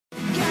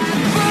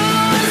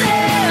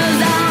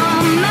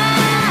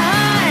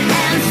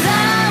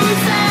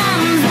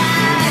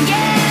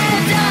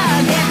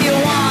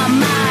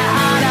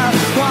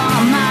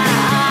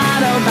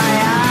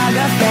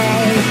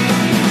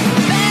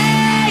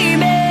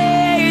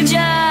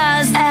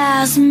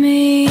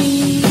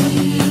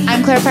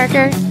Claire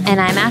Parker. And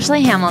I'm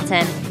Ashley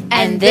Hamilton.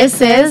 And this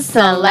is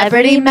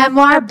Celebrity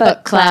Memoir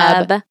Book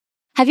Club.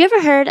 Have you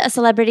ever heard a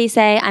celebrity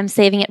say, I'm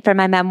saving it for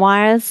my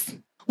memoirs?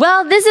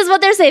 Well, this is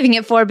what they're saving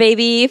it for,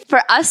 baby.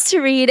 For us to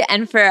read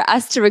and for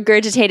us to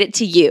regurgitate it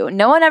to you.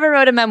 No one ever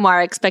wrote a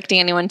memoir expecting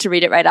anyone to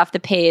read it right off the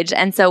page.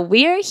 And so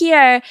we're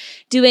here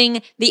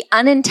doing the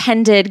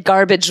unintended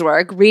garbage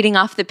work, reading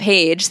off the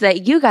page, so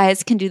that you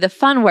guys can do the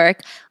fun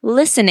work,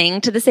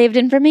 listening to the saved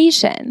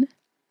information.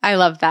 I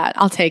love that.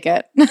 I'll take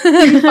it.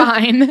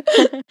 Fine.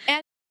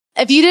 And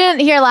if you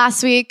didn't hear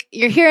last week,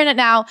 you're hearing it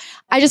now.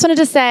 I just wanted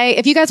to say,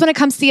 if you guys want to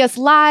come see us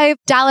live,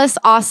 Dallas,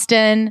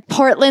 Austin,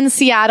 Portland,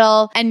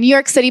 Seattle, and New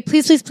York City,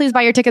 please, please, please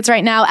buy your tickets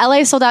right now.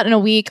 LA sold out in a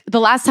week.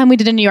 The last time we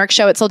did a New York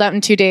show, it sold out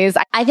in 2 days.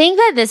 I think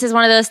that this is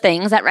one of those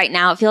things that right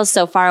now it feels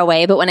so far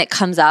away, but when it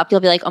comes up,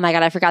 you'll be like, oh my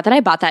God, I forgot that I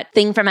bought that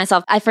thing for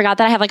myself. I forgot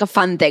that I have like a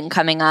fun thing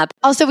coming up.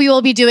 Also, we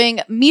will be doing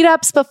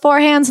meetups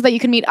beforehand so that you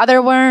can meet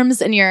other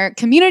worms in your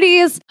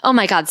communities. Oh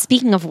my God,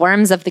 speaking of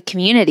worms of the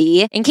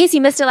community, in case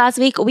you missed it last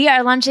week, we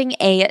are launching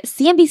a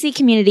CNBC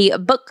Community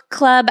Book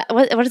Club.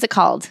 What is it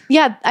called?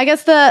 Yeah, I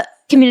guess the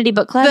Community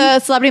Book Club? The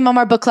Celebrity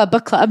Memoir Book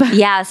Club.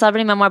 Yeah,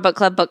 Celebrity Memoir Book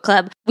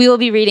Club. We will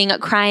be reading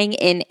Crying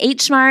in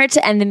H Mart,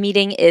 and the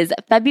meeting is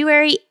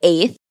February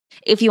 8th.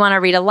 If you want to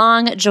read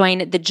along,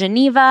 join the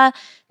Geneva.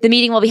 The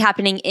meeting will be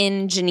happening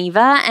in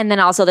Geneva, and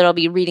then also there will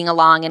be reading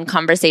along and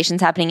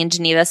conversations happening in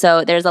Geneva.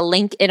 So there's a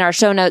link in our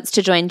show notes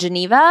to join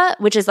Geneva,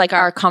 which is like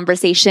our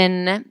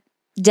conversation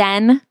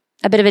den.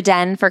 A bit of a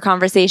den for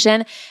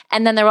conversation.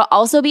 And then there will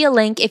also be a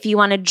link if you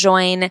want to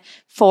join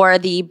for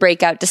the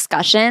breakout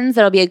discussions.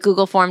 There'll be a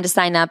Google form to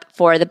sign up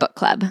for the book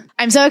club.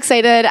 I'm so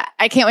excited.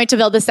 I can't wait to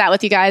build this out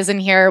with you guys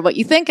and hear what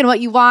you think and what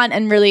you want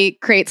and really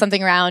create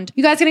something around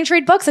you guys getting to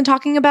read books and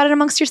talking about it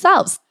amongst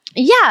yourselves.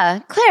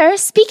 Yeah. Claire,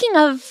 speaking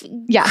of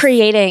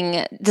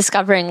creating,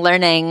 discovering,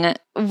 learning,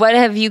 what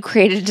have you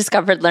created,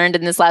 discovered, learned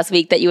in this last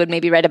week that you would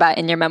maybe write about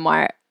in your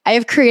memoir? I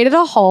have created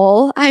a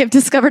hole. I have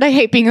discovered I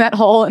hate being in that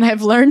hole, and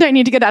I've learned I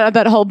need to get out of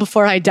that hole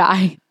before I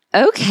die.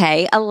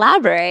 Okay,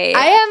 elaborate.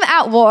 I am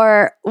at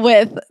war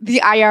with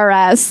the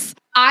IRS.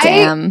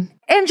 Damn.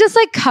 I am just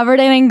like covered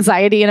in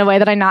anxiety in a way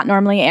that I not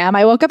normally am.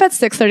 I woke up at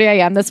 6:30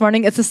 a.m. this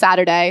morning. It's a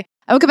Saturday.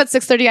 I woke up at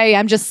 6:30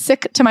 a.m. just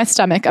sick to my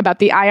stomach about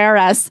the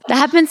IRS. That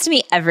happens to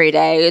me every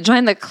day.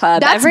 Join the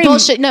club. That's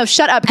bullshit. No,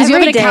 shut up. Because you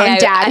have an accountant,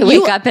 Dad. I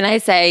wake up and I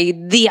say,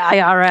 the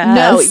IRS.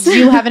 No,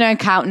 you have an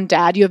accountant,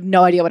 Dad. You have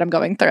no idea what I'm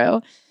going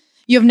through.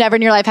 You have never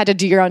in your life had to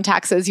do your own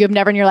taxes. You have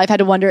never in your life had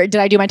to wonder, did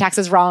I do my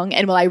taxes wrong?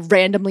 And will I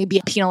randomly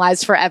be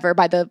penalized forever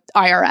by the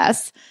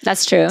IRS?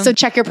 That's true. So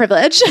check your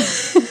privilege.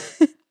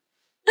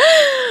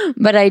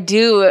 But I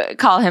do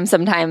call him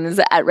sometimes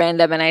at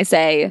random and I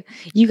say,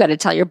 you got to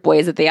tell your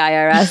boys at the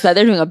IRS that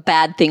they're doing a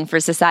bad thing for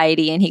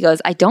society. And he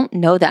goes, I don't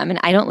know them and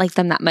I don't like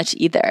them that much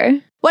either.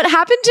 What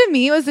happened to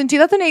me was in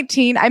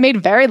 2018, I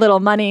made very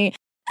little money.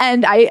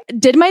 And I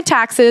did my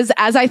taxes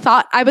as I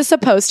thought I was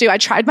supposed to. I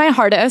tried my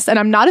hardest and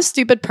I'm not a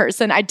stupid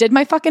person. I did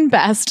my fucking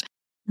best.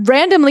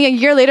 Randomly, a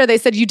year later, they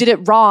said, you did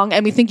it wrong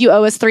and we think you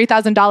owe us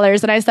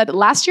 $3,000. And I said,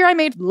 last year I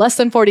made less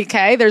than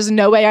 $40,000. There's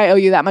no way I owe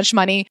you that much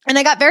money. And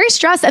I got very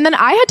stressed. And then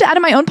I had to, out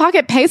of my own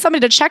pocket, pay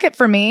somebody to check it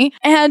for me.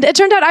 And it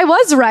turned out I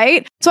was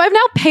right. So I've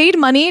now paid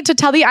money to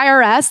tell the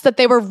IRS that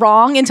they were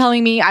wrong in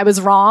telling me I was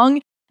wrong.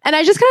 And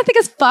I just kind of think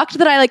it's fucked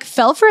that I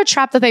fell for a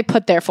trap that they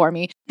put there for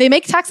me. They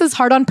make taxes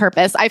hard on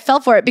purpose. I fell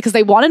for it because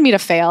they wanted me to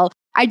fail.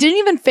 I didn't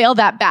even fail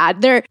that bad.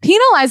 They're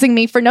penalizing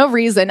me for no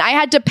reason. I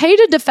had to pay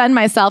to defend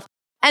myself.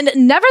 And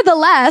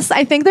nevertheless,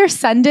 I think they're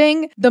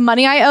sending the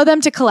money I owe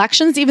them to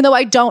collections, even though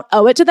I don't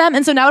owe it to them.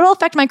 And so now it'll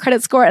affect my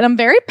credit score. And I'm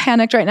very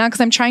panicked right now because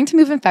I'm trying to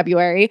move in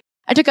February.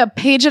 I took a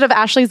page out of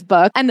Ashley's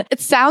book and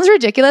it sounds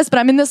ridiculous, but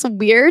I'm in this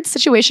weird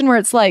situation where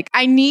it's like,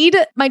 I need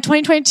my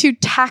 2022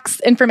 tax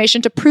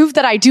information to prove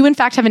that I do in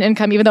fact have an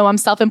income, even though I'm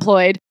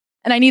self-employed.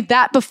 And I need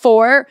that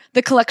before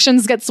the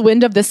collections gets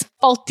wind of this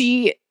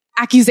faulty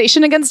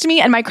accusation against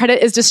me and my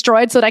credit is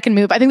destroyed so that I can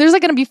move. I think there's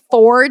going to be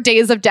 4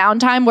 days of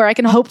downtime where I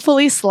can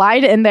hopefully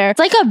slide in there. It's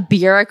like a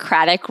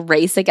bureaucratic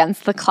race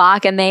against the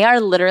clock. And they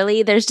are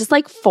literally, there's just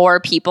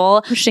 4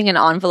 people pushing an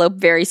envelope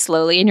very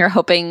slowly and you're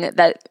hoping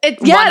that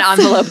one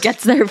envelope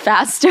gets there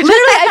faster. Literally,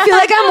 I feel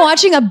like I'm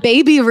watching a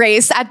baby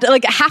race at a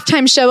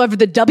halftime show of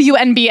the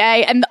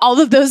WNBA and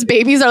all of those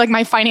babies are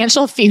my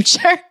financial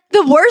future.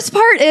 The worst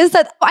part is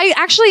that I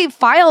actually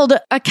filed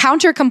a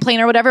counter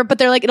complaint or whatever, but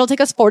they're like, it'll take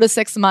us 4 to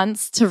 6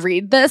 months to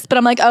read this. But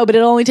I'm like, oh, but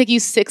it'll only take you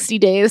 60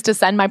 days to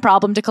send my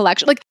problem to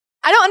collection.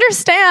 I don't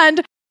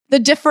understand the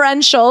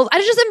differentials. I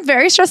just am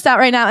very stressed out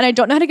right now and I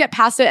don't know how to get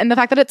past it. And the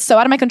fact that it's so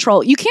out of my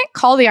control. You can't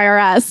call the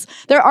IRS.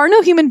 There are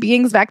no human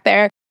beings back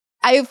there.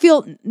 I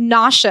feel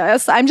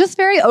nauseous. I'm just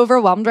very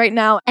overwhelmed right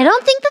now. I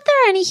don't think that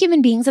there are any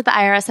human beings at the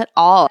IRS at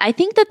all. I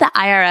think that the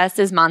IRS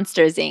is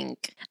Monsters,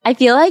 Inc. I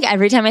feel like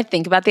every time I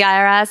think about the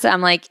IRS,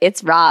 I'm like,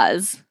 it's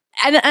Roz.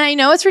 And I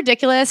know it's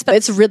ridiculous, but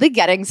it's really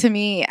getting to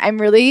me. I'm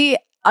really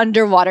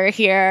underwater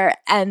here.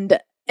 And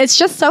it's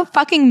just so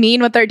fucking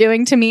mean what they're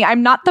doing to me.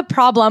 I'm not the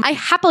problem. I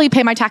happily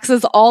pay my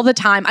taxes all the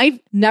time. I've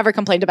never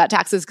complained about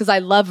taxes because I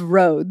love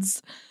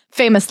roads.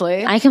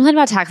 Famously. I complain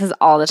about taxes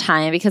all the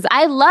time because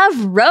I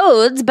love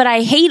roads, but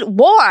I hate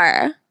war.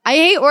 I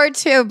hate war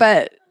too,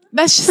 but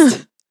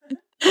that's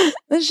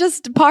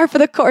just par for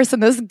the course in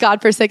this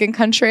godforsaken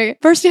country.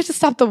 First, we have to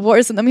stop the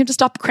wars, and then we have to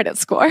stop the credit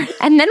score.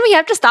 And then we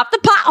have to stop the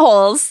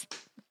potholes.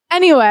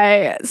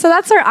 Anyway, so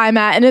that's where I'm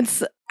at.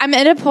 And I'm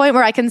at a point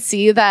where I can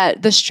see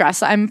that the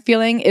stress I'm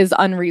feeling is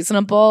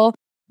unreasonable,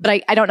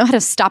 but I don't know how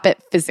to stop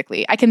it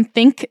physically. I can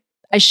think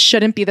I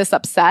shouldn't be this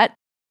upset,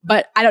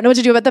 but I don't know what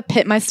to do about the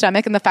pit in my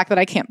stomach and the fact that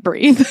I can't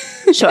breathe.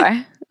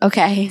 Sure.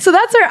 Okay. So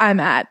that's where I'm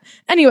at.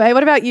 Anyway,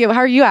 what about you? How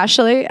are you,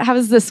 Ashley? How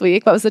was this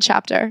week? What was the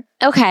chapter?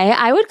 Okay.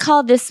 I would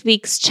call this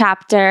week's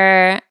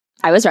chapter,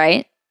 I was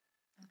right.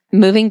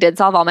 Moving did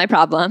solve all my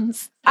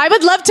problems. I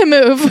would love to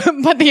move,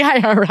 but the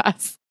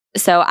IRS.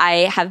 So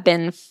I have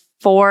been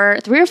 3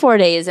 or 4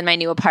 days in my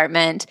new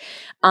apartment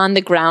on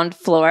the ground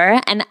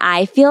floor, and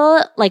I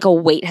feel like a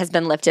weight has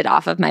been lifted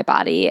off of my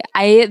body.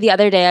 The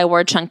other day I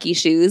wore chunky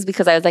shoes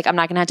because I was like, I'm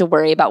not going to have to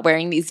worry about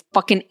wearing these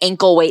fucking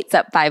ankle weights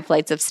up 5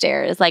 flights of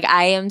stairs. Like,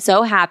 I am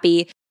so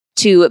happy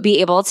to be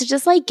able to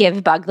just like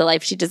give Bug the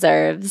life she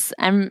deserves.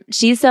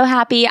 She's so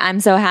happy. I'm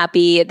so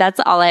happy. That's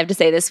all I have to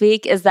say this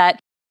week is that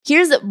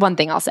here's one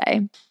thing I'll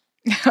say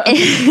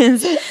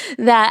is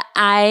that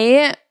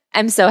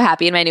I'm so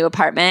happy in my new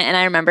apartment. And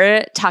I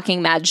remember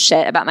talking mad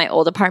shit about my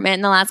old apartment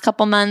in the last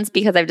couple months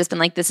because I've just been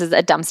like, this is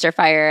a dumpster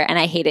fire and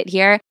I hate it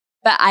here.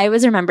 But I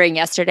was remembering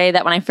yesterday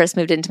that when I first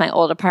moved into my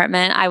old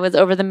apartment, I was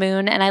over the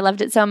moon and I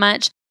loved it so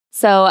much.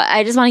 So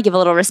I just want to give a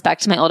little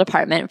respect to my old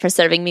apartment for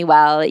serving me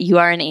well. You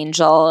are an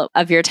angel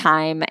of your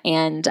time.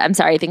 And I'm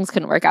sorry things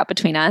couldn't work out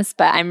between us,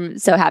 but I'm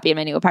so happy in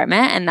my new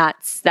apartment. And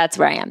that's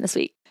where I am this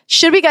week.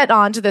 Should we get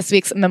on to this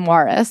week's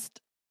memoirist?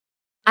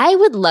 I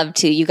would love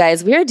to, you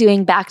guys. We are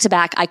doing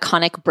back-to-back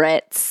iconic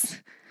Brits.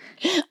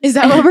 Is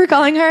that what we're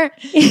calling her?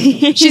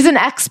 She's an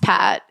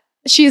expat.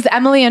 She's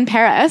Emily in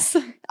Paris.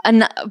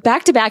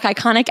 Back-to-back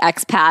iconic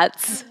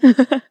expats.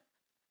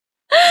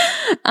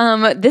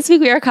 This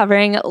week we are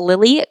covering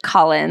Lily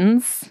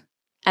Collins,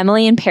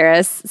 Emily in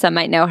Paris, some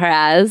might know her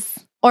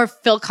as. Or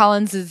Phil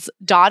Collins'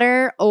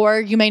 daughter, or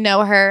you may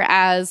know her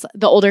as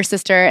the older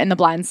sister in The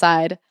Blind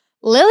Side.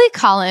 Lily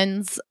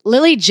Collins,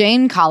 Lily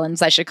Jane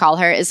Collins, I should call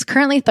her, is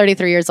currently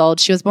 33 years old.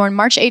 She was born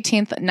March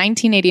 18th,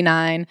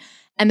 1989.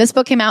 And this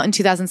book came out in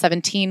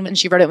 2017 when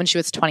she wrote it when she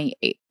was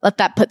 28. Let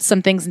that put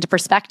some things into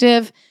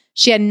perspective.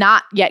 She had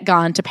not yet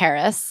gone to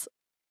Paris.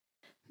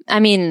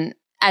 I mean,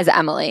 as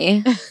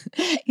Emily.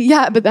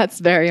 Yeah, but that's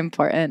very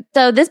important.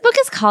 So this book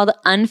is called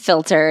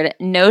Unfiltered,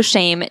 No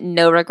Shame,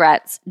 No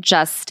Regrets,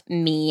 Just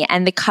Me.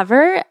 And the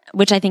cover,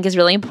 which I think is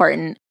really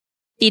important,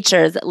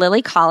 features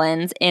Lily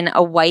Collins in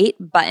a white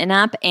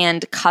button-up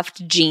and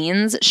cuffed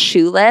jeans,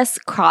 shoeless,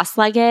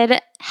 cross-legged,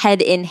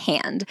 head in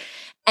hand.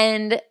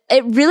 And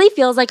it really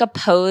feels like a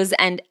pose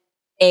and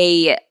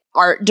a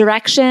art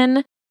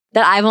direction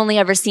that I've only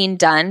ever seen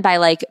done by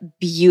like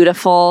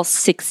beautiful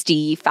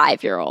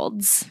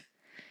 65-year-olds.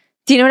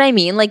 Do you know what I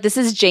mean? Like, this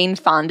is Jane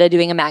Fonda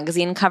doing a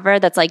magazine cover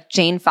that's like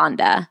Jane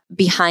Fonda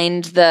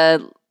behind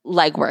the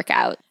leg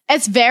workout.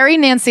 It's very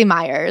Nancy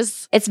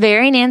Meyers. It's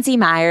very Nancy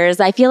Meyers.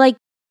 I feel like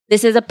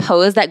this is a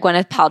pose that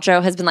Gwyneth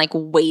Paltrow has been like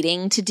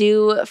waiting to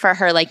do for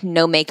her like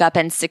no makeup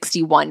and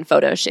 61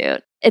 photo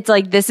shoot. It's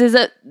like, this is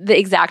the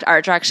exact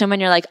art direction when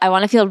you're like, I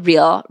want to feel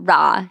real,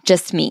 raw,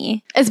 just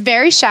me. It's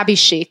very shabby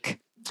chic.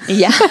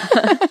 Yeah.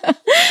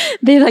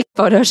 They like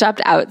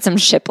photoshopped out some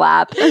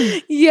shiplap.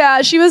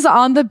 Yeah, she was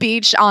on the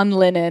beach on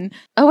linen.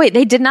 Oh wait,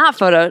 they did not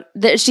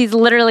she's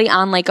literally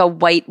on like a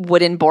white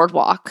wooden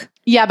boardwalk.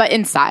 Yeah, but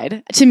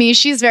inside. To me,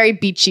 she's very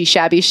beachy,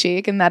 shabby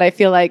chic, and that I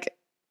feel like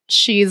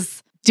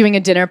she's doing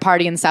a dinner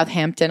party in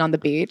Southampton on the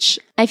beach.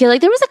 I feel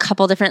like there was a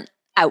couple different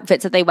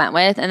outfits that they went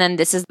with, and then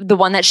this is the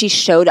one that she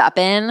showed up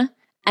in.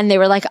 And they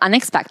were like,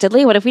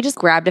 unexpectedly, what if we just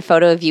grabbed a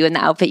photo of you in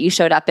the outfit you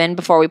showed up in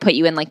before we put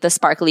you in like the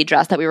sparkly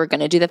dress that we were going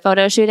to do the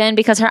photo shoot in?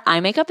 Because her eye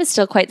makeup is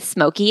still quite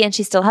smoky and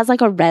she still has like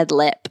a red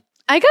lip.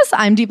 I guess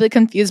I'm deeply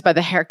confused by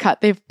the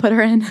haircut they've put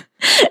her in.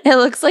 It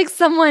looks like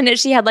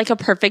she had like a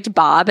perfect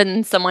bob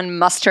and someone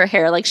mussed her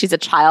hair like she's a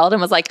child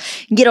and was like,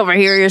 get over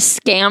here, you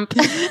scamp.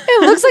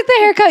 It looks like the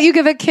haircut you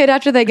give a kid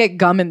after they get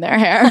gum in their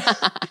hair.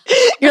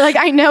 You're like,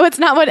 I know it's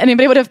not what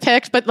anybody would have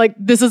picked, but like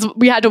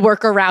we had to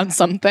work around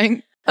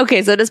something.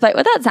 Okay, so despite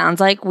what that sounds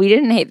like, we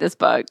didn't hate this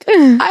book.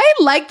 I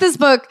like this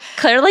book.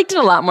 Claire liked it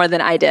a lot more than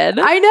I did.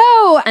 I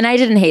know. And I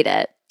didn't hate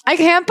it. I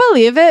can't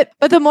believe it.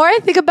 But the more I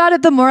think about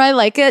it, the more I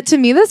like it. To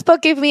me, this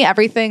book gave me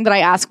everything that I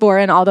ask for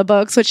in all the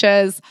books, which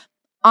is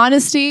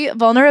honesty,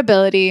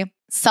 vulnerability,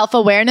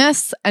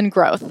 self-awareness, and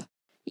growth.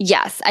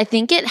 Yes, I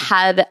think it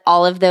had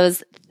all of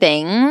those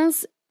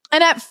things.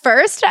 And at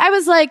first, I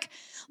was like,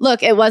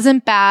 look, it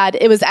wasn't bad.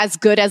 It was as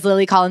good as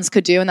Lily Collins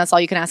could do, and that's all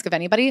you can ask of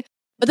anybody.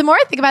 But the more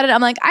I think about it,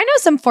 I'm like, I know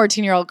some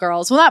 14-year-old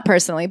girls. Well, not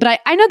personally, but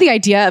I know the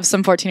idea of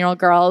some 14-year-old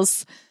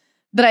girls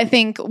that I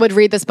think would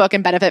read this book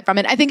and benefit from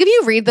it. I think if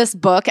you read this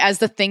book as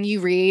the thing you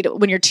read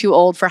when you're too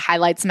old for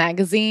Highlights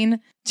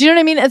magazine, Do you know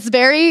what I mean? It's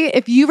very,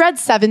 if you read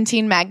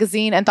 17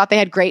 magazine and thought they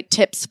had great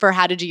tips for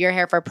how to do your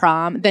hair for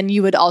prom, then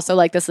you would also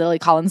like this Lily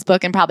Collins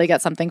book and probably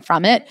get something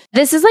from it.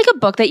 This is like a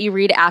book that you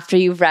read after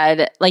you've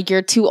read, like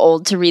you're too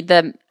old to read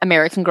the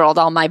American Girl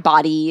Doll, My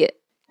Body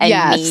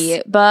and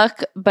Me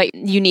book, but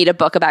you need a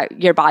book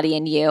about your body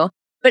and you.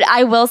 But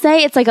I will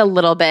say it's like a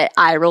little bit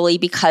eye-rolly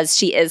because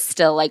she is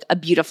still like a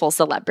beautiful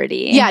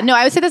celebrity. Yeah, no,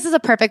 I would say this is a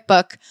perfect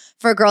book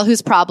for a girl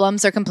whose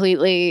problems are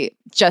completely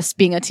just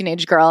being a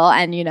teenage girl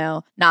and, you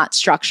know, not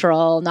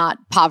structural, not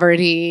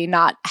poverty,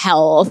 not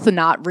health,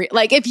 not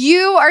like if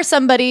you are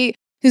somebody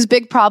whose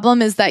big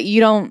problem is that you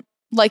don't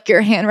like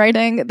your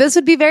handwriting, this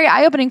would be very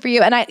eye-opening for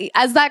you. And I,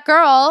 as a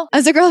girl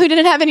who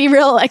didn't have any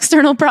real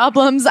external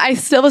problems, I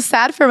still was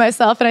sad for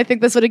myself. And I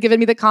think this would have given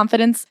me the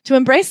confidence to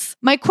embrace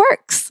my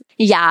quirks.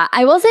 Yeah,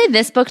 I will say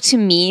this book to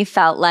me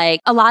felt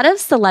like a lot of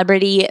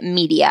celebrity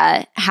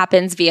media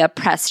happens via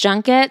press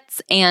junkets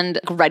and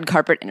red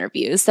carpet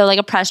interviews. So like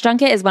a press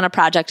junket is when a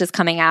project is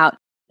coming out.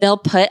 They'll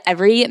put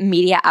every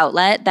media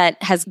outlet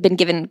that has been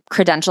given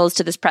credentials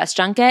to this press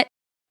junket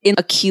in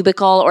a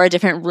cubicle or a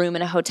different room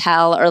in a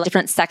hotel or a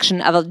different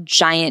section of a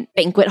giant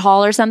banquet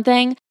hall or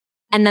something.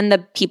 And then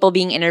the people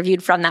being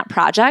interviewed from that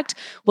project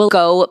will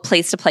go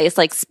place to place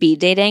like speed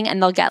dating,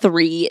 and they'll get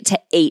 3 to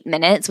 8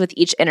 minutes with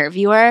each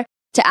interviewer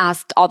to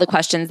ask all the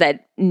questions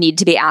that need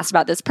to be asked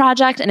about this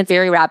project. And it's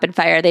very rapid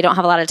fire. They don't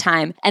have a lot of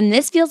time. And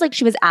this feels like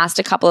she was asked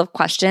a couple of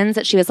questions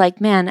that she was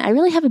like, man, I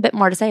really have a bit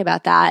more to say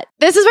about that.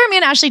 This is where me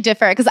and Ashley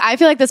differ, because I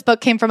feel like this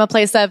book came from a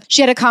place of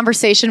she had a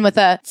conversation with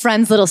a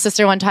friend's little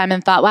sister one time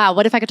and thought, wow,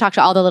 what if I could talk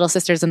to all the little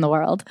sisters in the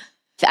world?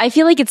 I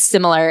feel like it's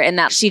similar in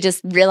that she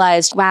just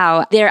realized,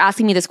 wow, they're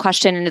asking me this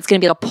question and it's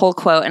going to be a pull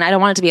quote. And I don't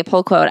want it to be a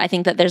pull quote. I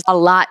think that there's a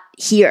lot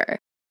here.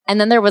 And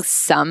then there was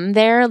some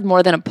there,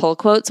 more than a pull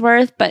quote's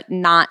worth, but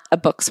not a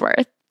book's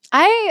worth.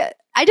 I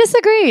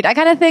disagreed. I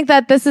kind of think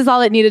that this is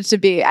all it needed to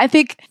be. I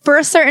think for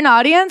a certain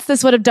audience,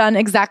 this would have done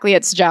exactly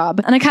its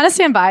job. And I kind of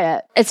stand by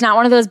it. It's not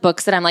one of those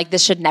books that I'm like,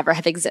 this should never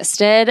have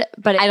existed.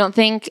 But I don't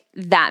think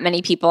that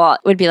many people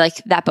would be like,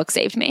 that book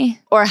saved me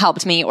or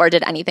helped me or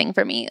did anything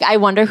for me. I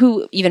wonder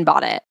who even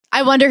bought it.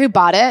 I wonder who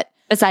bought it.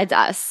 Besides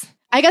us.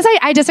 I guess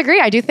I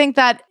disagree. I do think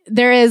that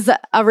there is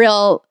a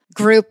real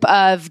group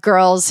of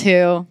girls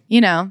who, you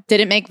know,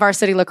 didn't make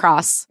varsity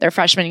lacrosse their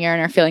freshman year and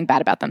are feeling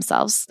bad about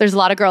themselves. There's a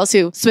lot of girls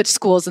who switched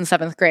schools in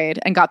 7th grade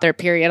and got their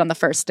period on the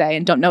first day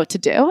and don't know what to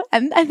do.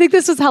 And I think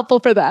this was helpful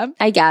for them.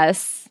 I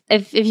guess.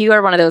 If you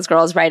are one of those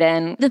girls, write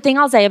in. The thing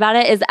I'll say about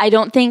it is I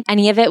don't think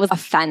any of it was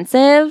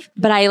offensive,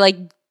 but I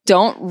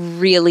don't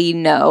really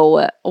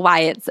know why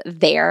it's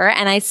there.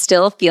 And I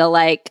still feel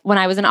like when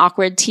I was an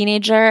awkward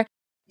teenager,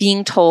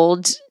 being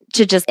told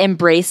to just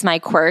embrace my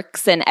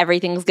quirks and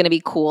everything's going to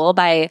be cool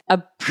by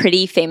a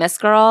pretty famous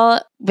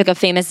girl with a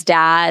famous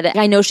dad.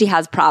 I know she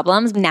has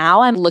problems. Now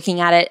I'm looking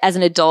at it as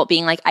an adult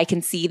being like, I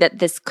can see that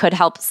this could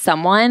help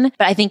someone.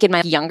 But I think in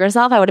my younger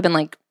self, I would have been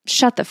like,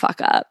 shut the fuck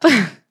up.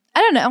 I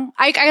don't know.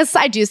 I guess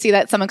I do see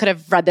that someone could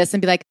have read this and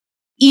be like,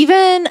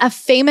 even a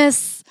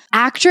famous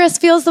actress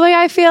feels the way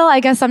I feel. I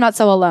guess I'm not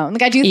so alone.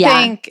 Like I do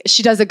think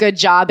she does a good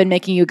job in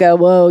making you go,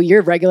 whoa,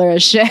 you're regular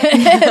as shit.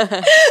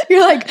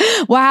 You're like,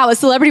 wow, a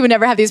celebrity would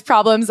never have these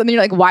problems. And then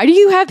you're like, why do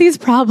you have these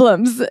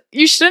problems?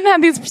 You shouldn't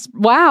have these.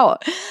 Wow.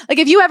 Like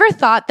if you ever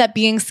thought that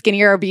being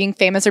skinnier or being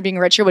famous or being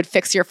richer would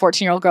fix your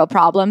 14-year-old girl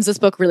problems, this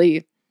book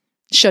really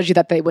shows you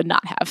that they would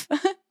not have.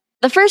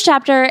 The first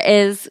chapter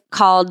is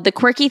called The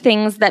Quirky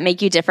Things That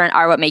Make You Different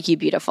Are What Make You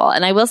Beautiful.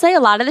 And I will say a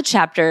lot of the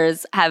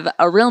chapters have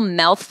a real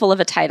mouthful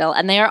of a title,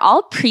 and they are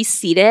all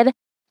preceded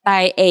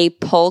by a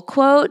pull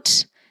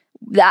quote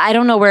that I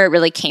don't know where it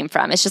really came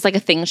from. It's just like a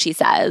thing she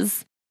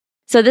says.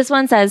 So this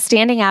one says,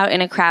 standing out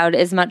in a crowd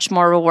is much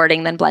more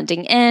rewarding than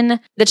blending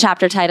in. The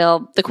chapter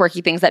title, The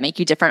Quirky Things That Make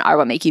You Different Are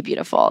What Make You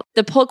Beautiful.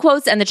 The pull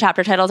quotes and the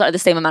chapter titles are the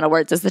same amount of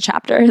words as the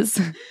chapters.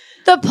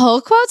 The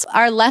pull quotes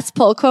are less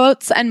pull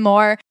quotes and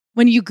more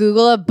when you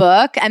Google a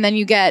book and then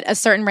you get a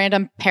certain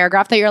random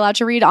paragraph that you're allowed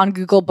to read on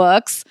Google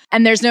Books,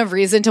 and there's no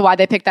reason to why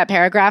they picked that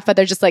paragraph, but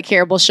they're just like,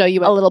 here, we'll show you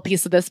a little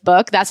piece of this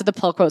book. That's what the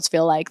pull quotes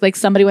feel like. Like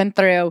somebody went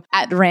through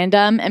at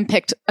random and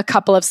picked a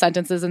couple of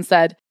sentences and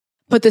said,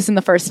 put this in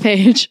the first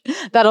page.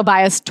 That'll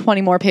buy us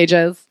 20 more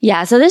pages.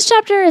 Yeah, so this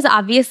chapter is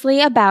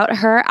obviously about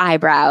her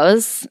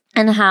eyebrows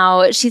and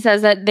how she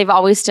says that they've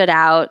always stood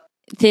out.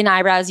 Thin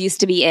eyebrows used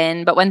to be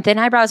in, but when thin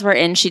eyebrows were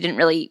in, she didn't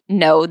really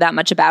know that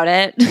much about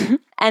it.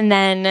 And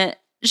then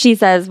she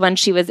says when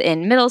she was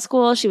in middle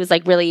school, she was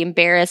like really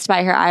embarrassed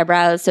by her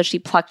eyebrows. So she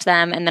plucked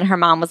them. And then her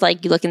mom was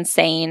like, you look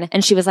insane.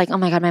 And she was like, oh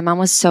my God, my mom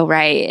was so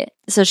right.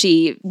 So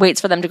she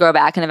waits for them to grow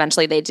back and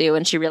eventually they do.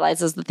 And she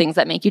realizes the things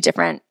that make you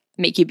different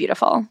make you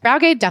beautiful.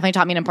 Browgate definitely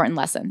taught me an important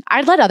lesson.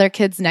 I'd let other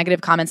kids'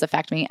 negative comments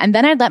affect me, and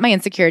then I'd let my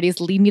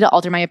insecurities lead me to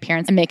alter my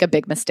appearance and make a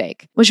big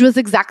mistake, which was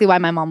exactly why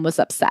my mom was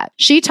upset.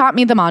 She taught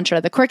me the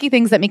mantra, the quirky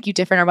things that make you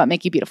different are what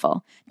make you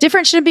beautiful.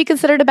 Different shouldn't be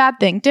considered a bad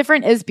thing.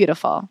 Different is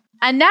beautiful.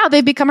 And now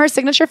they've become her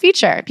signature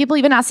feature. People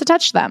even ask to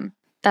touch them.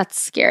 That's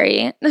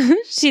scary.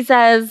 She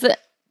says,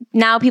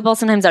 Now people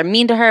sometimes are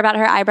mean to her about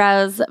her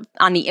eyebrows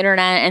on the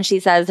internet. And she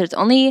says, there's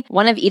only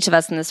one of each of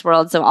us in this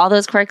world. So all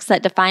those quirks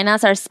that define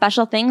us are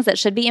special things that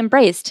should be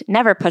embraced,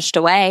 never pushed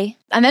away.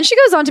 And then she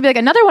goes on to be like,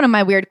 another one of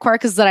my weird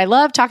quirks is that I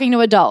love talking to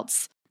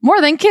adults more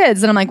than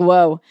kids. And I'm like,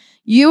 whoa,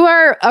 you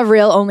are a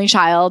real only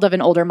child of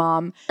an older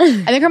mom.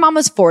 I think her mom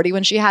was 40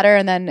 when she had her.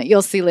 And then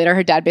you'll see later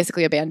her dad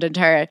basically abandoned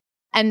her.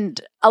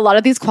 And a lot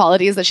of these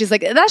qualities that she's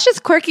like, that's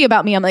just quirky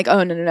about me. I'm like,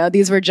 oh, no.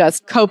 These were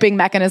just coping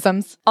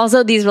mechanisms.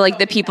 Also, these were like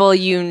the people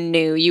you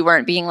knew. You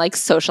weren't being like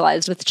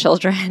socialized with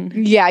children.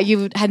 Yeah,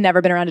 you had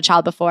never been around a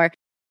child before.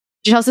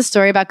 She tells a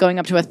story about going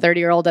up to a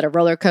 30-year-old at a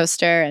roller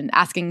coaster and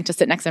asking to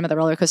sit next to him at the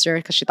roller coaster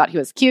because she thought he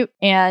was cute.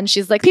 And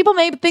she's like, people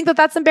may think that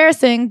that's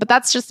embarrassing, but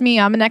that's just me.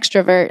 I'm an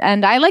extrovert.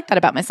 And I like that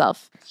about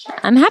myself.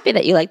 I'm happy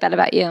that you like that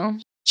about you.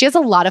 She has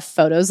a lot of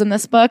photos in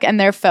this book, and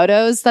they're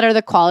photos that are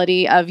the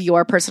quality of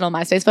your personal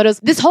MySpace photos.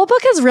 This whole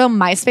book has real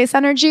MySpace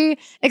energy,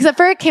 except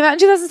for it came out in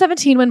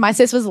 2017 when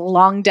MySpace was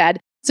long dead.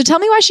 So tell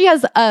me why she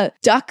has a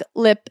duck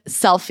lip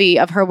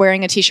selfie of her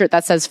wearing a t-shirt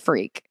that says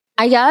freak.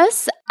 I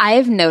guess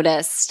I've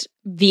noticed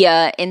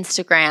via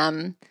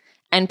Instagram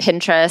and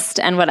Pinterest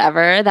and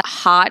whatever that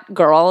hot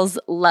girls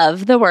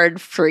love the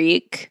word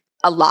freak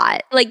a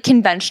lot. Like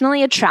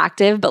conventionally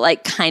attractive, but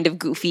like kind of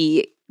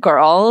goofy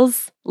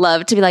girls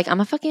love to be like, I'm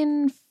a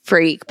fucking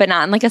freak, but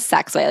not in like a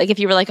sex way. Like if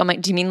you were like, oh my,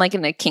 do you mean like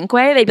in a kink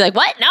way? They'd be like,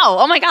 what? No.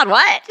 Oh my God,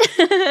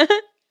 what?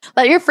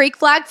 Let your freak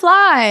flag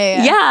fly.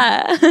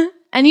 Yeah.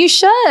 And you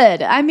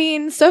should. I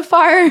mean, so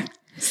far,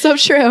 so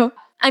true.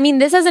 I mean,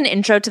 this is an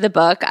intro to the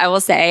book, I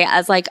will say,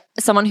 as like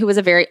someone who was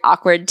a very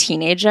awkward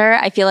teenager.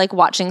 I feel like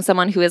watching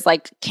someone who is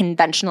like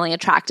conventionally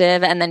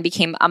attractive and then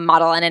became a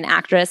model and an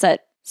actress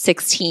at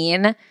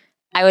 16,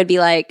 I would be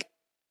like,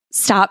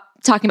 stop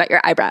talking about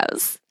your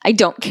eyebrows. I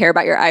don't care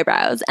about your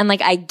eyebrows. And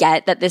like, I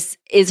get that this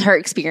is her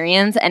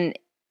experience and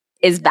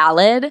is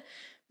valid,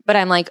 but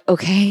I'm like,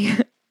 okay,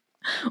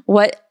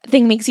 what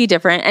thing makes you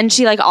different? And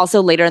she like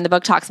also later in the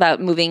book talks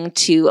about moving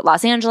to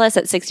Los Angeles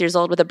at 6 years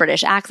old with a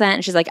British accent.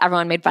 And she's like,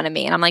 everyone made fun of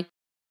me. And I'm like,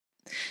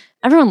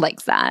 everyone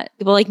likes that.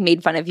 People like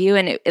made fun of you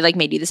and it like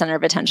made you the center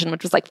of attention,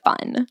 which was like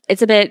fun.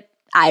 It's a bit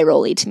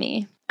eye-rolly to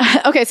me.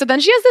 Okay, so then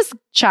she has this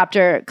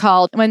chapter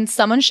called When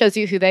Someone Shows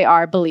You Who They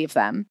Are, Believe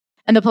Them.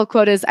 And the pull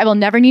quote is, I will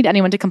never need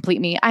anyone to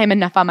complete me. I am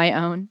enough on my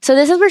own. So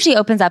this is where she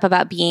opens up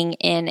about being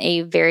in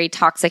a very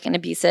toxic and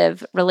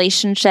abusive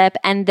relationship.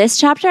 And this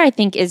chapter, I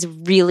think, is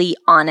really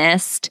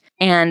honest.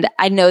 And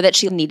I know that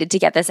she needed to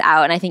get this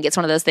out. And I think it's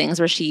one of those things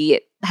where she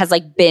has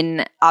like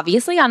been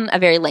obviously on a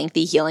very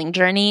lengthy healing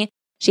journey.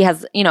 She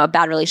has, you know, a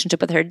bad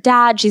relationship with her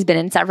dad. She's been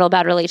in several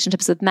bad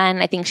relationships with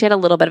men. I think she had a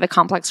little bit of a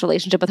complex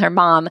relationship with her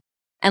mom.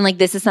 And like,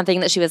 this is something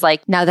that she was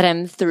like, now that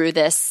I'm through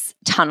this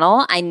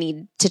tunnel, I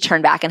need to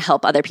turn back and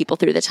help other people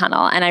through the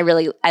tunnel. And I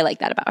like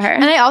that about her.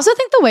 And I also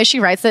think the way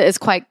she writes it is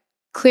quite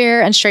clear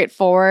and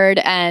straightforward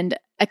and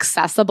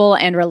accessible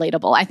and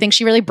relatable. I think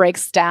she really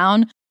breaks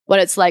down what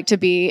it's like to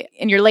be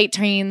in your late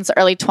teens,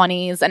 early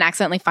 20s, and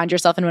accidentally find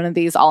yourself in one of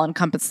these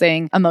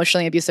all-encompassing,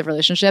 emotionally abusive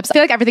relationships. I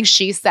feel like everything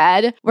she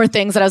said were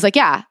things that I was like,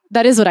 yeah,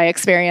 that is what I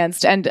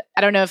experienced. And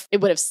I don't know if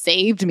it would have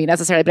saved me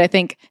necessarily, but I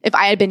think if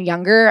I had been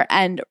younger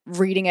and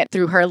reading it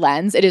through her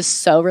lens, it is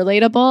so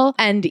relatable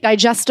and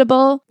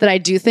digestible that I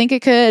do think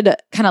it could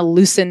kind of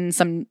loosen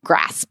some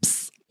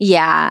grasps.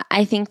 Yeah,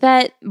 I think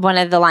that one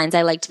of the lines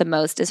I liked the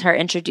most is her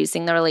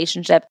introducing the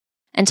relationship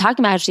and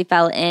talking about how she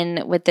fell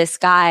in with this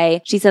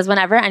guy. She says,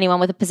 whenever anyone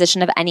with a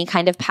position of any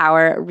kind of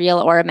power, real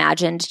or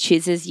imagined,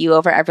 chooses you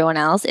over everyone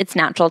else, it's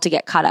natural to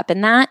get caught up in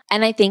that.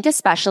 And I think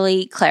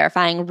especially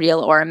clarifying real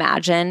or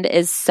imagined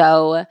is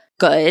so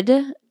good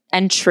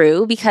and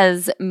true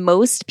because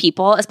most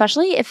people,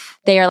 especially if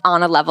they are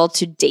on a level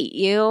to date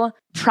you,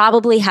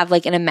 probably have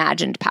like an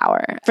imagined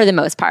power for the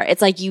most part.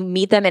 It's like you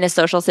meet them in a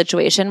social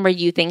situation where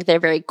you think they're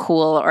very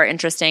cool or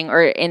interesting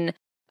or in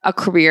a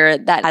career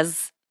that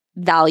has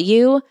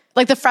value.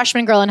 Like the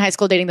freshman girl in high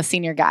school dating the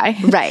senior guy.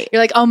 Right.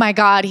 You're like, oh my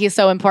God, he's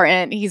so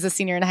important. He's a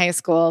senior in high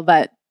school.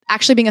 But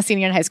actually being a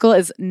senior in high school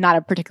is not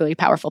a particularly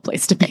powerful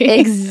place to be.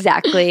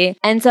 Exactly.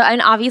 And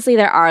obviously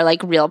there are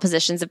like real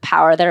positions of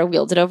power that are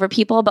wielded over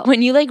people. But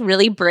when you like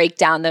really break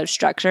down those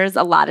structures,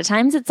 a lot of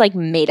times it's like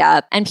made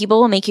up and people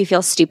will make you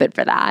feel stupid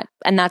for that.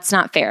 And that's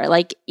not fair.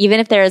 Like even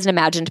if there is an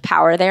imagined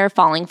power there,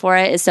 falling for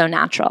it is so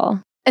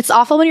natural. It's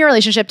awful when your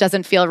relationship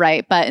doesn't feel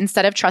right, but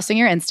instead of trusting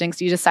your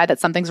instincts, you decide that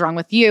something's wrong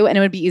with you and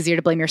it would be easier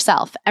to blame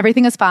yourself.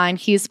 Everything is fine.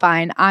 He's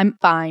fine. I'm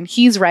fine.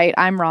 He's right.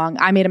 I'm wrong.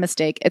 I made a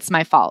mistake. It's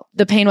my fault.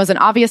 The pain wasn't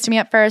obvious to me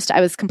at first.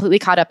 I was completely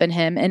caught up in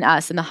him and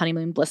us in the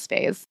honeymoon bliss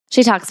phase.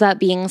 She talks about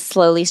being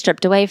slowly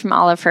stripped away from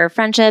all of her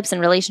friendships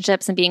and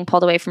relationships and being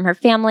pulled away from her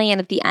family.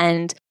 And at the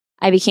end,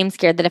 I became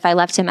scared that if I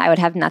left him, I would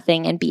have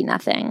nothing and be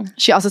nothing.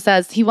 She also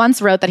says, he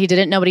once wrote that he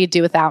didn't know what he'd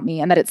do without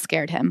me and that it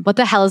scared him. What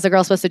the hell is a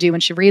girl supposed to do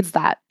when she reads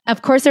that?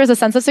 Of course, there was a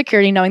sense of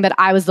security knowing that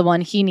I was the one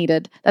he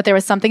needed, that there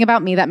was something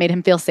about me that made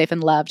him feel safe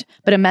and loved.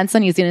 But immense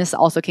uneasiness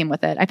also came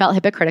with it. I felt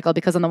hypocritical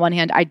because on the one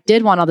hand, I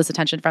did want all this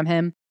attention from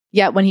him.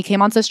 Yet when he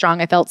came on so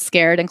strong, I felt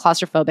scared and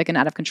claustrophobic and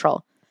out of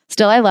control.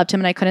 Still, I loved him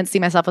and I couldn't see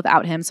myself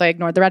without him, so I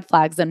ignored the red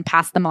flags and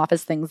passed them off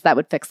as things that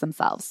would fix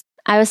themselves.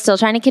 I was still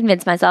trying to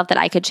convince myself that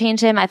I could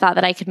change him. I thought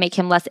that I could make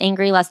him less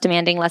angry, less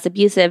demanding, less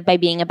abusive by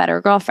being a better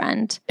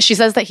girlfriend. She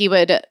says that he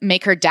would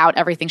make her doubt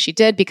everything she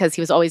did because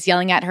he was always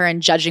yelling at her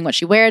and judging what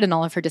she wore and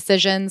all of her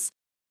decisions.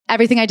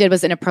 Everything I did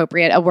was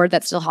inappropriate, a word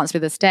that still haunts me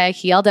to this day.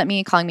 He yelled at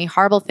me, calling me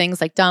horrible things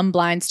like dumb,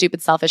 blind,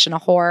 stupid, selfish, and a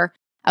whore.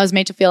 I was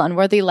made to feel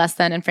unworthy, less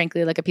than, and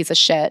frankly, like a piece of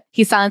shit.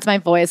 He silenced my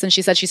voice, and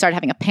she said she started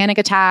having a panic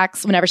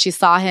attacks. Whenever she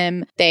saw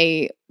him,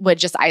 they would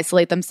just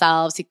isolate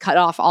themselves. He cut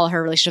off all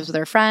her relationships with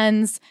her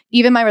friends.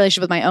 Even my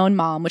relationship with my own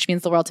mom, which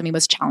means the world to me,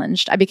 was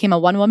challenged. I became a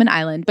one-woman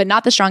island, but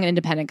not the strong and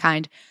independent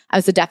kind. I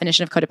was the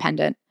definition of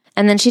codependent.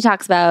 And then she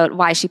talks about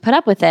why she put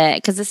up with it,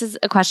 because this is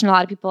a question a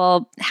lot of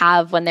people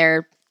have when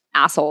they're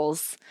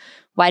assholes.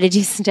 Why did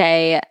you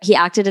stay? He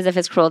acted as if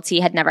his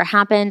cruelty had never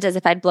happened, as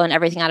if I'd blown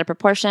everything out of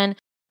proportion,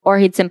 or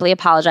he'd simply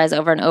apologize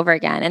over and over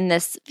again. And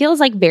this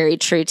feels like very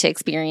true to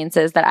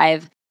experiences that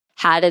I've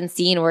had and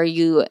seen where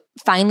you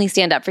finally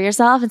stand up for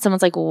yourself and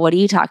someone's like, what are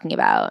you talking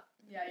about?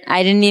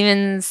 I didn't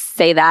even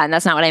say that, and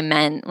that's not what I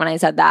meant when I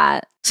said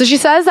that. So she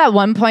says at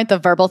one point the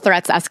verbal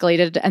threats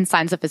escalated and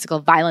signs of physical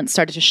violence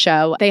started to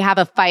show. They have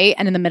a fight,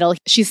 and in the middle,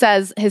 she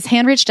says his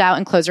hand reached out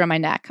and closed around my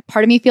neck.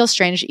 Part of me feels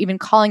strange even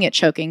calling it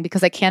choking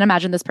because I can't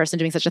imagine this person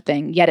doing such a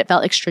thing, yet it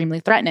felt extremely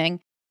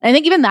threatening. And I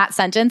think even that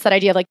sentence, that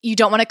idea of like, you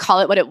don't want to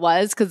call it what it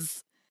was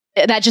because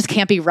that just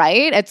can't be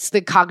right. It's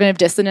the cognitive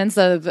dissonance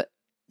of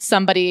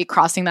somebody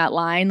crossing that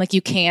line. Like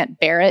you can't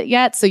bear it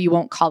yet, so you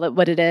won't call it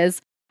what it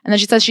is. And then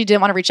she says she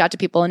didn't want to reach out to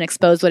people and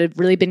expose what had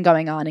really been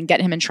going on and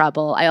get him in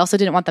trouble. I also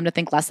didn't want them to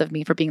think less of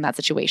me for being in that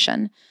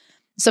situation.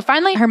 So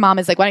finally, her mom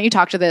is like, why don't you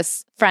talk to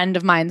this friend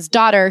of mine's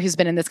daughter who's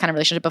been in this kind of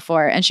relationship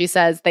before? And she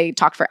says they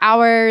talked for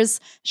hours,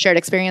 shared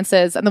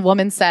experiences. And the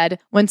woman said,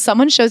 when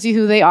someone shows you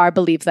who they are,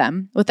 believe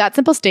them. With that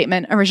simple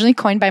statement, originally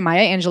coined by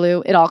Maya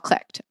Angelou, it all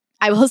clicked.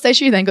 I will say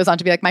she then goes on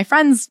to be like, my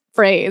friend's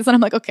phrase. And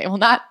I'm like, okay, well,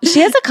 not.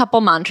 She has a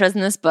couple mantras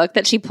in this book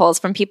that she pulls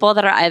from people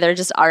that are either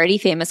just already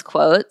famous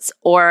quotes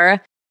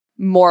or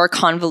more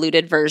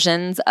convoluted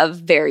versions of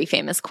very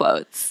famous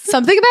quotes.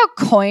 Something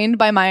about coined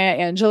by Maya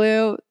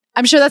Angelou.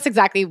 I'm sure that's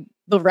exactly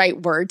the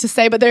right word to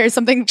say, but there is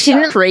something. She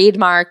didn't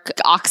trademark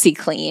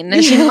OxyClean.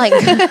 She didn't like.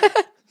 Because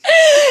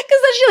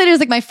then she later is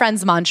like, my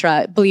friend's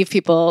mantra, believe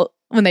people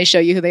when they show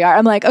you who they are.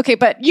 I'm like, okay,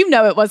 but you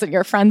know it wasn't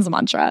your friend's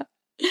mantra.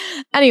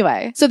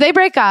 Anyway, so they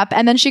break up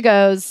and then she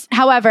goes,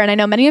 however, and I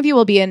know many of you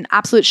will be in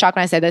absolute shock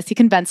when I say this, he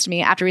convinced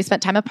me after we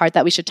spent time apart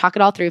that we should talk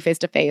it all through face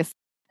to face,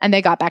 and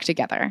they got back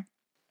together.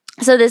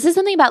 So this is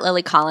something about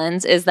Lily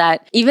Collins is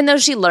that even though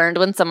she learned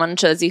when someone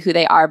shows you who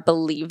they are,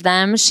 believe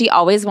them, she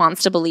always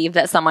wants to believe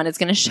that someone is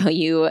going to show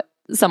you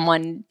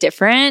someone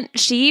different.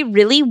 She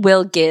really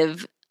will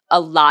give a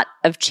lot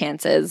of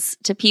chances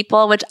to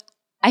people, which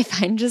I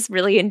find just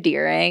really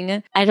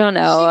endearing. I don't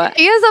know.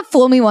 She is a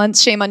fool me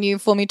once, shame on you.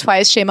 Fool me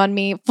twice, shame on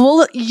me.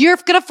 You're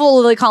going to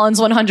fool Lily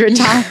Collins 100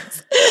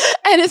 times.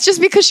 And it's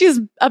just because she's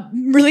a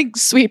really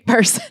sweet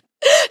person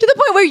to the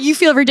point where you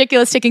feel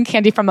ridiculous taking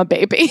candy from a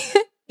baby.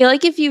 I feel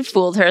like if you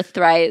fooled her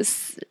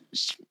thrice,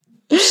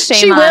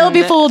 she will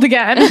be fooled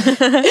again.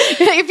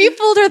 If you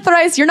fooled her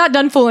thrice, you're not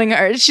done fooling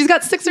her. She's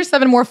got 6 or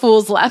 7 more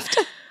fools left.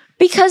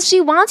 Because she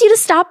wants you to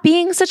stop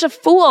being such a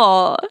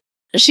fool.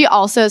 She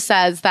also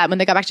says that when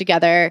they got back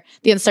together,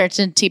 the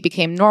uncertainty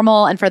became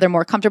normal and further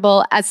more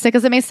comfortable. As sick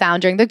as it may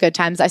sound, during the good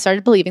times, I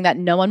started believing that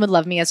no one would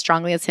love me as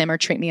strongly as him or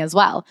treat me as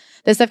well.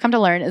 This I've come to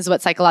learn is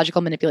what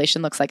psychological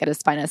manipulation looks like at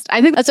its finest.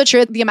 I think that's so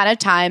true. The amount of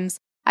times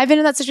I've been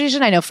in that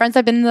situation. I know friends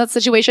I've been in that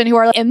situation who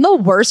are in the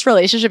worst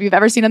relationship you've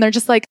ever seen. And they're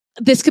just like,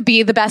 this could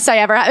be the best I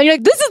ever had. And you're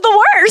like, this is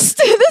the worst.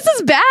 This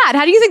is bad.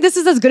 How do you think this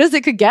is as good as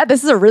it could get?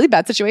 This is a really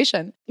bad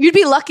situation. You'd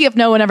be lucky if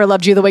no one ever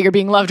loved you the way you're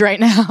being loved right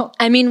now.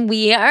 I mean,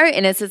 we are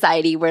in a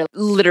society where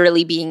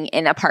literally being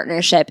in a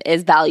partnership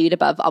is valued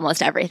above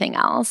almost everything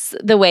else.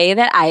 The way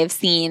that I have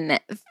seen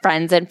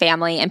friends and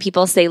family and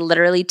people say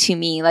literally to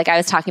me, like I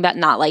was talking about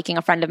not liking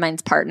a friend of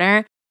mine's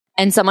partner.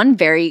 And someone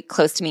very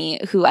close to me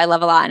who I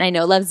love a lot and I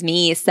know loves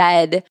me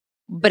said,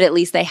 but at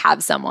least they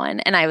have someone.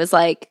 And I was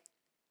like,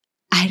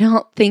 I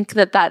don't think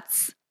that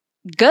that's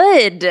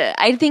good.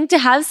 I think to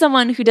have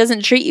someone who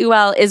doesn't treat you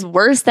well is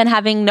worse than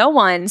having no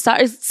one.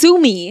 Sorry, sue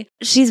me.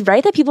 She's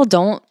right that people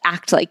don't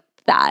act like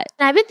that.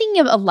 And I've been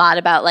thinking a lot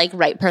about like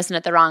right person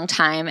at the wrong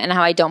time and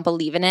how I don't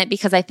believe in it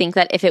because I think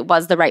that if it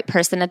was the right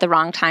person at the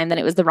wrong time, then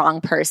it was the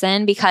wrong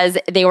person because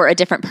they were a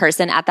different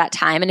person at that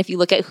time. And if you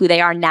look at who they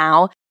are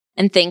now,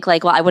 and think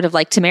like, well, I would have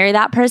liked to marry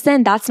that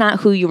person. That's not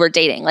who you were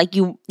dating. Like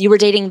you were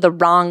dating the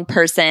wrong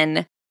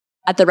person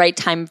at the right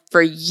time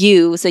for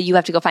you. So you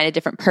have to go find a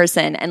different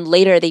person. And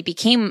later they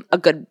became a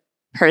good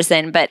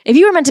person. But if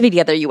you were meant to be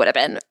together, you would have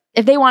been.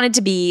 If they wanted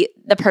to be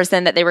the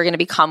person that they were going to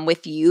become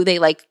with you, they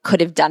like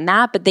could have done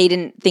that, but they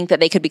didn't think that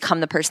they could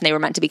become the person they were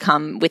meant to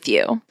become with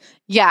you.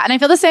 Yeah. And I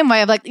feel the same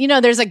way of like,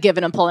 there's a give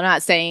and a pull. I'm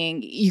not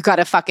saying you got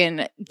to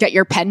fucking get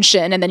your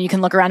pension and then you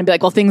can look around and be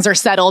like, well, things are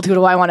settled. Who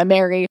do I want to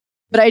marry?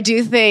 But I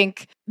do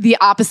think the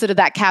opposite of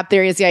that cap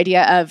theory is the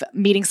idea of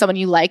meeting someone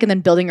you like and then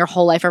building your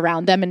whole life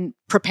around them and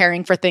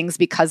preparing for things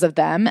because of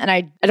them. And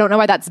I don't know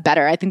why that's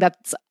better. I think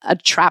that's a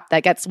trap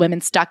that gets women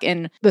stuck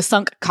in the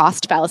sunk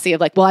cost fallacy of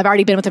like, well, I've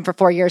already been with him for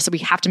 4 years, so we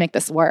have to make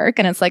this work.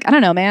 And it's like, I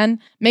don't know, man,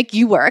 make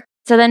you work.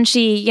 So then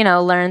she,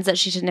 learns that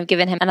she shouldn't have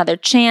given him another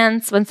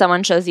chance. When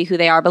someone shows you who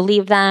they are,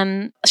 believe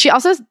them. She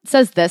also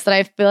says this that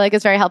I feel like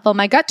is very helpful.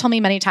 My gut told me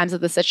many times that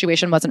the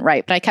situation wasn't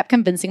right, but I kept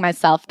convincing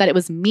myself that it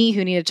was me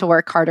who needed to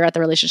work harder at the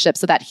relationship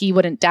so that he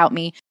wouldn't doubt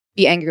me,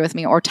 be angry with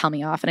me, or tell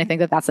me off. And I think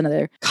that that's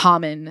another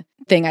common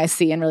thing I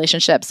see in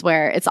relationships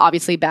where it's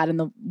obviously bad and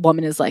the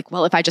woman is like,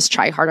 well, if I just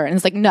try harder. And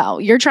it's like, no,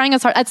 you're trying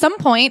as hard. At some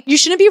point, you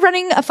shouldn't be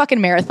running a fucking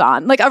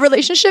marathon. Like a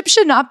relationship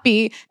should not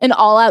be an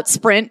all-out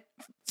sprint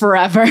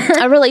forever.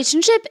 A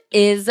relationship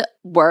is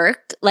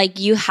work. Like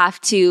you have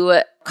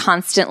to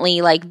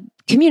constantly like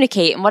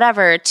communicate and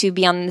whatever to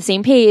be on the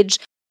same page,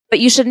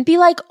 but you shouldn't be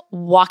like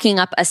walking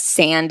up a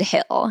sand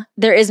hill.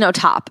 There is no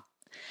top.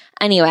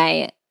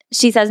 Anyway,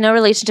 she says no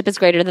relationship is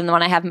greater than the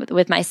one I have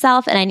with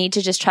myself, and I need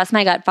to just trust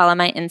my gut, follow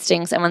my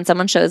instincts, and when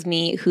someone shows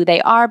me who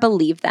they are,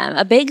 believe them.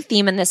 A big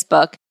theme in this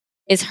book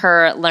is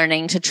her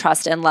learning to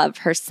trust and love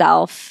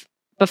herself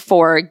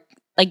before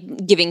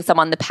like giving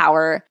someone the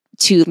power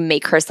to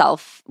make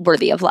herself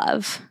worthy of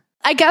love.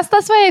 I guess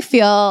that's why I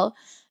feel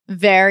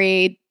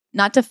very,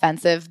 not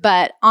defensive,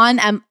 but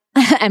on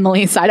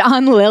Emily's side,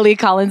 on Lily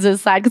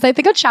Collins' side, because I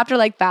think a chapter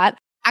like that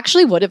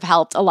actually would have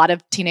helped a lot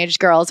of teenage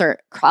girls or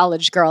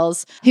college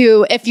girls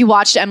who, if you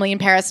watched Emily in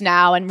Paris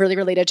now and really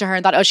related to her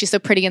and thought, oh, she's so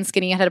pretty and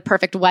skinny and had a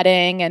perfect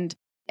wedding and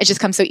it just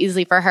comes so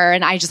easily for her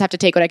and I just have to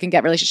take what I can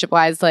get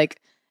relationship-wise,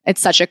 like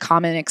it's such a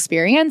common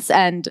experience.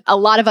 And a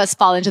lot of us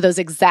fall into those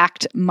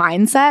exact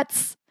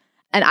mindsets.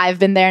 And I've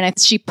been there, and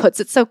she puts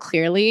it so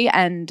clearly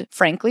and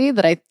frankly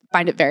that I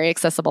find it very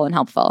accessible and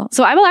helpful.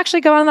 So I will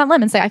actually go on that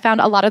limb and say I found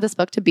a lot of this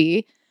book to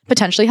be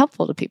potentially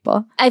helpful to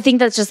people. I think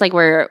that's just like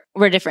where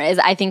we're different. Is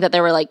I think that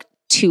there were like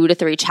 2 to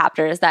 3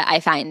 chapters that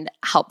I find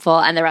helpful,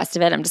 and the rest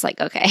of it I'm just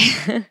like,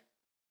 okay.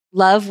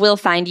 Love will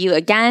find you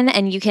again,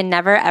 and you can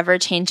never ever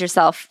change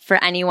yourself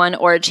for anyone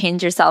or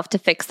change yourself to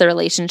fix the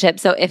relationship.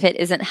 So if it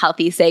isn't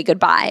healthy, say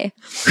goodbye.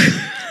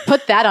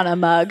 Put that on a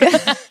mug.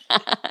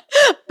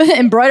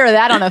 Embroider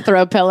that on a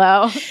throw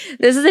pillow.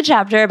 This is a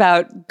chapter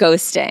about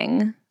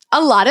ghosting.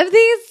 A lot of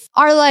these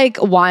are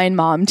like wine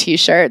mom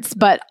t-shirts,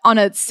 but on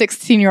a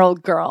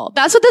 16-year-old girl.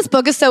 That's what this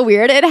book is so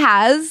weird. It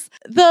has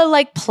the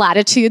like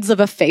platitudes of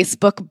a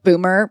Facebook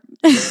boomer,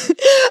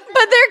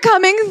 but they're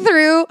coming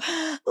through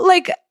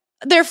like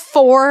they're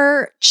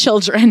 4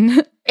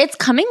 children. It's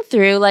coming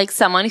through like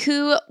someone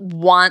who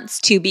wants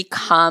to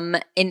become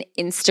an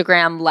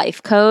Instagram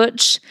life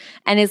coach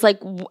and is like,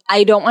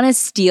 I don't want to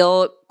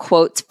steal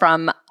quotes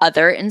from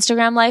other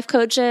Instagram life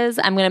coaches.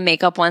 I'm going to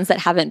make up ones that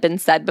haven't been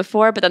said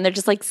before, but then they're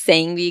just like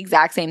saying the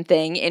exact same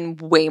thing in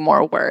way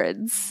more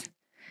words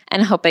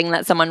and hoping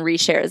that someone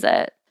reshares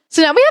it.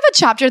 So now we have a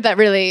chapter that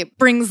really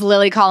brings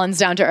Lily Collins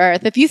down to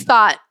earth. If you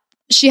thought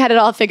she had it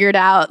all figured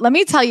out, let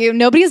me tell you,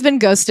 nobody has been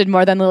ghosted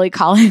more than Lily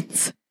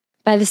Collins.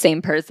 By the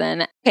same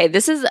person. Okay,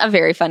 this is a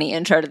very funny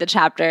intro to the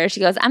chapter.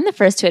 She goes, I'm the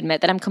first to admit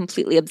that I'm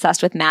completely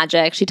obsessed with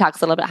magic. She talks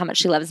a little bit how much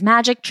she loves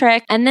magic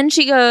trick. And then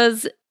she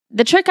goes,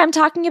 the trick I'm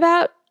talking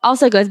about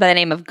also goes by the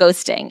name of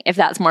ghosting, if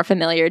that's more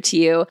familiar to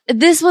you.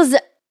 This was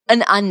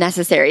an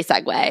unnecessary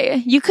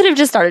segue. You could have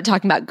just started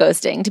talking about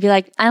ghosting to be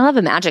like, I love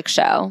a magic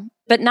show,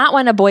 but not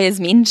when a boy is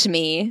mean to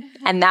me.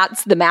 And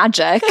that's the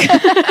magic.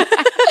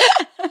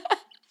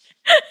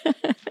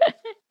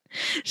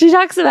 She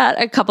talks about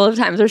a couple of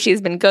times where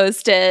she's been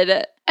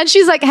ghosted. And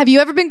she's like, have you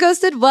ever been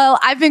ghosted? Well,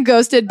 I've been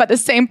ghosted by the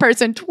same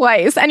person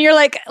twice. And you're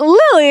like,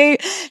 Lily,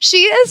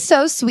 she is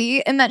so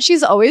sweet in that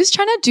she's always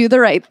trying to do the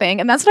right thing.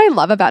 And that's what I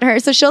love about her.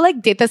 So she'll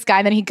like date this guy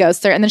and then he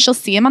ghosts her. And then she'll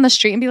see him on the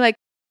street and be like,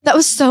 that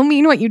was so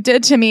mean what you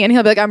did to me. And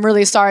he'll be like, I'm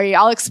really sorry.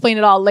 I'll explain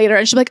it all later.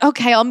 And she'll be like,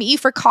 okay, I'll meet you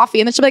for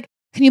coffee. And then she'll be like,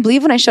 can you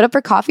believe when I showed up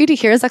for coffee to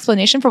hear his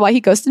explanation for why he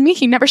ghosted me?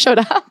 He never showed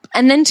up.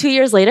 And then 2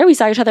 years later, we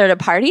saw each other at a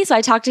party. So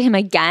I talked to him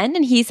again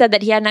and he said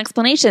that he had an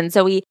explanation.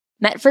 So we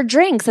met for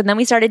drinks and then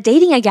we started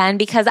dating again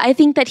because I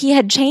think that he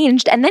had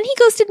changed. And then he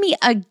ghosted me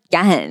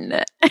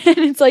again. And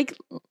it's like,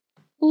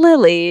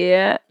 Lily.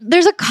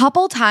 There's a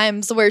couple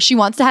times where she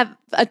wants to have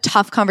a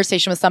tough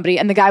conversation with somebody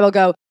and the guy will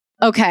go,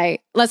 okay,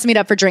 let's meet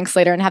up for drinks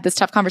later and have this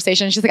tough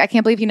conversation. And she's like, I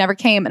can't believe he never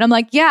came. And I'm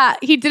like, yeah,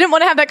 he didn't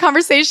want to have that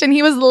conversation.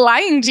 He was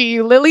lying to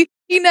you, Lily.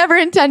 He never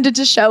intended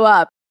to show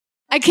up.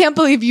 I can't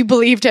believe you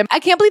believed him. I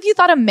can't believe you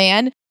thought a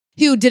man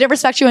who didn't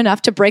respect you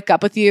enough to break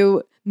up with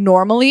you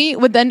normally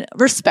would then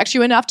respect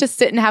you enough to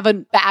sit and have a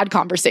bad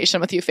conversation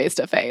with you face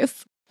to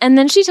face. And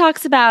then she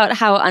talks about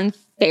how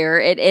unfair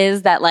it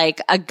is that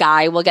like a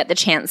guy will get the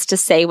chance to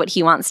say what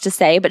he wants to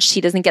say, but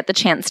she doesn't get the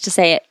chance to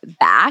say it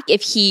back.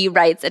 If he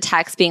writes a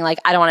text being like,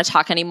 I don't want to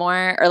talk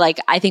anymore, or like,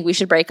 I think we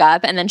should break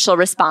up. And then she'll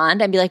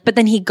respond and be like, but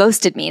then he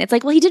ghosted me. And it's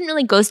like, well, he didn't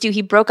really ghost you.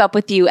 He broke up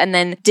with you and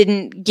then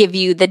didn't give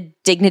you the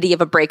dignity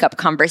of a breakup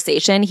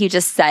conversation. He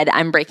just said,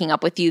 I'm breaking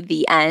up with you,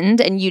 the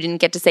end. And you didn't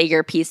get to say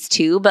your piece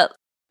too. But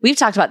We've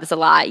talked about this a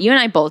lot. You and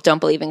I both don't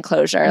believe in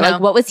closure. No.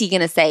 Like, what was he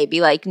going to say? Be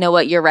like, no,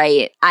 what? You're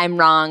right. I'm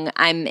wrong.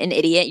 I'm an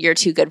idiot. You're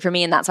too good for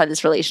me. And that's why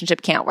this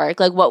relationship can't work.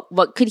 Like,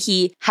 what could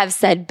he have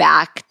said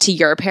back to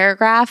your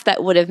paragraph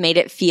that would have made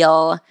it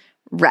feel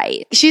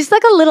right? She's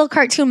like a little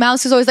cartoon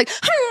mouse who's always like,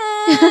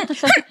 I don't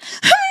know.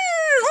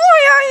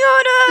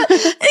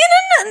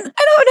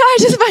 I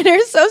just find her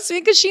so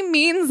sweet because she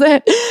means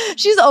it.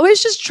 She's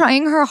always just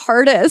trying her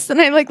hardest. And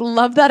I like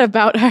love that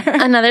about her.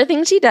 Another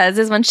thing she does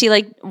is when she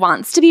like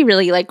wants to be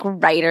really like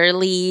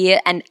writerly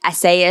and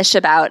essayish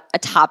about a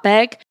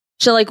topic,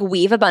 she'll like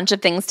weave a bunch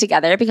of things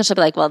together because she'll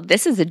be like, well,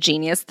 this is a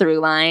genius through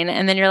line.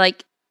 And then you're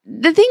like,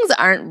 the things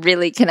aren't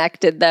really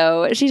connected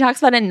though. She talks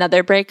about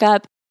another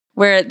breakup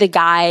where the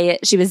guy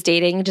she was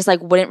dating just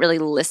like wouldn't really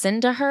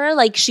listen to her.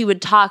 Like she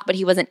would talk, but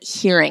he wasn't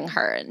hearing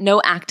her.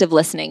 No active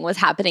listening was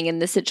happening in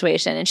this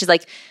situation. And she's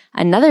like,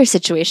 another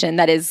situation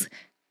that is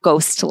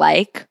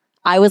ghost-like.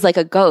 I was like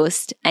a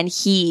ghost and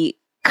he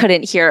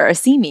couldn't hear or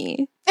see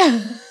me.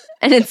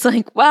 And it's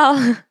like,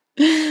 well,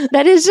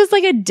 that is just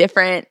like a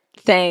different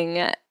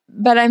thing.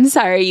 But I'm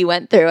sorry you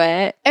went through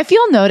it. If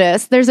you'll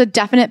notice, there's a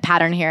definite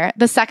pattern here.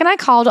 The second I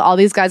called all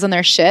these guys on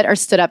their shit or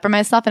stood up for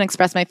myself and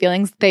expressed my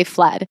feelings, they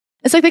fled.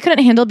 It's like they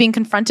couldn't handle being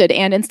confronted,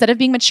 and instead of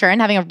being mature and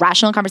having a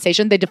rational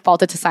conversation, they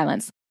defaulted to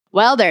silence.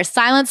 Well, their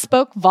silence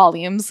spoke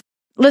volumes.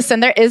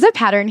 Listen, there is a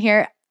pattern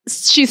here.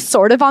 She's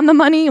sort of on the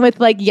money with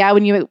like, yeah,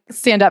 when you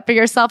stand up for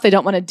yourself, they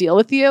don't want to deal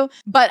with you.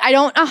 But I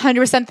don't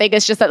 100% think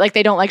it's just that like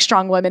they don't like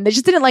strong women. They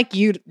just didn't like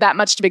you that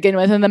much to begin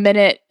with. And the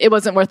minute it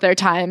wasn't worth their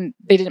time,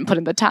 they didn't put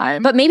in the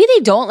time. But maybe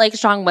they don't like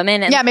strong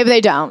women. Yeah, maybe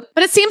they don't.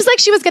 But it seems like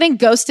she was getting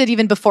ghosted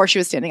even before she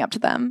was standing up to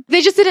them.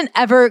 They just didn't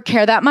ever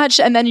care that much.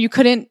 And then you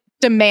couldn't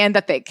demand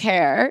that they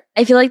care.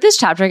 I feel like this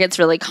chapter gets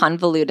really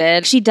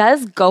convoluted. She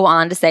does go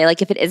on to say,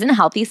 like, if it isn't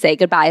healthy, say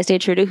goodbye, stay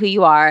true to who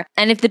you are.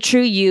 And if the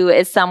true you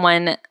is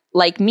someone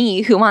like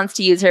me who wants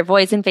to use her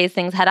voice and face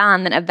things head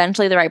on, then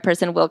eventually the right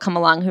person will come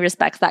along who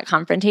respects that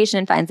confrontation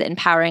and finds it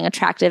empowering,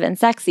 attractive, and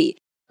sexy.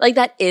 Like,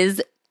 that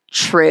is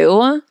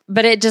true.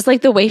 But it just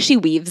like the way she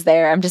weaves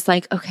there, I'm just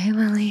like, okay,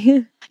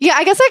 Lily. Yeah,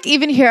 I guess like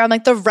even here, I'm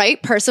like the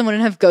right person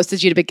wouldn't have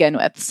ghosted you to begin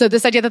with. So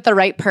this idea that the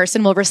right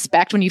person will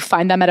respect when you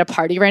find them at a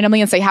party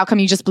randomly and say, how come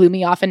you just blew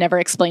me off and never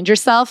explained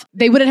yourself?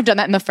 They wouldn't have done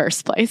that in the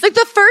first place. Like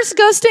the first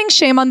ghosting,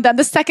 shame on them.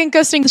 The second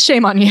ghosting,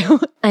 shame on you.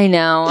 I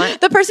know.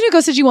 The person who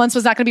ghosted you once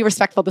was not going to be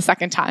respectful the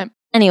second time.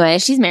 Anyway,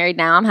 she's married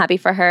now. I'm happy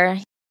for her.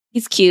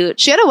 He's cute.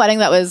 She had a wedding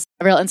that was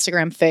a real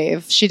Instagram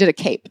fave. She did a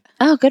cape.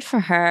 Oh, good for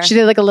her. She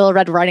did like a little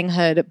Red Riding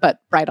Hood, but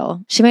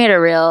bridal. She made a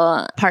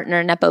real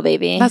partner Nepo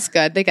baby. That's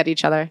good. They get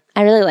each other.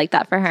 I really like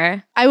that for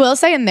her. I will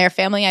say in their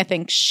family, I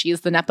think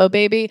she's the Nepo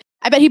baby.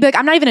 I bet he'd be like,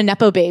 I'm not even a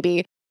Nepo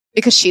baby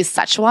because she's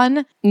such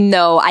one.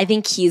 No, I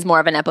think he's more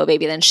of a Nepo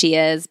baby than she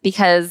is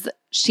because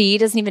she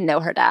doesn't even know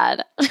her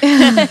dad.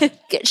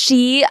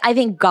 She, I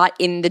think, got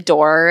in the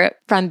door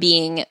from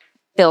being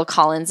Phil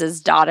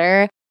Collins's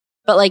daughter.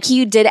 But like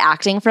he did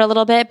acting for a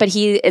little bit, but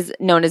he is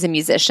known as a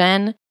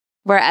musician.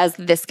 Whereas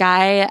this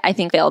guy, I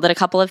think, failed at a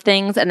couple of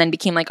things and then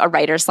became like a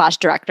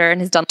writer/director and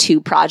has done 2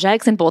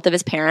 projects. And both of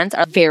his parents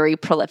are very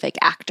prolific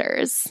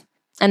actors.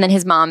 And then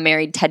his mom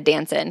married Ted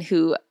Danson,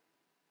 who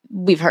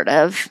we've heard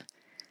of.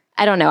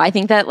 I don't know. I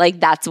think that like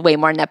that's way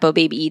more Nepo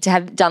baby to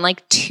have done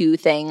like 2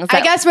 things.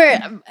 I guess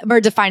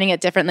we're defining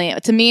it differently.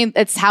 To me,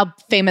 it's how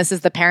famous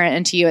is the parent,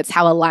 and to you, it's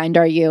how aligned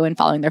are you in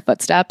following their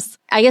footsteps.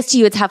 I guess to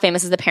you, it's how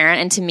famous is the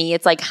parent, and to me,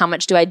 it's like how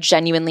much do I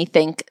genuinely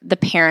think the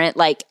parent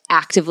like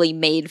actively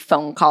made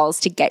phone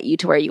calls to get you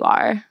to where you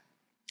are.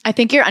 I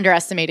think you're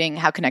underestimating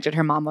how connected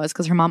her mom was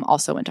because her mom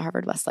also went to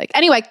Harvard Westlake.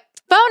 Anyway,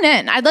 phone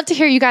in. I'd love to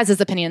hear you guys'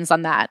 opinions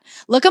on that.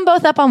 Look them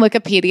both up on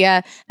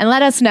Wikipedia and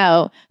let us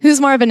know who's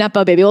more of a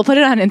Nepo baby. We'll put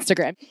it on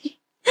Instagram.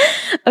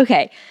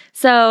 Okay,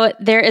 so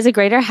there is a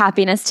greater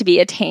happiness to be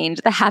attained,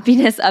 the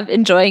happiness of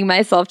enjoying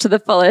myself to the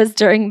fullest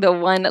during the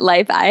one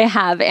life I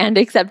have and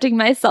accepting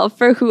myself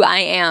for who I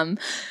am.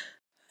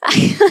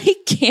 I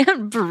like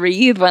can't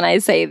breathe when I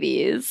say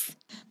these.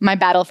 My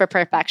battle for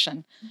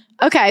perfection.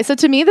 Okay, so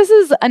to me, this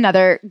is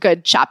another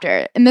good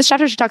chapter. In this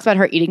chapter, she talks about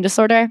her eating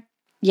disorder.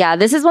 Yeah,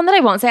 this is one that I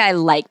won't say I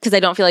like because I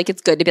don't feel like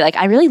it's good to be like,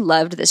 I really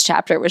loved this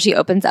chapter where she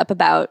opens up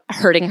about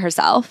hurting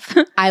herself.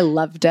 I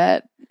loved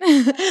it.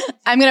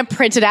 I'm going to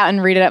print it out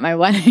and read it at my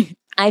wedding.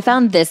 I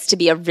found this to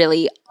be a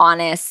really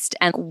honest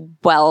and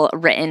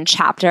well-written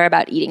chapter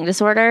about eating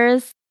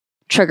disorders.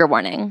 Trigger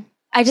warning.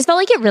 I just felt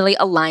like it really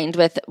aligned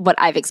with what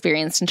I've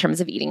experienced in terms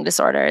of eating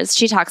disorders.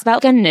 She talks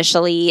about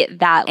initially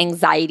that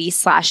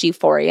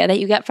anxiety/euphoria that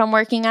you get from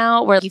working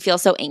out, where you feel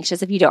so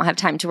anxious if you don't have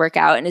time to work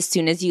out. And as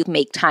soon as you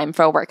make time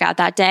for a workout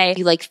that day,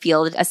 you like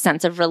feel a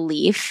sense of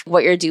relief.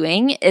 What you're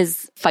doing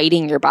is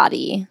fighting your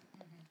body.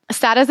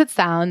 Sad as it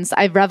sounds,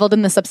 I've reveled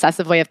in this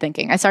obsessive way of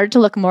thinking. I started to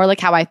look more like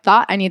how I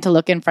thought I need to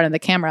look in front of the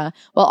camera,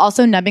 while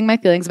also numbing my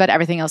feelings about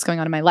everything else going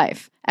on in my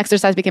life.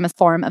 Exercise became a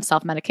form of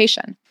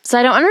self-medication. So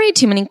I don't want to read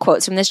too many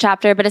quotes from this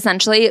chapter, but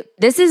essentially,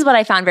 this is what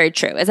I found very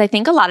true, is I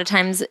think a lot of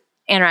times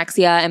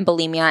anorexia and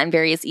bulimia and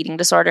various eating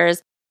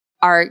disorders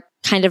are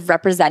kind of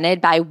represented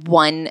by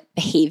one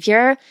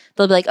behavior.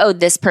 They'll be like, oh,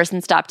 this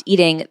person stopped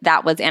eating.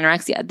 That was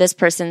anorexia. This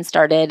person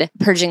started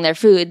purging their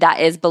food. That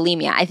is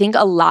bulimia. I think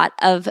a lot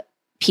of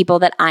people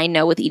that I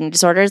know with eating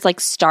disorders like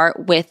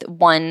start with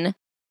one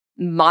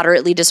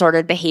moderately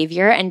disordered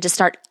behavior and just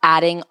start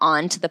adding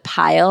on to the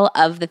pile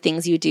of the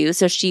things you do.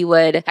 So she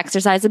would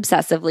exercise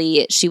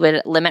obsessively. She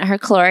would limit her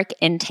caloric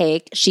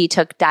intake. She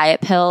took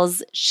diet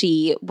pills.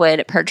 She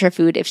would purge her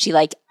food if she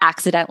like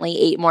accidentally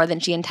ate more than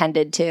she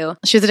intended to.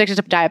 She was addicted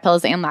to diet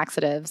pills and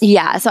laxatives.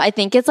 Yeah. So I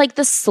think it's like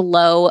the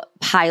slow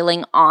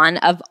piling on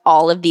of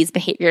all of these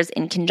behaviors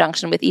in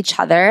conjunction with each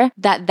other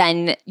that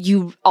then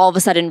you all of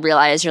a sudden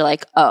realize you're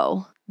like,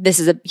 oh, this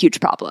is a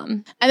huge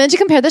problem. And then to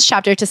compare this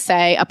chapter to,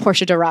 say, a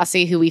Portia de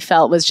Rossi, who we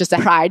felt was just a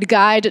pride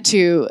guide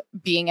to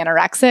being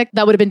anorexic,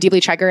 that would have been deeply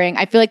triggering.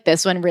 I feel like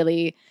this one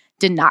really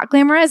did not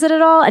glamorize it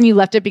at all. And you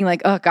left it being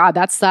like, oh God,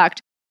 that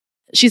sucked.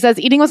 She says,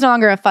 eating was no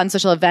longer a fun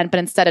social event, but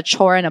instead a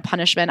chore and a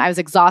punishment. I was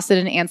exhausted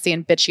and antsy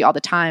and bitchy all the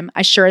time.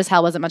 I sure as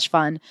hell wasn't much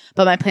fun,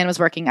 but my plan was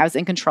working. I was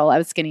in control. I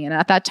was skinny. And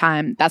at that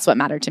time, that's what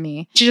mattered to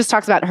me. She just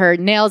talks about her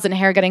nails and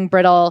hair getting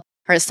brittle,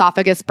 her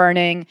esophagus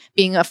burning,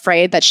 being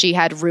afraid that she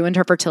had ruined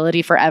her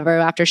fertility forever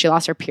after she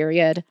lost her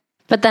period.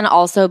 But then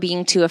also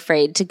being too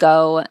afraid to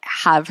go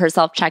have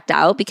herself checked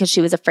out because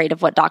she was afraid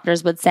of what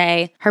doctors would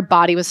say. Her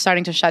body was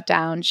starting to shut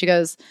down. She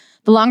goes,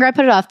 the longer I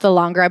put it off, the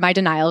longer my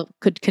denial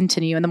could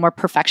continue and the more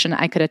perfection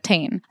I could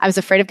attain. I was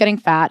afraid of getting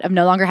fat, of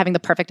no longer having the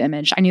perfect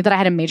image. I knew that I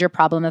had a major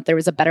problem, that there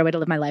was a better way to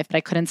live my life, but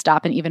I couldn't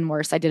stop. And even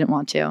worse, I didn't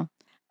want to.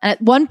 And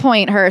at one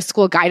point, her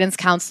school guidance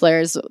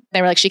counselors,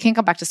 they were like, she can't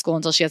come back to school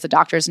until she has a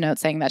doctor's note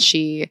saying that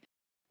she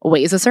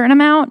weighs a certain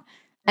amount.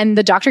 And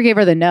the doctor gave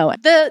her the note.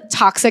 The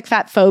toxic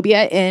fat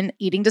phobia in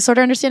eating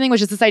disorder understanding,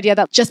 which is this idea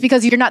that just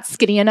because you're not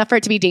skinny enough for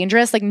it to be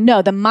dangerous, like,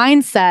 no, the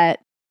mindset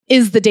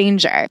is the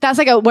danger. That's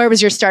like a where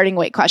was your starting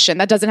weight question.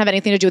 That doesn't have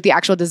anything to do with the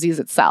actual disease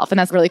itself. And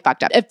that's really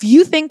fucked up. If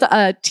you think that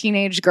a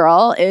teenage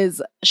girl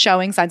is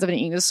showing signs of an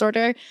eating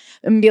disorder,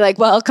 and be like,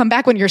 well, come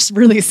back when you're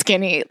really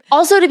skinny.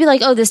 Also to be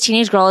like, oh, this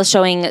teenage girl is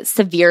showing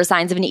severe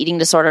signs of an eating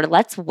disorder.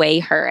 Let's weigh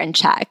her and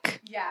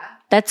check. Yeah.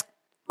 That's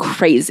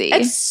crazy.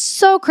 It's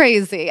so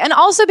crazy. And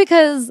also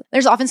because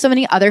there's often so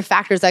many other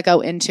factors that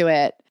go into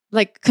it,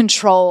 like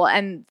control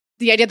and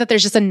the idea that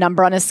there's just a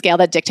number on a scale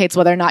that dictates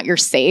whether or not you're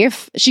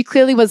safe. She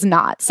clearly was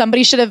not.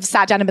 Somebody should have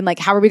sat down and been like,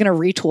 how are we going to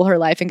retool her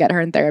life and get her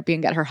in therapy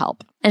and get her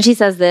help? And she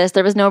says this,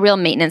 there was no real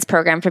maintenance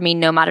program for me,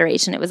 no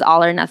moderation. It was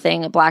all or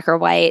nothing, black or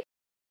white.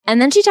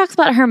 And then she talks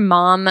about her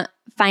mom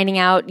finding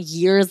out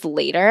years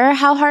later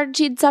how hard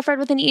she'd suffered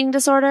with an eating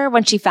disorder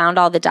when she found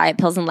all the diet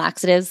pills and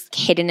laxatives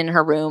hidden in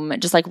her room,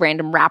 just like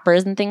random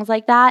wrappers and things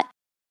like that.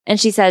 And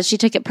she says she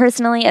took it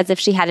personally as if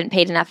she hadn't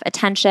paid enough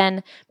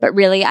attention, but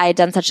really I had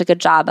done such a good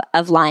job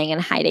of lying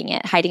and hiding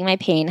it, hiding my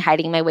pain,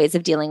 hiding my ways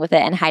of dealing with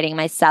it, and hiding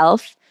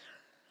myself.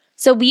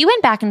 So we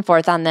went back and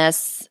forth on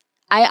this.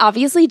 I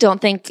obviously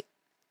don't think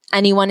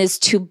anyone is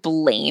to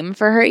blame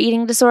for her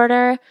eating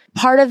disorder.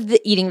 Part of the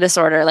eating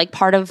disorder, like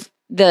part of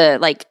the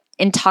like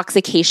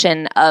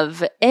intoxication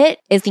of it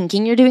is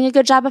thinking you're doing a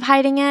good job of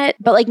hiding it.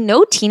 But like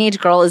no teenage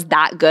girl is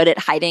that good at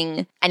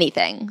hiding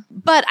anything.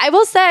 But I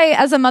will say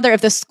as a mother,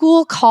 if the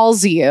school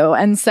calls you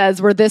and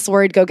says, we're this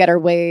worried, go get her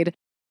weighed.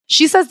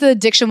 She says the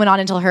addiction went on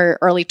until her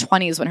early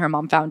 20s when her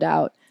mom found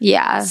out.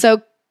 Yeah.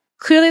 So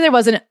clearly there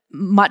wasn't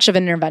much of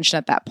an intervention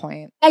at that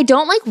point. I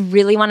don't like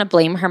really want to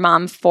blame her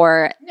mom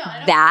for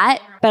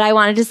that. But I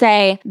wanted to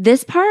say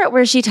this part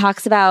where she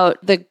talks about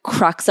the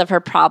crux of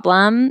her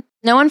problem.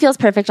 No one feels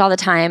perfect all the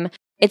time.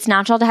 It's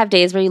natural to have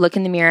days where you look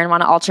in the mirror and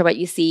want to alter what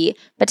you see,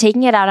 but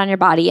taking it out on your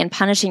body and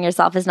punishing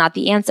yourself is not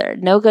the answer.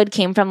 No good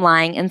came from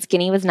lying, and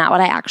skinny was not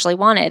what I actually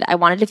wanted. I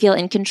wanted to feel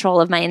in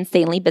control of my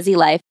insanely busy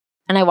life,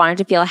 and I wanted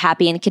to feel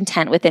happy and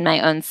content within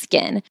my own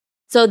skin.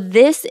 So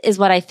this is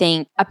what I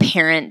think a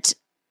parent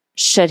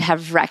should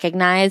have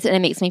recognized, and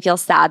it makes me feel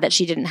sad that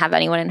she didn't have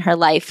anyone in her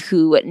life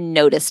who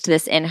noticed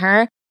this in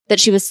her, that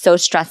she was so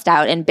stressed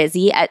out and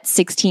busy at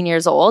 16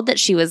 years old that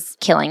she was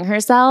killing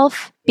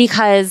herself,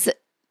 because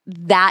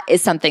that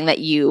is something that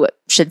you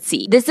should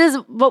see. This is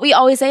what we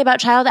always say about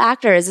child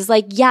actors is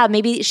like, yeah,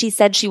 maybe she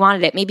said she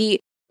wanted it. Maybe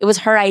it was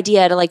her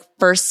idea to like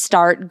first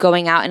start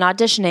going out and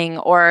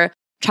auditioning or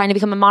trying to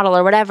become a model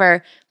or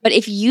whatever. But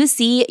if you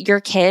see your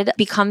kid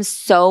become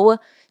so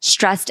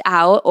stressed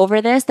out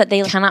over this that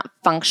they cannot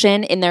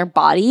function in their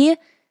body,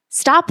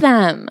 stop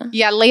them.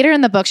 Yeah, later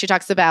in the book, she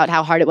talks about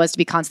how hard it was to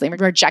be constantly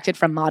rejected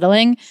from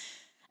modeling.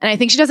 And I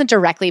think she doesn't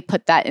directly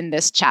put that in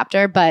this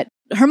chapter, but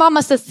her mom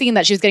must have seen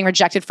that she was getting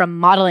rejected from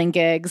modeling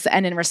gigs,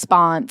 and in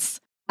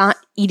response, not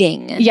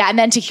eating. Yeah, and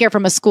then to hear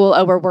from a school,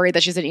 oh, we're worried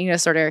that she's an eating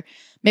disorder,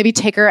 maybe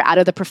take her out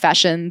of the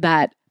profession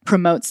that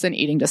promotes an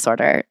eating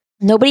disorder.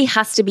 Nobody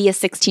has to be a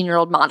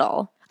 16-year-old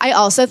model. I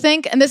also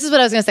think, and this is what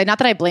I was going to say, not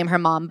that I blame her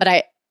mom,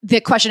 but the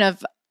question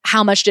of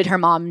how much did her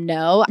mom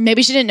know?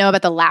 Maybe she didn't know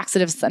about the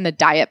laxatives and the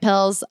diet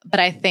pills, but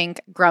I think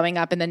growing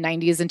up in the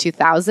 90s and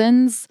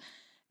 2000s,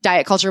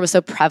 diet culture was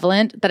so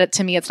prevalent that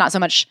to me, it's not so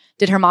much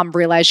did her mom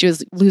realize she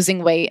was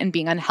losing weight and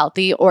being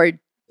unhealthy, or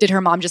did her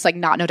mom just like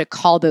not know to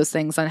call those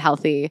things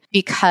unhealthy?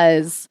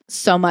 Because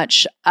so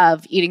much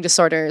of eating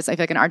disorders, I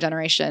feel like in our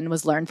generation,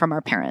 was learned from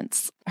our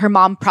parents. Her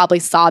mom probably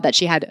saw that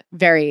she had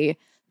very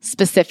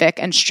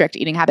specific and strict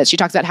eating habits. She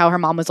talks about how her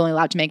mom was only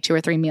allowed to make 2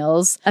 or 3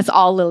 meals. That's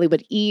all Lily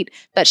would eat,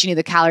 that she knew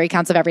the calorie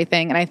counts of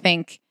everything. And I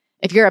think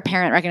if you're a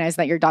parent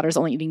recognizing that your daughter's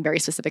only eating very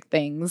specific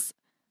things,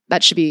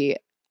 that should be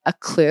a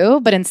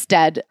clue. But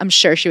instead, I'm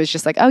sure she was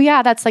just like, oh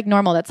yeah, that's like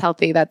normal. That's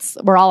healthy.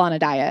 We're all on a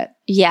diet.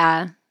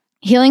 Yeah.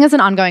 Healing is an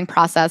ongoing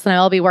process, and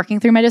I will be working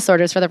through my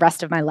disorders for the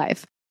rest of my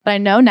life. But I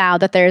know now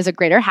that there is a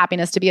greater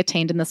happiness to be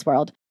attained in this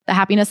world, the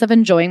happiness of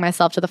enjoying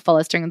myself to the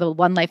fullest during the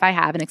one life I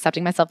have and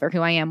accepting myself for who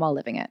I am while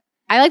living it.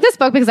 I like this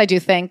book because I do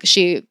think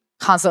she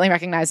constantly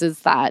recognizes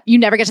that you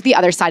never get to the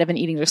other side of an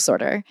eating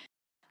disorder,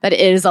 that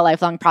it is a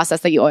lifelong process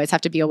that you always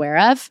have to be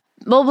aware of.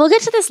 Well, we'll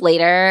get to this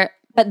later,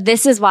 but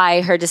this is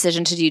why her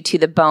decision to do To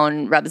the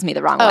Bone rubs me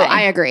the wrong way. Oh,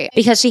 I agree.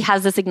 Because she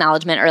has this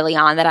acknowledgement early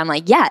on that I'm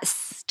like,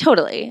 yes,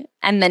 totally.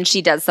 And then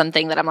she does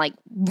something that I'm like,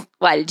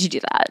 why did you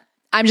do that?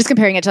 I'm just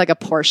comparing it to like a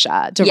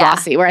Portia de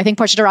Rossi, where I think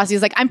Portia de Rossi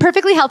is like, I'm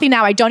perfectly healthy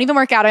now. I don't even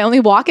work out. I only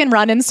walk and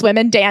run and swim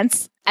and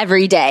dance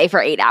every day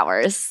for 8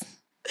 hours.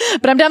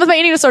 But I'm done with my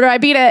eating disorder. I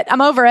beat it. I'm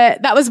over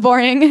it. That was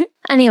boring.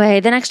 Anyway,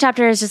 the next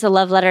chapter is just a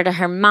love letter to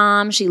her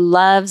mom. She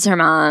loves her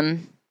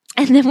mom.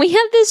 And then we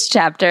have this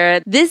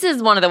chapter. This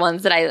is one of the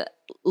ones that I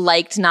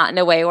liked, not in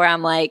a way where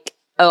I'm like,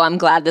 oh, I'm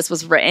glad this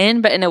was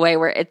written, but in a way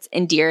where it's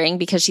endearing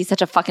because she's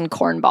such a fucking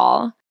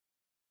cornball.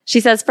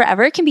 She says,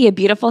 forever can be a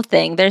beautiful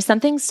thing. There's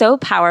something so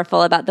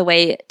powerful about the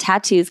way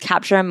tattoos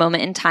capture a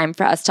moment in time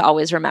for us to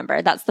always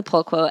remember. That's the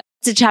pull quote.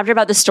 It's a chapter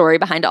about the story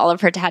behind all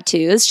of her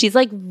tattoos. She's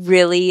like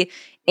really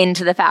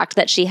into the fact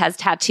that she has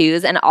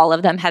tattoos and all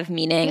of them have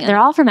meaning. They're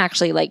all from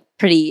actually like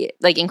pretty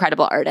like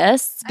incredible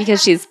artists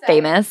because she's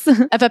famous.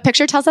 If a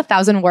picture tells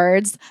 1,000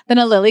 words, then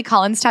a Lily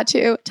Collins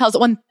tattoo tells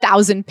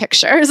 1,000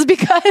 pictures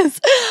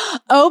because,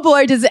 oh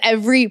boy, does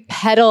every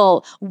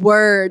petal,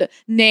 word,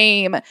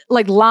 name,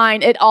 like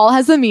line, it all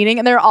has a meaning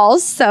and they're all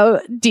so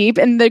deep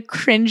in the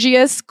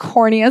cringiest,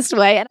 corniest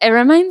way. And it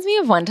reminds me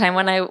of one time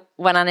when I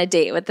went on a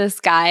date with this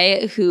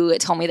guy who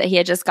told me that he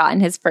had just gotten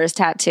his first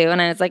tattoo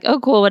and I was like, oh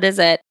cool, what is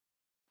it?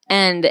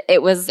 And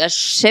it was a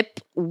ship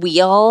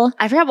wheel.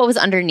 I forgot what was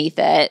underneath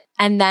it.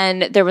 And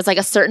then there was like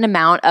a certain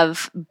amount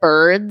of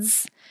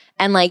birds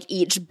and like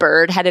each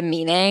bird had a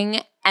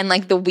meaning. And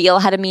like the wheel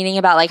had a meaning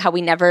about like how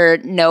we never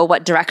know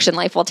what direction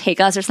life will take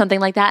us or something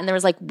like that. And there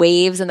was like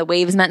waves and the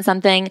waves meant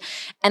something.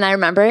 And I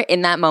remember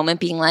in that moment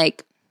being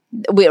like,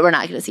 we're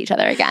not going to see each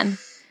other again.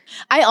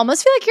 I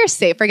almost feel like you're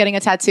safer getting a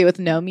tattoo with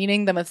no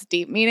meaning than with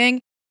deep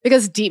meaning.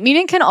 Because deep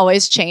meaning can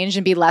always change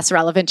and be less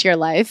relevant to your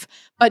life,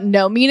 but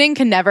no meaning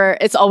can never,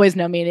 it's always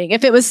no meaning.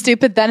 If it was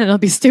stupid then, it'll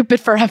be stupid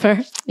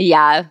forever.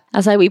 Yeah.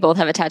 That's why we both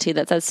have a tattoo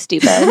that says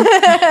stupid.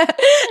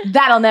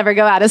 That'll never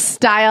go out of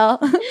style.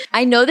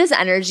 I know this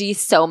energy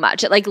so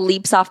much. It like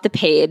leaps off the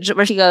page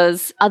where she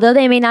goes, although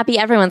they may not be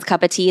everyone's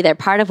cup of tea, they're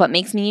part of what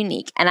makes me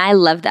unique. And I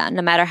love them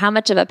no matter how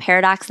much of a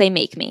paradox they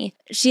make me.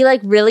 She like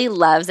really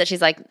loves that.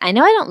 She's like, I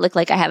know I don't look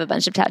like I have a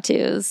bunch of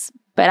tattoos,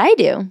 but I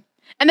do.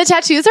 And the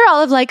tattoos are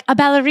all of like a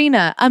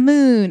ballerina, a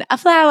moon, a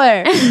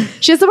flower.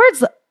 She has the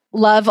words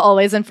love,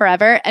 always, and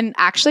forever. And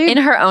actually, in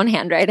her own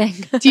handwriting.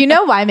 Do you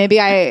know why maybe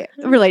I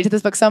relate to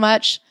this book so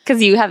much?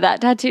 Because you have that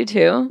tattoo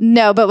too.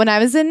 No, but when I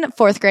was in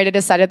 4th grade, I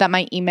decided that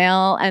my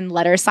email and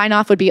letter sign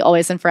off would be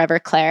always and forever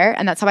Claire.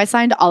 And that's how I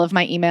signed all of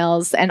my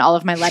emails and all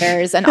of my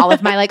letters and all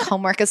of my like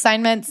homework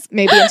assignments,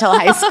 maybe until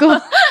high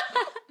school.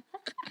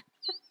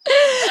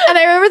 And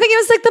I remember thinking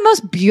it was like the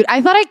most beautiful.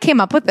 I thought I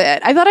came up with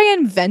it. I thought I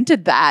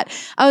invented that.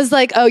 I was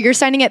like, oh, you're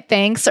signing it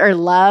thanks or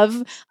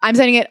love. I'm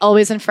signing it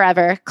always and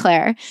forever,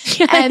 Claire.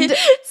 And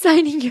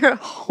signing your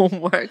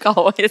homework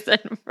always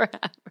and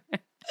forever.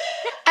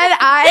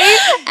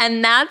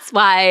 And that's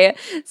why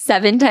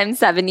 7 times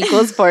 7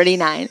 equals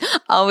 49.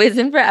 Always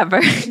and forever,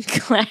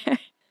 Claire.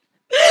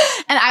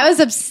 And I was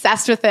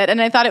obsessed with it.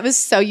 And I thought it was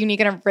so unique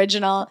and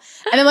original.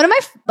 And then one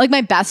of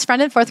my best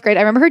friend in 4th grade,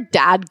 I remember her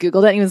dad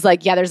Googled it and he was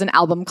like, yeah, there's an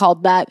album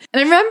called that. And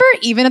I remember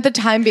even at the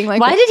time being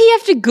like, why did he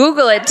have to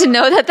Google it to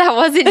know that that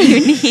wasn't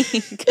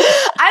unique?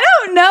 I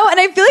don't know. And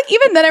I feel like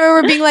even then I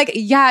remember being like,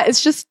 yeah,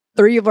 it's just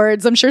 3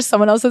 words. I'm sure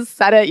someone else has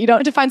said it. You don't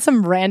have to find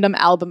some random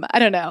album. I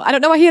don't know. I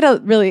don't know why he had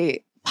to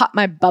really pop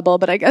my bubble,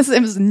 but I guess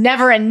it was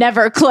never and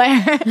never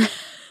Claire.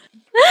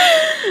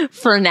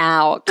 For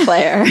now,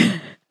 Claire.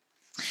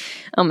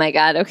 Oh my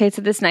God. Okay,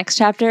 so this next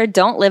chapter,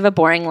 don't live a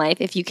boring life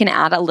if you can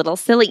add a little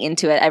silly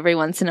into it every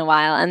once in a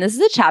while. And this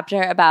is a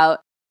chapter about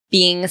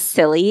being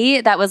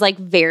silly that was like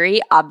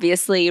very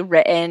obviously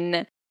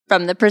written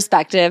from the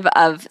perspective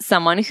of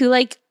someone who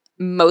like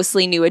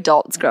mostly knew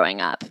adults growing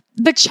up.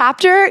 The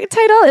chapter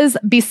title is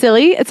Be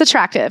Silly, It's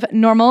Attractive.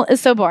 Normal is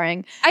So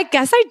Boring. I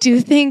guess I do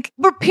think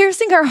we're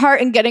piercing her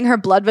heart and getting her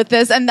blood with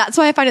this. And that's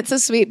why I find it so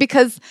sweet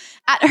because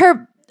at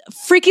her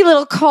freaky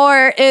little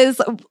core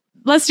is...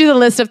 Let's do the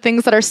list of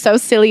things that are so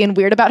silly and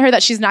weird about her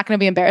that she's not going to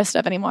be embarrassed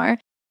of anymore.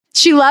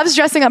 She loves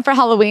dressing up for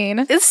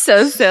Halloween. It's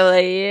so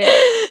silly.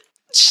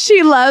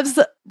 She loves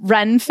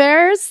Ren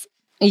fairs.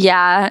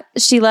 Yeah.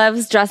 She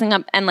loves dressing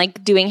up and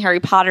like doing Harry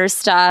Potter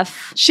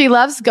stuff. She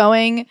loves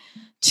going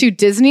to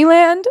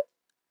Disneyland,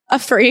 a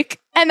freak.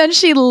 And then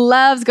she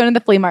loves going to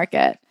the flea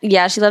market.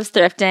 Yeah, she loves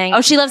thrifting.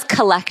 Oh, she loves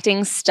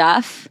collecting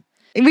stuff.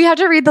 We have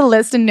to read the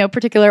list in no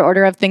particular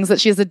order of things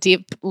that she has a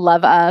deep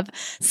love of.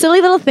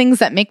 Silly little things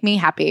that make me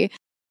happy.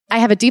 I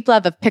have a deep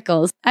love of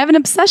pickles. I have an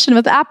obsession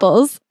with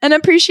apples. An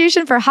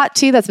appreciation for hot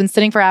tea that's been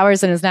sitting for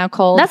hours and is now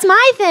cold. That's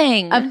my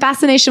thing. A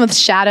fascination with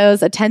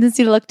shadows. A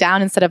tendency to look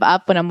down instead of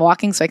up when I'm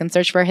walking so I can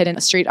search for hidden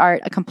street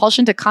art. A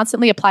compulsion to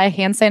constantly apply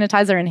hand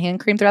sanitizer and hand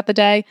cream throughout the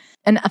day.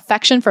 An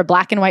affection for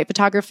black and white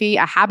photography.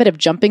 A habit of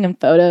jumping in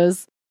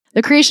photos.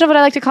 The creation of what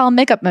I like to call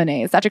makeup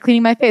monets after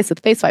cleaning my face with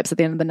face wipes at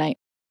the end of the night.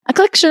 A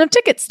collection of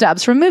ticket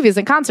stubs from movies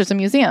and concerts and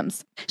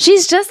museums.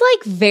 She's just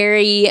like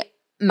very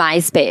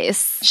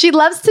MySpace. She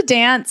loves to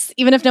dance,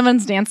 even if no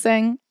one's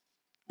dancing.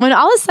 When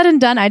all is said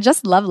and done, I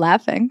just love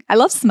laughing. I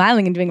love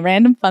smiling and doing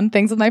random fun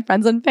things with my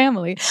friends and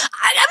family. Me too!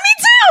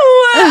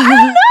 I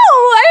don't know.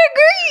 I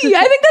agree.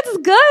 I think that's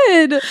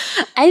good.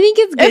 I think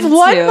it's good If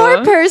one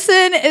more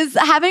person is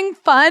having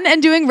fun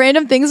and doing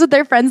random things with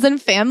their friends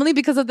and family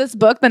because of this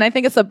book, then I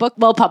think it's a book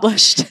well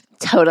published.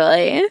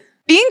 Totally.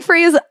 Being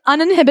free is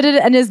uninhibited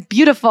and is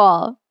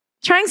beautiful.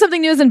 Trying something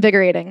new is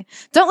invigorating.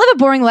 Don't live a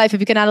boring life if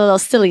you can add a little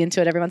silly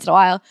into it every once in a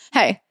while.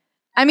 Hey,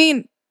 I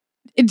mean,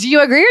 do you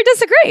agree or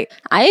disagree?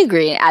 I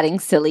agree. Adding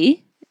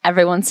silly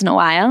every once in a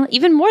while,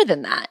 even more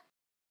than that.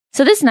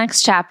 So this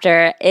next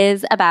chapter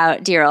is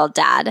about dear old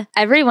dad.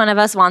 Every one of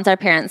us wants our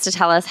parents to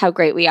tell us how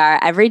great we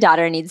are. Every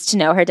daughter needs to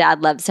know her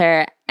dad loves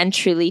her and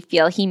truly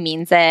feel he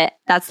means it.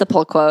 That's the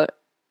pull quote.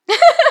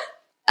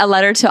 A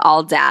letter to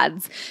all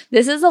dads.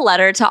 This is a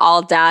letter to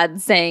all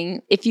dads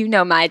saying, if you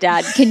know my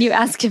dad, can you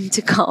ask him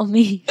to call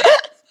me?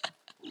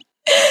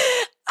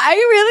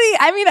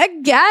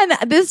 Again,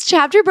 this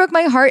chapter broke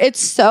my heart. It's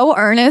so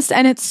earnest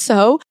and it's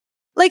so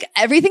like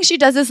everything she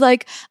does is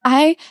like,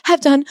 I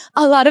have done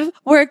a lot of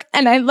work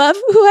and I love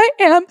who I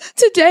am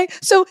today.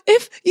 So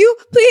if you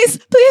please,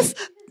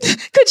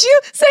 could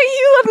you say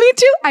you love me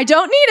too? I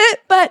don't need it,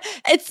 but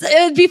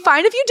it'd be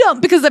fine if you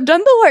don't because I've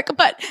done the work.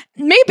 But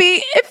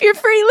maybe if you're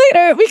free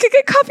later, we could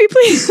get coffee,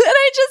 please.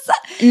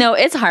 And No,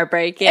 it's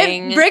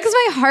heartbreaking. It breaks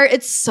my heart.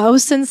 It's so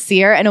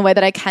sincere in a way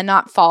that I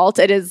cannot fault.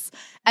 It is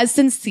as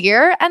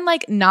sincere and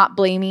like not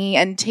blamey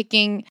and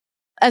taking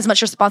as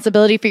much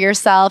responsibility for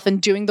yourself and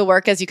doing the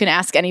work as you can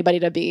ask anybody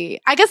to be.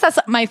 I guess that's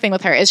my thing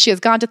with her is she has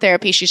gone to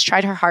therapy. She's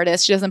tried her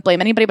hardest. She doesn't blame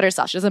anybody but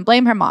herself. She doesn't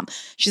blame her mom.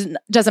 She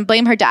doesn't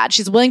blame her dad.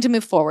 She's willing to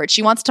move forward.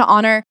 She wants to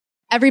honor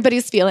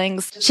everybody's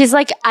feelings. She's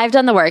like, I've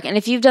done the work. And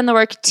if you've done the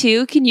work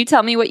too, can you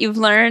tell me what you've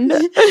learned?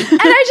 And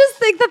I just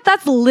think that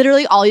that's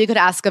literally all you could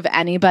ask of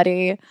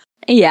anybody.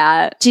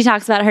 Yeah. She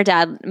talks about her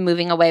dad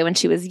moving away when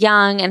she was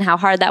young and how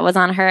hard that was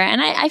on her.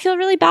 And I feel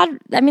really bad.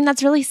 I mean,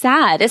 that's really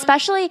sad,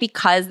 especially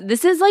because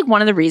this is like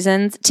one of the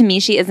reasons to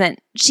me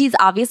she's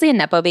obviously a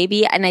Nepo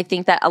baby. And I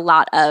think that a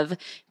lot of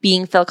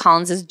being Phil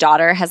Collins'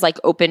 daughter has like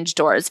opened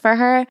doors for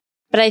her.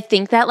 But I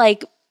think that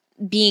like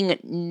being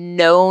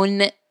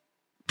known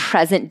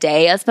present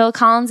day as Phil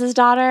Collins'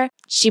 daughter,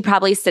 she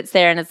probably sits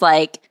there and is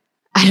like,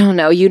 I don't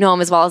know, you know him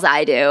as well as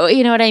I do.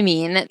 You know what I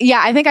mean? Yeah,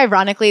 I think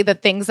ironically, the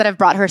things that have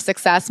brought her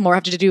success more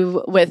have to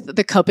do with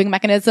the coping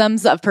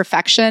mechanisms of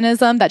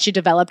perfectionism that she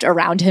developed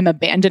around him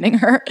abandoning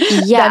her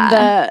than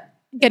the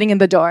getting in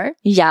the door.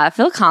 Yeah,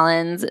 Phil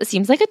Collins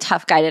seems like a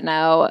tough guy to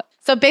know.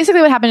 So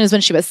basically what happened is when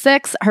she was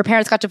 6, her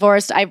parents got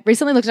divorced. I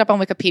recently looked it up on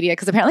Wikipedia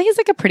because apparently he's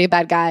like a pretty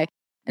bad guy.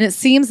 And it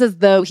seems as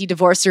though he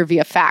divorced her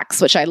via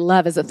fax, which I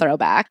love as a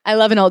throwback. I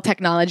love an old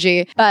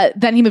technology. But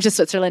then he moved to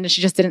Switzerland and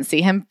she just didn't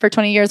see him for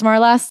 20 years, more or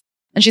less.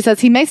 And she says,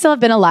 he may still have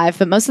been alive,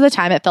 but most of the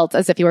time it felt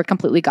as if he were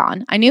completely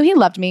gone. I knew he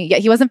loved me,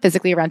 yet he wasn't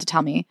physically around to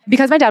tell me.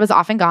 Because my dad was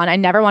often gone, I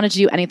never wanted to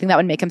do anything that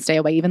would make him stay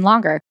away even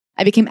longer.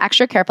 I became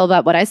extra careful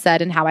about what I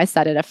said and how I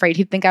said it, afraid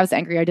he'd think I was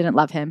angry or didn't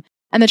love him.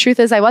 And the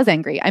truth is I was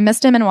angry. I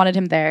missed him and wanted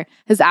him there.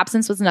 His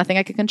absence was nothing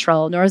I could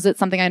control, nor was it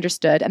something I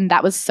understood, and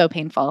that was so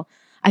painful.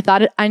 I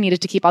thought I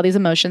needed to keep all these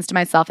emotions to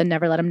myself and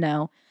never let him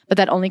know. But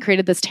that only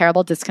created this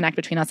terrible disconnect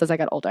between us as I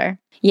got older.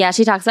 Yeah,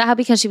 she talks about how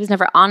because she was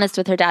never honest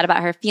with her dad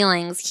about her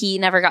feelings, he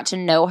never got to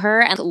know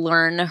her and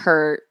learn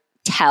her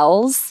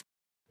tells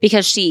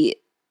because she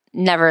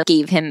never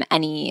gave him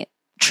any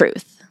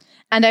truth.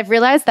 And I've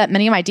realized that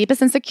many of my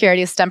deepest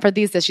insecurities stem from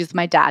these issues with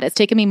my dad. It's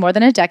taken me more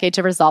than a decade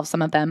to resolve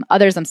some of them.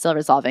 Others I'm still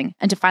resolving.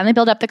 And to finally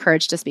build up the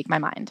courage to speak my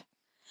mind.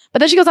 But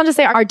then she goes on to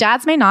say, our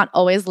dads may not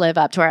always live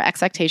up to our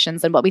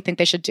expectations and what we think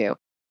they should do.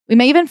 We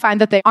may even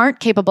find that they aren't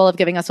capable of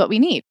giving us what we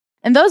need.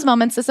 In those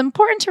moments, it's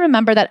important to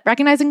remember that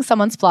recognizing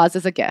someone's flaws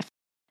is a gift.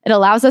 It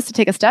allows us to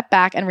take a step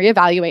back and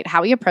reevaluate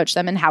how we approach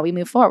them and how we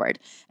move forward.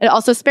 It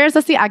also spares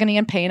us the agony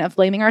and pain of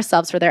blaming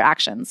ourselves for their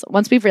actions.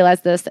 Once we've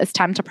realized this, it's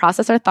time to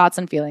process our thoughts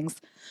and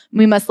feelings.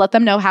 We must let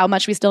them know how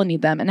much we still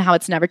need them and how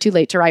it's never too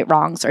late to right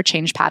wrongs or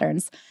change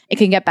patterns. It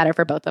can get better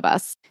for both of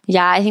us.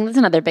 Yeah, I think that's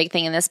another big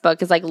thing in this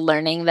book is like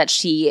learning that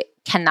she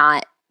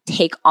cannot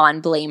take on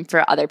blame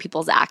for other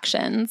people's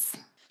actions.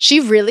 She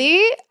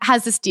really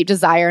has this deep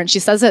desire, and she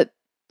says it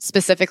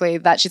specifically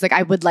that she's like,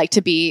 I would like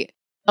to be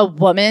a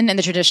woman in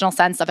the traditional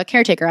sense of a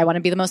caretaker. I want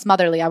to be the most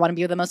motherly. I want to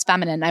be the most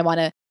feminine. I want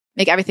to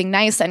make everything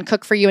nice and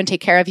cook for you and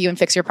take care of you and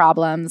fix your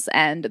problems.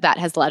 And that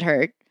has led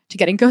her to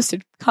getting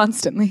ghosted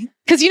constantly.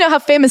 Because you know how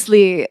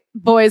famously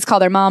boys call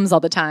their moms all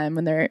the time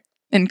when they're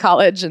in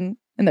college and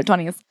in their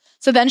 20s.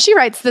 So then she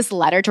writes this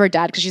letter to her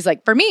dad because she's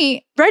like, for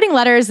me, writing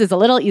letters is a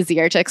little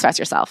easier to express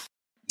yourself.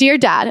 Dear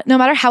Dad, no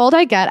matter how old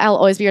I get, I'll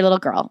always be your little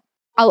girl.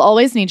 I'll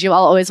always need you.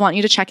 I'll always want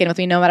you to check in with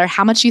me no matter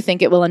how much you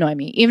think it will annoy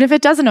me. Even if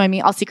it does annoy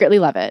me, I'll secretly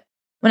love it.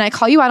 When I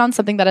call you out on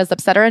something that has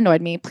upset or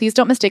annoyed me, please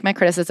don't mistake my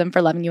criticism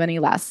for loving you any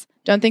less.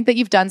 Don't think that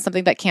you've done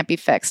something that can't be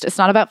fixed. It's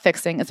not about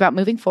fixing. It's about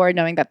moving forward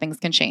knowing that things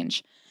can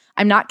change.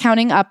 I'm not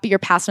counting up your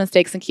past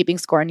mistakes and keeping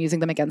score and using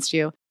them against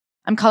you.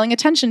 I'm calling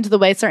attention to the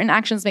way certain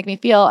actions make me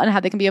feel and how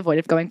they can be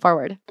avoided going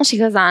forward. She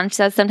goes on, she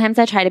says, sometimes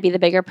I try to be the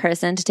bigger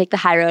person to take the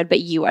high road,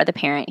 but you are the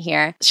parent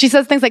here. She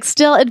says things like,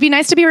 still, it'd be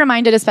nice to be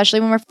reminded, especially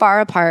when we're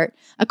far apart.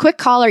 A quick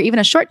call or even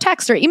a short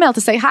text or email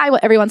to say hi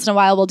every once in a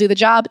while will do the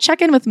job.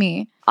 Check in with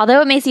me. Although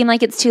it may seem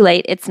like it's too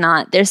late, it's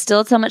not. There's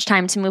still so much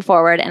time to move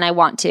forward, and I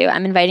want to.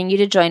 I'm inviting you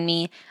to join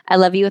me. I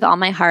love you with all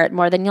my heart,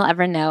 more than you'll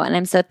ever know, and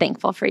I'm so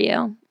thankful for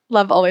you.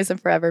 Love always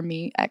and forever,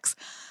 me, X.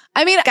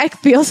 I mean, I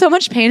feel so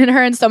much pain in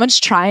her and so much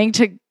trying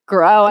to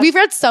grow. We've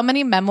read so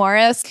many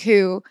memoirists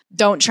who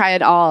don't try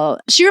at all.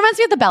 She reminds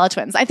me of the Bella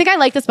Twins. I think I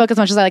like this book as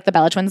much as I like the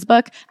Bella Twins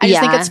book. I just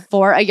think it's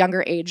for a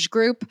younger age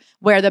group,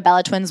 where the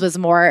Bella Twins was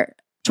more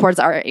towards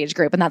our age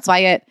group. And that's why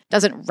it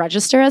doesn't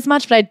register as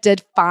much. But I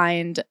did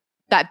find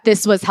that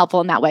this was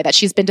helpful in that way, that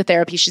she's been to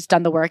therapy, she's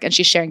done the work, and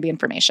she's sharing the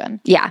information.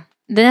 Yeah.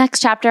 The next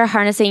chapter,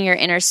 Harnessing Your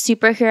Inner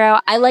Superhero.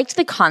 I liked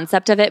the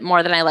concept of it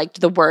more than I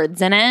liked the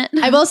words in it.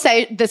 I will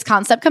say this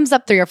concept comes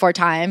up 3 or 4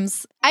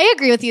 times. I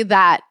agree with you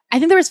that I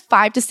think there was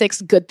 5 to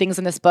 6 good things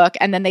in this book,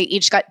 and then they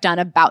each got done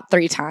about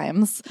 3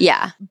 times.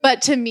 Yeah.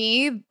 But to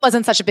me, it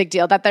wasn't such a big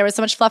deal that there was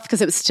so much fluff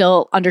because it was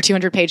still under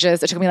 200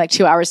 pages. It took me like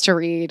 2 hours to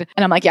read.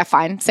 And I'm like, yeah,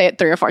 fine. Say it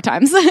 3 or 4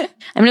 times. I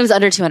mean, it was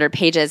under 200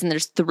 pages, and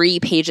there's 3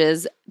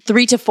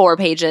 to 4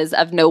 pages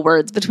of no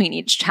words between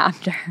each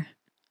chapter.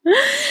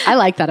 I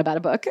like that about a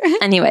book.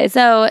 Anyway,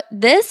 so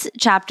this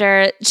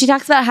chapter, she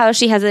talks about how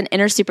she has an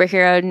inner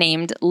superhero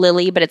named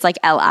Lily, but it's like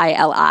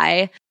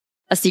Lili,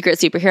 a secret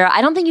superhero. I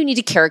don't think you need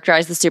to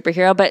characterize the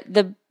superhero, but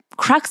the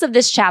crux of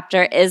this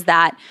chapter is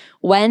that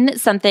when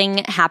something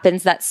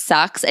happens that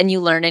sucks and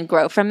you learn and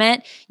grow from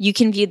it, you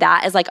can view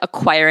that as like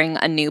acquiring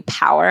a new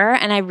power.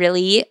 And I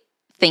really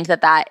think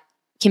that that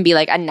can be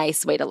like a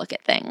nice way to look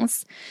at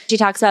things. She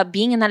talks about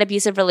being in that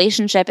abusive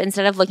relationship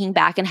instead of looking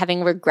back and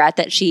having regret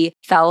that she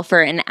fell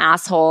for an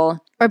asshole.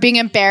 Or being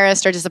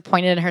embarrassed or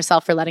disappointed in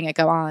herself for letting it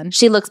go on.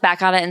 She looks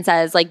back on it and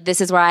says, like,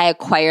 this is where I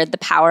acquired the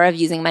power of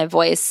using my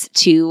voice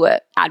to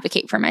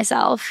advocate for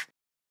myself.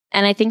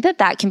 And I think that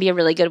that can be a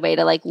really good way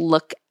to like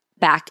look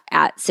back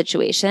at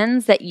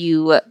situations that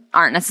you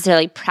aren't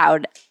necessarily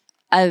proud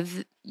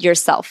of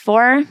yourself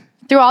for.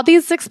 Through all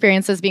these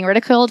experiences, being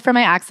ridiculed for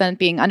my accent,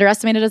 being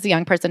underestimated as a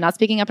young person, not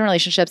speaking up in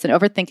relationships, and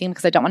overthinking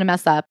because I don't want to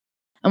mess up,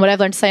 and what I've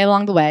learned to say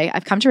along the way,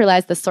 I've come to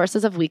realize the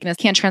sources of weakness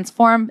can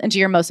transform into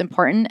your most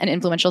important and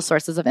influential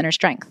sources of inner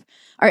strength.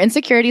 Our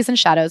insecurities and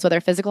shadows,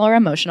 whether physical or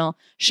emotional,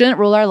 shouldn't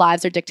rule our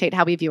lives or dictate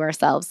how we view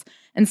ourselves.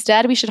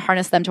 Instead, we should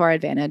harness them to our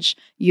advantage,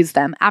 use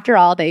them. After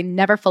all, they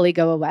never fully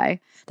go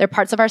away. They're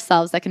parts of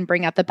ourselves that can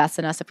bring out the best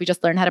in us if we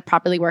just learn how to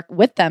properly work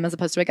with them as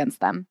opposed to against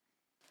them.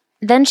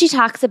 Then she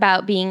talks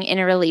about being in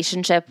a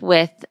relationship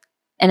with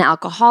an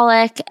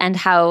alcoholic and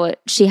how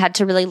she had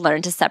to really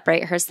learn to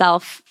separate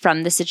herself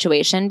from the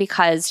situation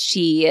because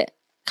she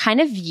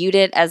kind of viewed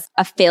it as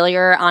a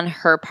failure on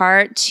her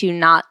part to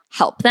not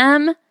help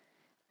them.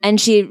 And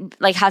she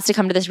like has to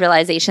come to this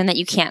realization that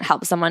you can't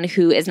help someone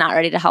who is not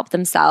ready to help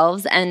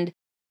themselves. And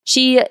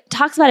she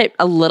talks about it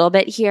a little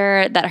bit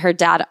here that her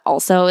dad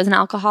also is an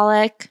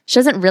alcoholic. She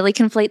doesn't really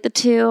conflate the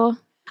two.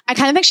 I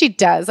kind of think she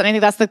does. And I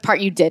think that's the part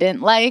you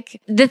didn't like.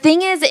 The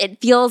thing is, it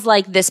feels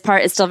like this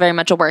part is still very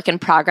much a work in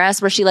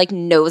progress where she like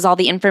knows all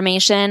the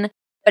information,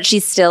 but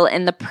she's still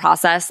in the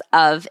process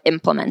of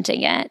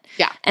implementing it.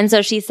 Yeah. And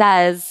so she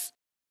says,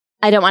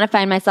 I don't want to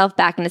find myself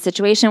back in a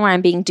situation where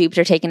I'm being duped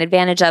or taken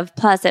advantage of.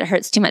 Plus, it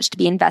hurts too much to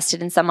be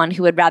invested in someone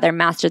who would rather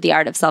master the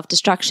art of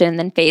self-destruction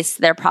than face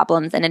their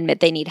problems and admit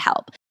they need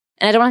help.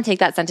 And I don't want to take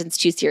that sentence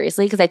too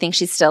seriously because I think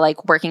she's still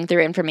like working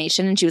through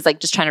information and she was like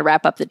just trying to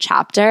wrap up the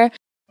chapter.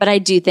 But I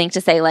do think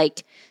to say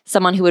like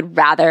someone who would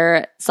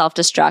rather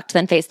self-destruct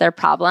than face their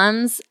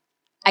problems,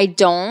 I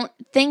don't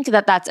think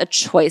that that's a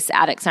choice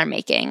addicts are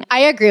making. I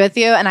agree with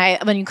you.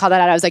 And when you called that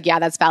out, I was like, yeah,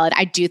 that's valid.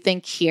 I do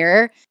think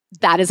here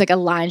that is like a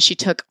line she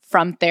took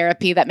from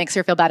therapy that makes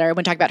her feel better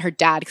when talking about her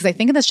dad. Because I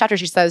think in this chapter,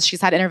 she says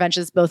she's had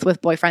interventions both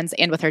with boyfriends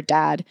and with her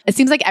dad. It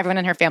seems like everyone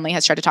in her family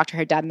has tried to talk to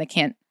her dad and they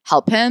can't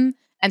help him.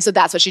 And so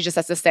that's what she just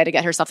has to say to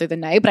get herself through the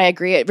night. But I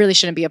agree, it really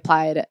shouldn't be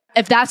applied.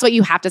 If that's what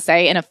you have to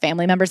say in a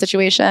family member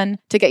situation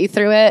to get you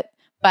through it.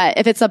 But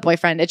if it's a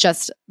boyfriend, it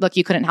just, look,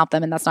 you couldn't help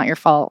them and that's not your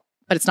fault.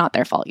 But it's not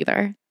their fault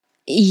either.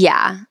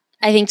 Yeah.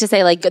 I think to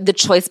say like the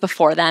choice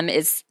before them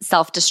is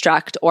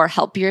self-destruct or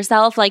help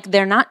yourself. Like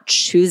they're not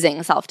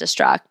choosing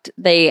self-destruct.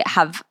 They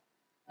have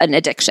an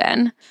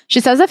addiction. She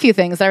says a few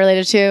things that are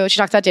related to, she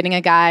talks about dating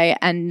a guy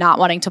and not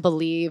wanting to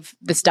believe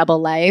this double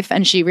life.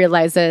 And she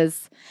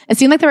realizes it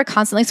seemed like they were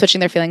constantly switching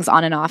their feelings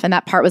on and off. And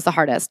that part was the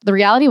hardest. The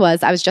reality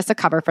was I was just a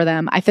cover for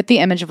them. I fit the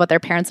image of what their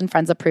parents and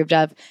friends approved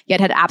of, yet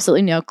had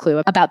absolutely no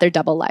clue about their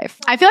double life.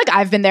 I feel like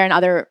I've been there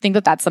and think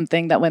that that's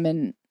something that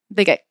women,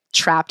 they get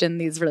trapped in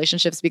these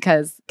relationships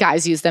because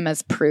guys use them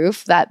as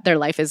proof that their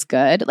life is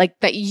good. Like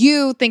that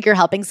you think you're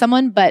helping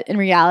someone, but in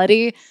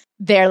reality,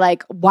 they're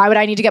like, why would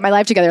I need to get my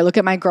life together? Look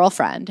at my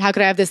girlfriend. How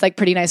could I have this like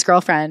pretty nice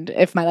girlfriend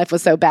if my life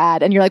was so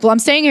bad? And you're like, well, I'm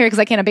staying here because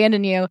I can't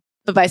abandon you.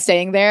 But by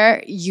staying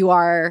there, you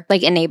are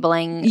like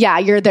enabling. Yeah,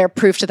 you're their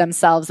proof to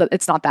themselves that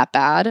it's not that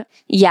bad.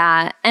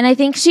 Yeah. And I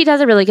think she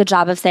does a really good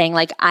job of saying,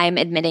 like, I'm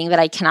admitting that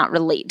I cannot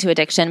relate to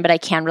addiction, but I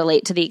can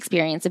relate to the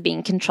experience of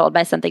being controlled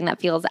by something that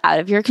feels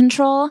out of your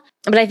control.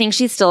 But I think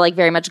she's still like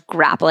very much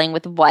grappling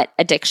with what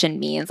addiction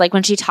means. Like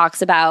when she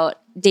talks about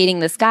dating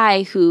this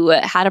guy who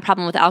had a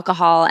problem with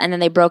alcohol and then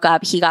they broke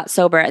up, he got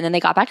sober, and then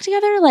they got back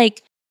together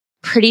like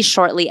pretty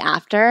shortly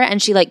after.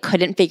 And she like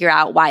couldn't figure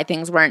out why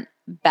things weren't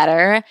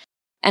better.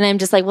 And I'm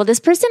just like, well, this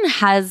person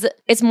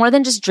it's more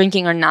than just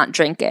drinking or not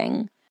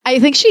drinking. I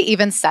think she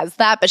even says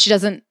that, but she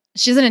hasn't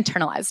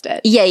internalized it.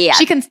 Yeah.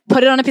 She can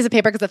put it on a piece of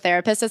paper because the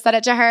therapist has said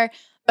it to her,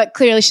 but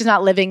clearly she's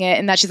not living it.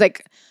 And that she's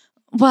like,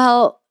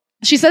 well,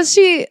 she says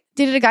she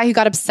dated a guy who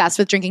got obsessed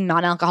with drinking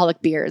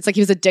non-alcoholic beers. Like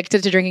he was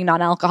addicted to drinking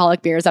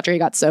non-alcoholic beers after he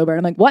got sober.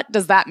 And I'm like, what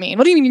does that mean?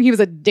 What do you mean he was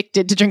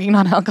addicted to drinking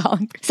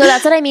non-alcoholic beers? So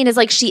that's what I mean is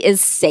like she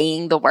is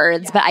saying the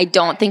words, but I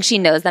don't think she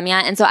knows them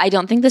yet. And so I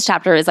don't think this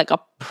chapter is like a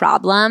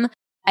problem.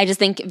 I just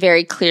think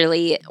very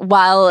clearly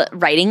while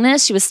writing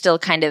this, she was still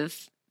kind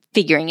of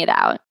figuring it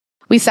out.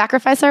 We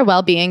sacrifice our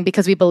well-being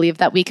because we believe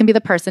that we can be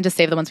the person to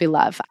save the ones we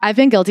love. I've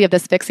been guilty of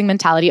this fixing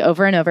mentality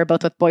over and over,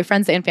 both with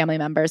boyfriends and family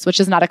members, which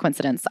is not a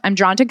coincidence. I'm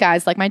drawn to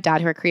guys like my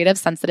dad who are creative,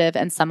 sensitive,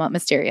 and somewhat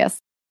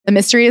mysterious. The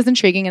mystery is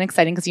intriguing and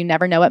exciting because you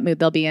never know what mood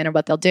they'll be in or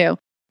what they'll do.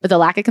 But the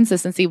lack of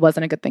consistency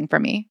wasn't a good thing for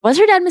me. Was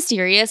her dad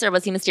mysterious or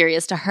was he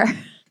mysterious to her?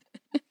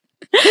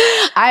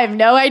 I have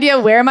no idea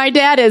where my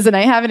dad is and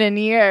I haven't in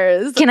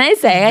years. Can I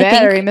say,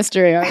 very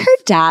mysterious.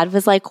 Her dad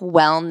was like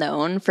well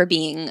known for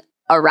being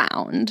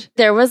around.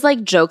 There was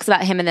like jokes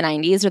about him in the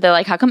 90s where they're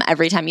like, how come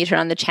every time you turn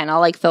on the channel,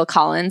 like Phil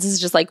Collins is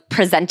just like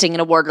presenting an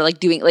award or like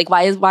doing like,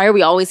 why are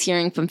we always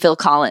hearing from Phil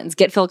Collins?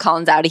 Get Phil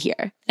Collins out of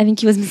here. I think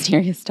he was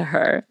mysterious to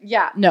her.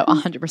 Yeah. No,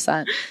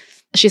 100%.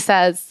 She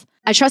says,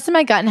 I trusted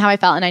my gut and how I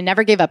felt and I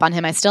never gave up on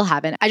him. I still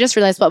haven't. I just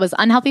realized what was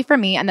unhealthy for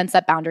me and then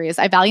set boundaries.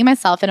 I value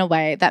myself in a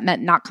way that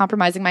meant not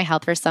compromising my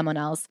health for someone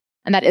else.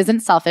 And that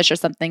isn't selfish or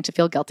something to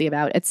feel guilty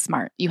about. It's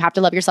smart. You have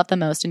to love yourself the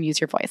most and use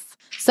your voice.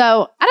 So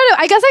I don't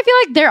know. I guess I feel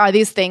like there are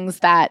these things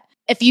that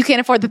if you can't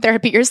afford the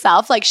therapy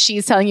yourself, like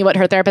she's telling you what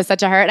her therapist said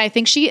to her. And I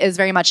think she is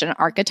very much an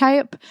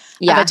archetype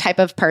of a type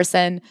of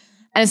person.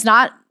 And it's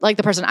not like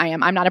the person I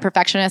am. I'm not a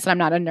perfectionist and I'm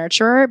not a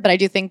nurturer, but I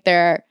do think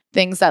there are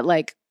things that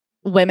like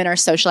women are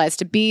socialized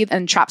to be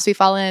and traps we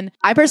fall in.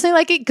 I personally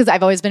like it because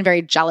I've always been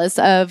very jealous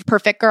of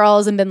perfect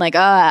girls and been like,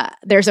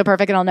 they're so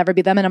perfect and I'll never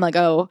be them. And I'm like,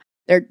 oh,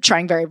 they're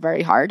trying very,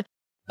 very hard.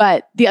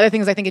 But the other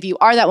thing is I think if you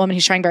are that woman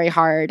who's trying very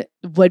hard,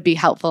 would be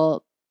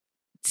helpful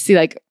to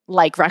see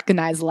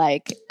recognize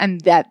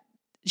and that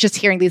just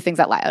hearing these things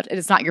out loud, it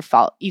is not your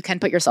fault. You can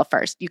put yourself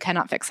first. You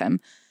cannot fix him.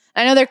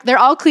 I know they're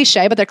all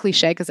cliche, but they're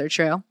cliche because they're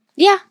true.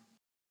 Yeah.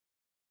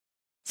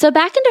 So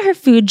back into her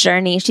food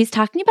journey, she's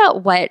talking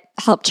about what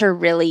helped her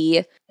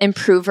really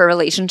improve her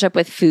relationship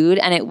with food,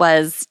 and it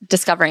was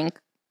discovering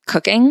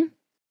cooking.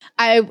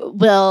 I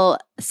will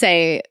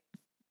say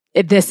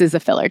this is a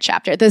filler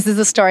chapter. This is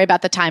a story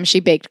about the time she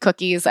baked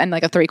cookies and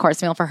like a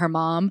 3-course meal for her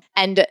mom.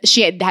 And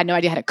she had no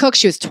idea how to cook.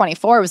 She was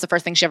 24. It was the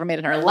first thing she ever made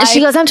in her life. And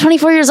she goes, I'm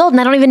 24 years old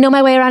and I don't even know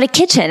my way around a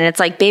kitchen. And it's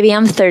like, baby,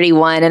 I'm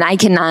 31 and I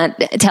cannot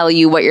tell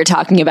you what you're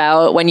talking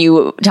about when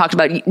you talked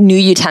about new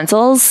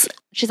utensils.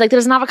 She's like,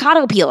 there's an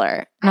avocado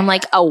peeler. And I'm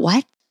like, oh,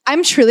 what?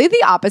 I'm truly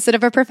the opposite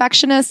of a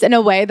perfectionist in a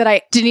way that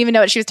I didn't even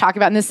know what she was talking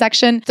about in this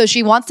section. So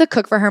she wants to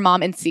cook for her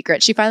mom in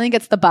secret. She finally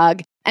gets the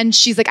bug and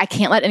she's like, I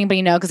can't let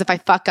anybody know because if I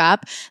fuck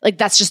up, like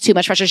that's just too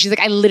much pressure. She's like,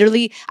 I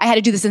had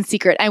to do this in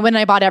secret. I went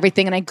and I bought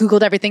everything and I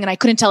Googled everything and I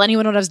couldn't tell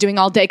anyone what I was doing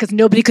all day because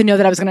nobody could know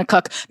that I was going to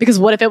cook because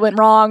what if it went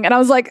wrong? And I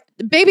was like,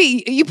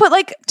 baby, you put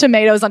like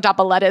tomatoes on top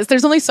of lettuce.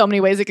 There's only so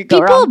many ways it could go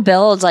wrong. People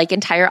build like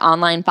entire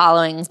online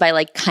followings by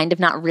like kind of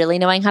not really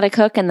knowing how to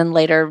cook and then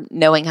later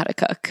knowing how to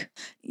cook.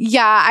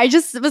 Yeah, I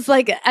just was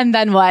like, and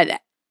then what?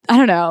 I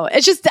don't know.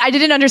 It's just, I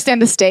didn't understand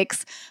the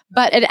stakes,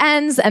 but it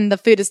ends and the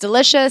food is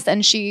delicious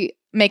and she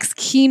makes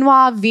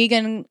quinoa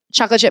vegan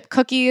chocolate chip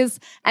cookies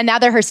and now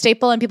they're her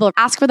staple and people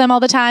ask for them all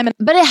the time.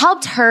 But it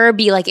helped her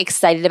be like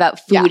excited about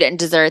food and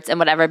desserts and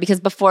whatever, because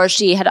before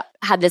she had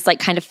this like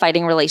kind of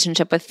fighting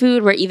relationship with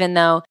food where even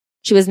though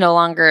she was no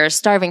longer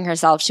starving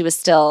herself, she was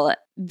still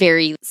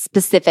very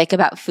specific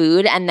about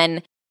food. And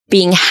then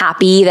being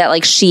happy that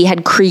like she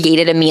had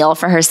created a meal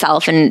for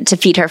herself and to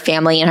feed her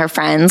family and her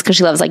friends because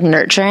she loves like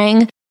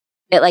nurturing.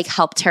 it like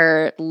helped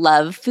her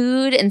love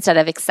food instead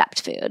of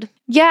accept food.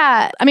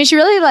 Yeah. I mean, she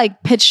really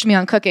like pitched me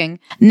on cooking.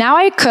 Now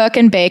I cook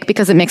and bake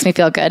because it makes me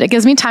feel good. It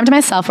gives me time to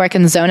myself where I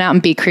can zone out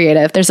and be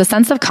creative. There's a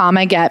sense of calm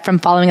I get from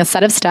following a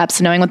set of steps,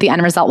 knowing what the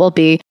end result will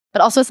be,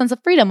 but also a sense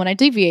of freedom when I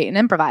deviate and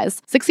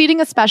improvise. Succeeding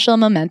is special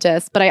and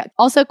momentous, but I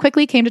also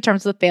quickly came to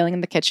terms with failing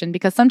in the kitchen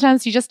because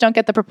sometimes you just don't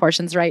get the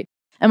proportions right.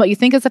 And what you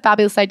think is a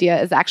fabulous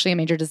idea is actually a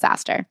major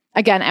disaster.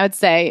 Again, I would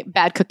say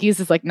bad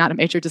cookies is like not a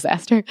major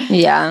disaster.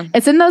 Yeah.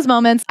 It's in those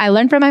moments I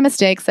learn from my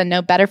mistakes and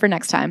know better for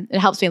next time. It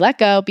helps me let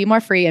go, be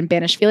more free, and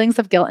banish feelings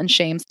of guilt and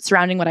shame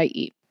surrounding what I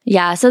eat.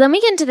 Yeah. So then we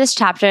get into this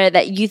chapter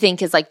that you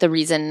think is like the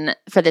reason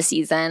for the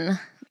season.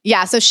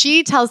 Yeah. So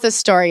she tells this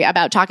story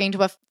about talking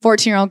to a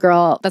 14-year-old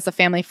girl that's a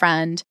family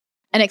friend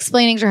and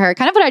explaining to her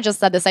kind of what I just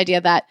said, this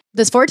idea that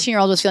this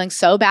 14-year-old was feeling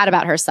so bad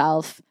about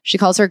herself. She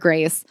calls her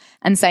Grace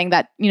and saying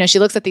that, you know, she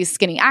looks at these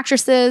skinny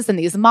actresses and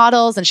these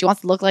models and she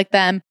wants to look like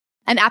them.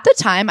 And at the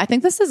time, I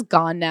think this is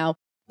gone now,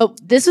 but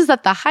this was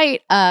at the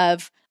height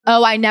of,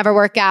 oh, I never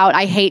work out.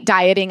 I hate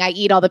dieting. I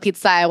eat all the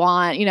pizza I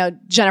want. You know,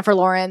 Jennifer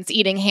Lawrence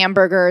eating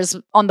hamburgers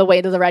on the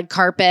way to the red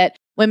carpet.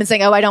 Women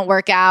saying, oh, I don't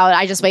work out.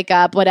 I just wake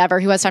up, whatever.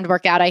 Who has time to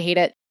work out? I hate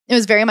it. It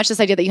was very much this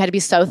idea that you had to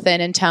be so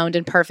thin and toned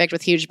and perfect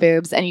with huge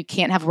boobs and you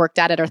can't have worked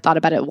at it or thought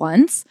about it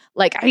once.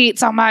 Like, I eat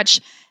so much.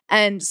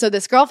 And so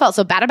this girl felt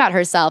so bad about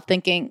herself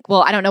thinking,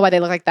 well, I don't know why they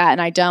look like that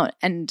and I don't.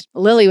 And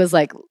Lily was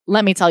like,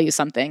 let me tell you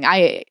something.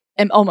 I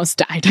am almost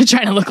died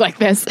trying to look like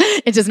this.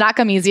 It does not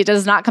come easy. It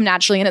does not come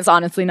naturally and it's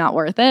honestly not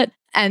worth it.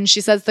 And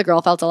she says the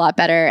girl felt a lot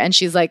better. And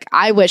she's like,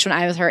 I wish when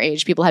I was her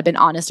age, people had been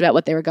honest about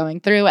what they were going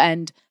through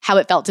and how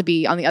it felt to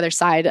be on the other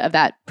side of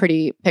that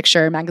pretty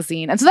picture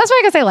magazine. And so that's why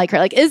I guess I like her.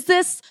 Like, is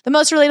this the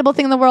most relatable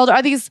thing in the world?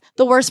 Are these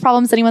the worst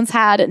problems anyone's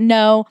had?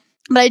 No.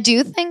 But I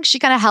do think she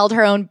kind of held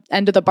her own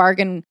end of the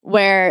bargain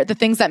where the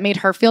things that made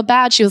her feel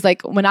bad, she was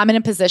like, when I'm in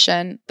a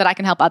position that I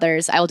can help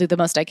others, I will do the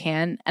most I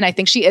can. And I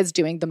think she is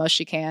doing the most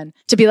she can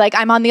to be like,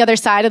 I'm on the other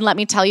side. And let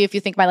me tell you, if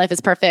you think my life is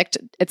perfect,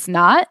 it's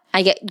not.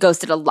 I get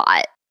ghosted a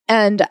lot.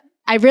 And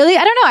I don't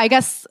know, I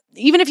guess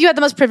even if you had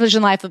the most privilege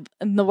in life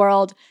in the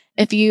world,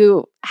 if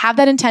you have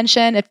that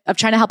intention of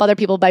trying to help other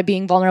people by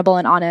being vulnerable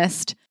and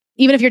honest,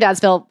 even if your dad's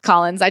Phil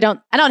Collins, I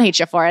don't hate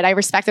you for it. I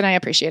respect it and I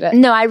appreciate it.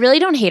 No, I really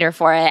don't hate her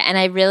for it. And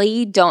I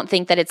really don't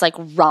think that it's like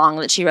wrong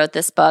that she wrote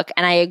this book.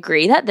 And I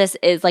agree that this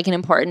is like an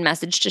important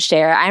message to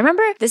share. I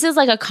remember this is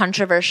like a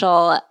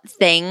controversial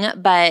thing,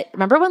 but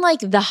remember when like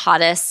the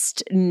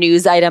hottest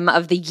news item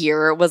of the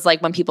year was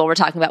like when people were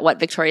talking about what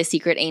Victoria's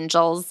Secret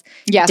angels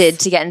did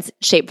to get in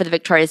shape for the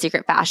Victoria's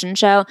Secret fashion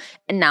show.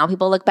 And now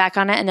people look back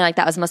on it and they're like,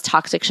 that was the most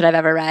toxic shit I've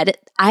ever read.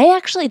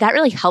 That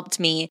really helped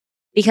me.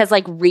 Because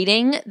like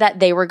reading that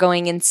they were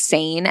going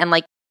insane and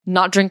like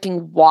not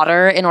drinking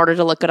water in order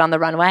to look good on the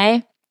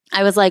runway,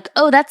 I was like,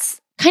 oh, that's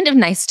kind of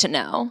nice to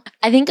know.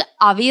 I think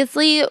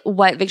obviously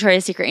what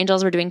Victoria's Secret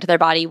angels were doing to their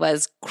body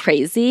was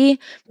crazy,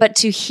 but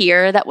to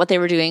hear that what they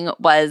were doing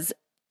was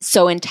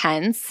so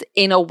intense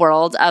in a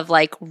world of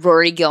like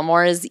Rory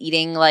Gilmore's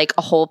eating like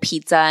a whole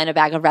pizza and a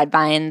bag of red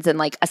vines and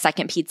like a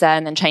second pizza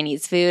and then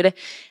Chinese food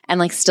and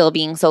like still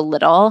being so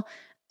little,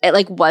 it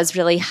like was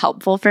really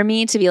helpful for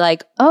me to be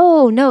like,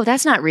 oh no,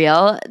 that's not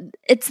real.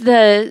 It's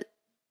the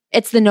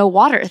no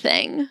water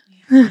thing.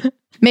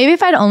 Maybe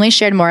if I'd only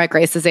shared more at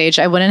Grace's age,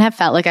 I wouldn't have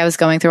felt like I was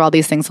going through all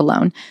these things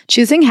alone.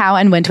 Choosing how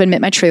and when to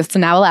admit my truths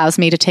now allows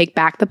me to take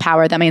back the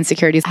power that my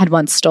insecurities had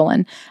once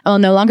stolen. I will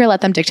no longer let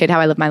them dictate how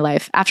I live my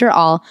life. After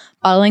all,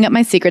 bottling up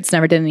my secrets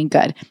never did any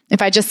good.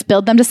 If I just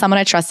spilled them to someone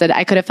I trusted,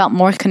 I could have felt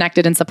more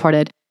connected and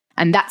supported.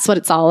 And that's what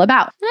it's all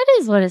about. That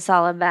is what it's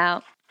all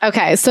about.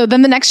 Okay, so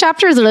then the next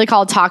chapter is really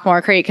called Talk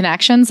More, Create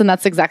Connections, and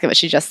that's exactly what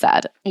she just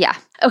said. Yeah.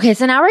 Okay,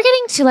 so now we're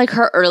getting to like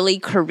her early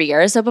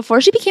career. So before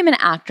she became an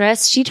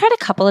actress, she tried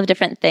a couple of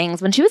different things.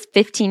 When she was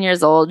 15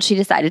 years old, she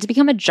decided to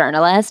become a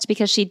journalist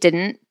because she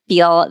didn't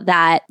feel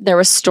that there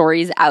were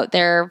stories out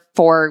there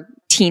for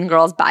teen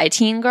girls by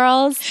teen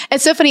girls.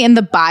 It's so funny. In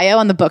the bio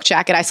on the book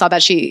jacket, I saw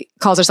that she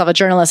calls herself a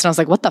journalist, and I was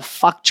like, what the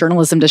fuck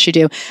journalism does she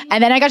do?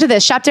 And then I got to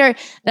this chapter, and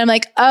I'm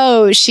like,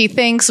 oh, she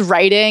thinks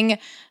writing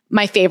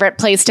my favorite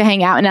place to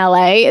hang out in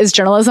LA is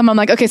journalism. I'm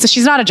like, okay, so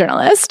she's not a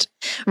journalist.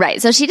 Right.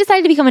 So she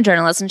decided to become a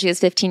journalist when she was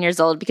 15 years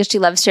old because she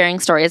loves sharing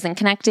stories and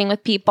connecting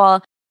with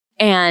people.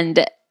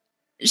 And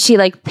she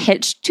like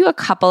pitched to a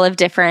couple of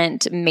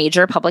different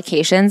major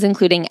publications,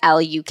 including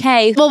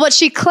LUK. Well, what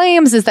she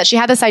claims is that she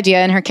had this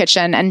idea in her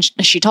kitchen and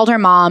she told her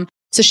mom.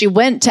 So she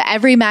went to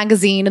every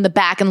magazine in the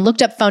back and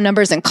looked up phone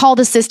numbers and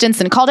called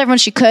assistants and called everyone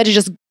she could and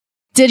just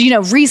did,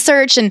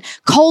 research and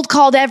cold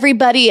called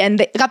everybody and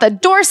they got the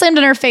door slammed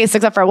in her face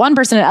except for one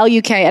person at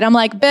LUK. And I'm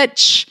like,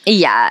 bitch.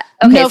 Yeah.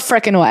 Okay. No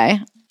frickin'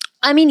 way.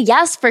 I mean,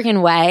 yes,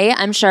 freaking way.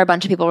 I'm sure a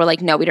bunch of people were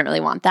like, no, we don't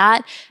really want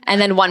that. And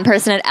then one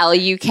person at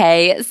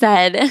LUK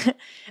said,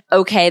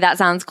 okay, that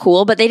sounds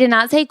cool. But they did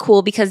not say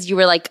cool because you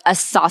were like a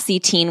saucy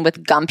teen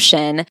with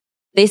gumption.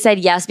 They said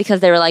yes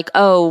because they were like,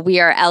 oh, we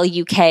are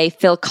LUK.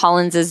 Phil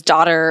Collins's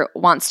daughter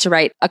wants to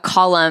write a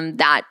column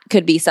that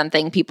could be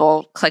something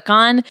people click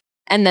on.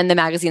 And then the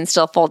magazine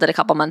still folded a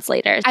couple months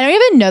later. I don't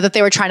even know that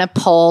they were trying to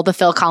pull the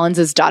Phil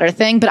Collins' daughter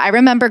thing, but I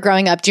remember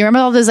growing up. Do you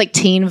remember all those like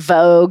teen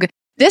Vogue?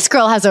 This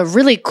girl has a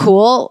really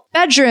cool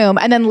bedroom.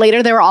 And then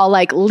later they were all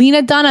like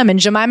Lena Dunham and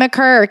Jemima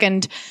Kirk.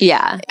 And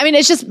yeah, I mean,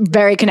 it's just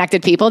very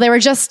connected people. They were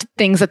just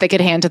things that they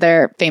could hand to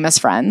their famous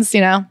friends,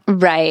 you know?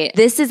 Right.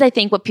 This is, I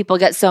think, what people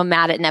get so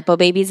mad at Nepo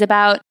babies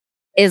about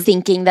is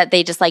thinking that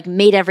they just like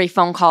made every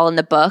phone call in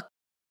the book.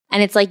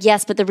 And it's like,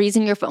 yes, but the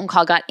reason your phone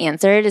call got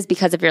answered is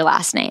because of your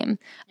last name.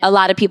 A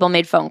lot of people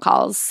made phone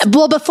calls.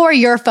 Well, before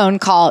your phone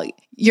call,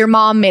 your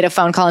mom made a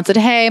phone call and said,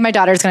 hey, my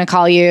daughter's going to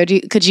call you.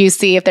 Could you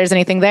see if there's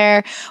anything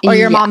there? Or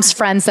your mom's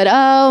friend said,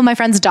 oh, my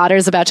friend's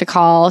daughter's about to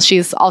call.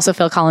 She's also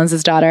Phil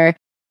Collins' daughter.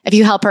 If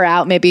you help her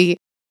out, maybe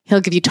he'll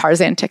give you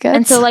Tarzan tickets.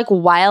 And so like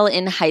while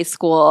in high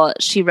school,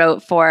 she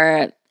wrote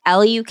for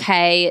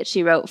LUK,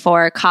 she wrote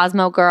for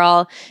Cosmo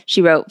Girl,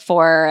 she wrote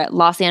for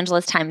Los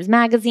Angeles Times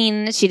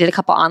Magazine, she did a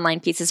couple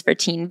online pieces for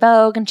Teen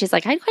Vogue, and she's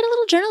like, I had quite a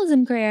little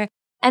journalism career.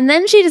 And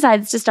then she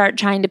decides to start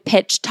trying to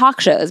pitch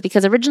talk shows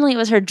because originally it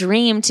was her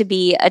dream to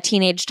be a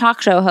teenage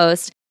talk show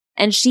host.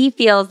 And she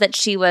feels that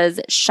she was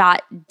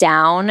shot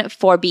down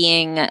for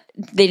they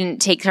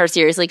didn't take her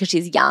seriously because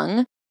she's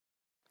young.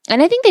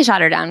 And I think they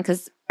shot her down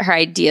because her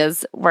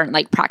ideas weren't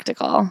like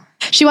practical.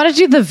 She wanted to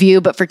do The View,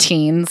 but for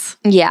teens.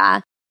 Yeah.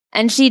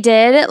 And she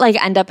did like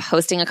end up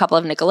hosting a couple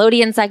of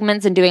Nickelodeon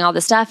segments and doing all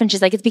this stuff. And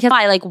she's like, it's because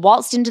I like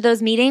waltzed into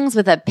those meetings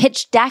with a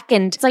pitch deck.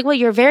 And it's like, well,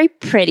 you're very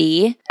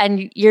pretty.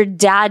 And your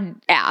dad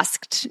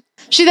asked.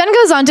 She then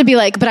goes on to be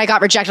like, but I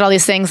got rejected, all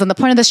these things. And the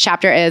point of this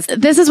chapter is,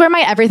 this is where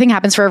my everything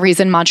happens for a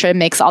reason mantra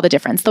makes all the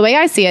difference. The way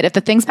I see it, if the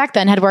things back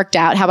then had worked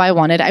out how I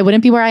wanted, I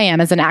wouldn't be where I am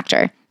as an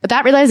actor. But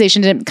that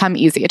realization didn't come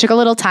easy. It took a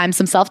little time,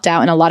 some self-doubt,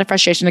 and a lot of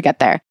frustration to get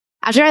there.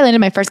 After I landed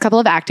my first couple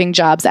of acting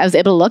jobs, I was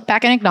able to look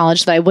back and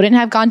acknowledge that I wouldn't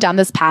have gone down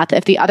this path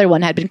if the other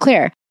one had been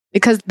clear.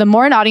 Because the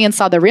more an audience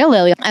saw the real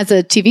Lily as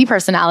a TV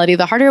personality,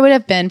 the harder it would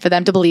have been for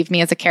them to believe me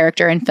as a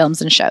character in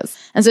films and shows.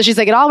 And so she's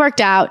like, it all worked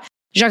out.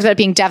 She talks about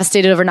being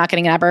devastated over not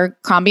getting an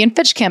Abercrombie and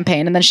Fitch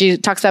campaign. And then she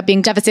talks about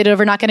being devastated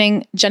over not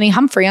getting Jenny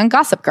Humphrey on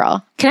Gossip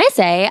Girl. Can I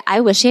say,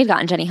 I wish she had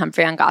gotten Jenny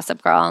Humphrey on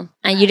Gossip Girl.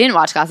 And you didn't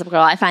watch Gossip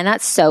Girl. I find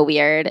that so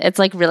weird. It's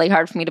like really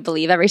hard for me to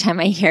believe every time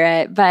I hear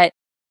it. But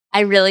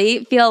I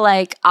really feel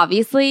like,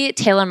 obviously,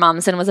 Taylor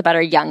Momsen was a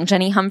better young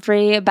Jenny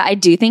Humphrey, but I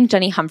do think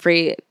Jenny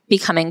Humphrey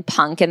becoming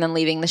punk and then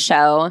leaving the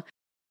show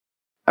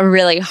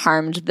really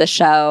harmed the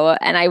show.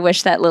 And I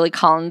wish that Lily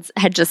Collins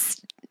had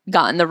just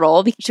gotten the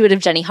role because she would have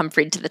Jenny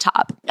Humphrey'd to the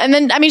top. And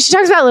then, I mean, she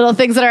talks about little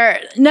things that are,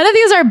 none of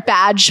these are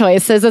bad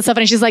choices and stuff.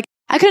 And she's like,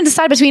 I couldn't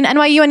decide between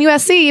NYU and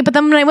USC, but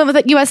then when I went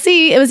with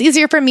USC, it was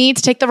easier for me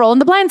to take the role in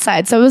The Blind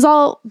Side. So it was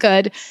all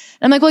good. And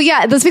I'm like, well,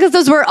 yeah, that's because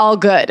those were all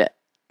good.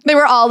 They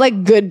were all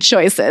like good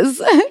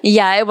choices.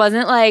 Yeah, it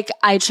wasn't like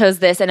I chose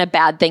this and a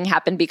bad thing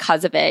happened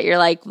because of it. You're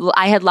like,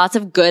 I had lots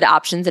of good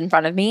options in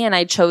front of me and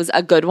I chose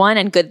a good one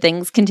and good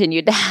things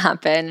continued to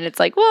happen. And it's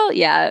like, well,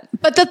 yeah.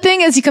 But the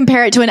thing is, you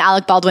compare it to an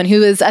Alec Baldwin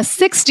who is a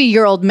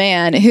 60-year-old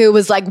man who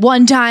was like,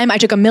 one time I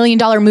took $1 million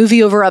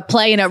movie over a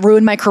play and it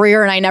ruined my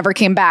career and I never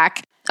came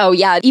back. Oh,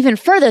 yeah. Even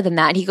further than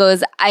that, he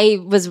goes, I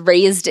was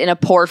raised in a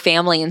poor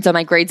family, and so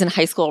my grades in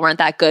high school weren't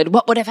that good.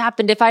 What would have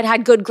happened if I'd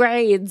had good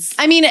grades?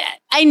 I mean,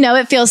 I know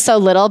it feels so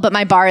little, but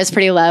my bar is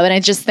pretty low. And I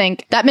just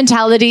think that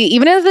mentality,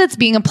 even if it's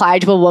being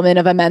applied to a woman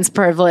of immense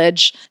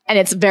privilege, and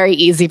it's very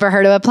easy for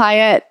her to apply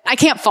it, I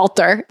can't fault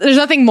her. There's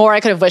nothing more I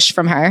could have wished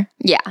from her.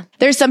 Yeah.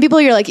 There's some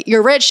people you're like,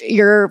 you're rich,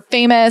 you're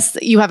famous,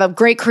 you have a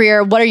great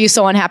career. What are you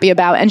so unhappy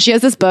about? And she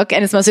has this book,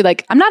 and it's mostly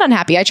like, I'm not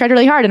unhappy. I tried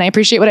really hard, and I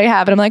appreciate what I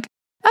have. And I'm like,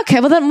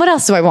 okay, well then what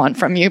else do I want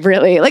from you,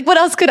 really? Like, what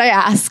else could I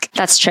ask?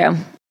 That's true.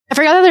 I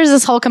forgot that there's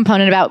this whole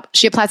component about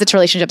she applies it to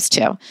relationships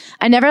too.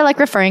 I never like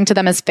referring to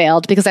them as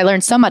failed because I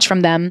learned so much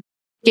from them,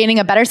 gaining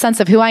a better sense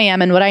of who I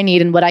am and what I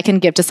need and what I can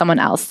give to someone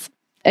else.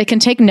 It can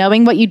take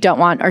knowing what you don't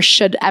want or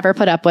should ever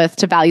put up with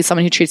to value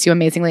someone who treats you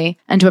amazingly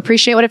and to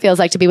appreciate what it feels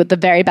like to be with the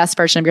very best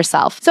version of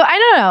yourself. So I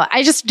don't know.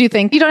 I just do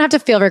think you don't have to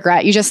feel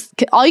regret.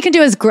 All you can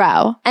do is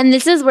grow. And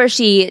this is where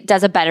she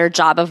does a better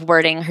job of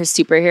wording her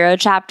superhero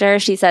chapter.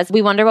 She says,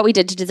 we wonder what we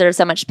did to deserve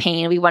so much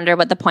pain. We wonder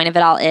what the point of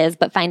it all is,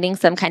 but finding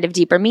some kind of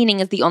deeper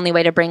meaning is the only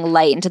way to bring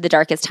light into the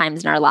darkest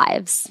times in our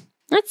lives.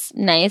 That's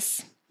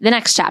nice. The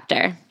next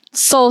chapter.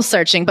 Soul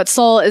searching, but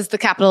Seoul is the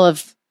capital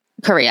of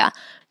Korea.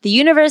 The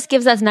universe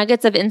gives us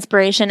nuggets of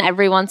inspiration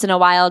every once in a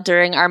while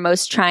during our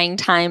most trying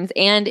times,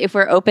 and if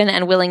we're open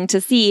and willing to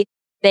see,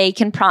 they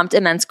can prompt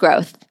immense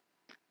growth.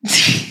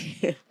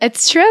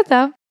 It's true,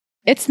 though.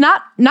 It's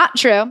not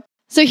true.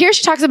 So here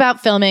she talks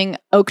about filming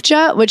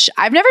Okja, which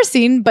I've never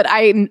seen, but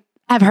I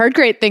have heard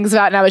great things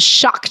about, and I was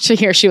shocked to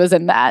hear she was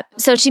in that.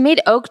 So she made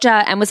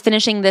Okja and was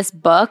finishing this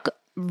book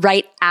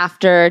right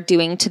after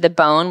doing To the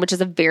Bone, which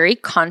is a very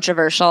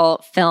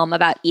controversial film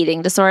about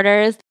eating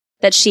disorders,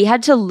 that she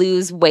had to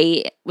lose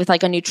weight with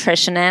like a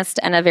nutritionist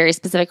and a very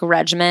specific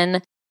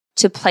regimen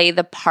to play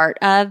the part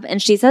of.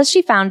 And she says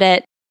she found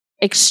it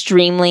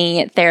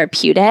extremely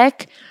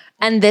therapeutic.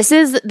 And this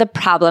is the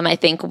problem, I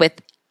think, with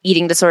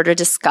eating disorder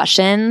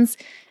discussions,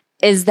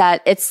 is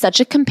that it's such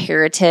a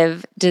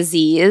comparative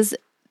disease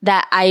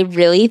that I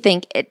really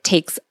think it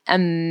takes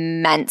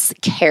immense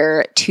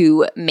care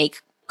to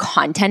make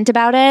content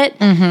about it.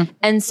 Mm-hmm.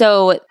 And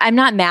so I'm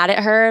not mad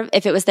at her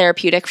if it was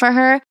therapeutic for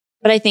her,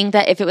 but I think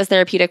that if it was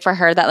therapeutic for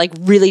her, that like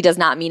really does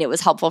not mean it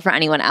was helpful for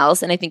anyone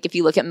else. And I think if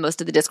you look at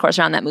most of the discourse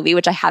around that movie,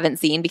 which I haven't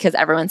seen because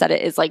everyone said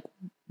it is like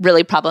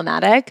really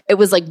problematic, it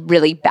was like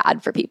really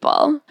bad for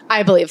people.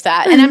 I believe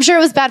that. And I'm sure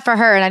it was bad for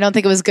her. And I don't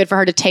think it was good for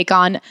her to take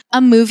on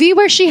a movie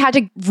where she had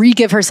to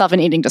re-give herself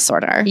an eating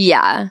disorder.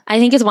 Yeah. I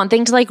think it's one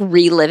thing to like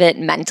relive it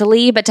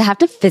mentally, but to have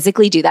to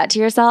physically do that to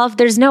yourself,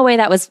 there's no way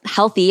that was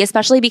healthy,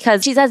 especially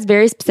because she says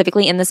very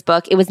specifically in this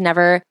book, it was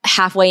never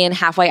halfway in,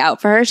 halfway out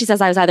for her. She says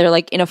I was either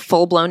like in a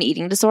full-blown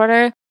eating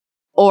disorder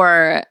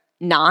or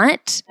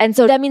not. And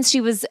so that means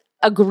she was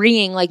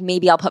agreeing like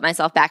maybe I'll put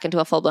myself back into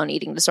a full-blown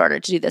eating disorder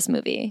to do this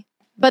movie.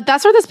 But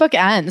that's where this book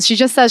ends. She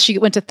just says she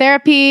went to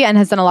therapy and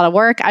has done a lot of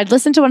work. I'd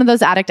listened to one of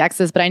those addict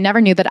exes, but I never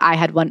knew that I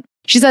had one.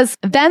 She says,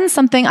 then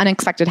something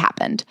unexpected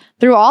happened.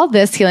 Through all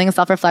this healing and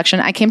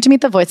self-reflection, I came to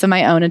meet the voice of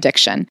my own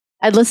addiction.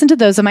 I'd listened to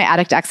those of my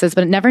addict exes,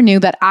 but never knew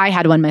that I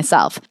had one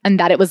myself and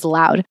that it was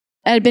loud. It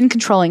had been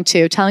controlling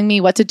too, telling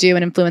me what to do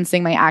and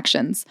influencing my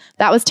actions.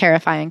 That was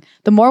terrifying.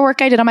 The more work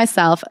I did on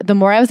myself, the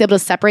more I was able to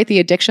separate the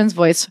addiction's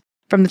voice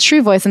from the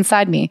true voice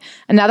inside me.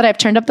 And now that I've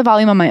turned up the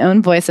volume on my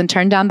own voice and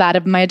turned down that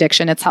of my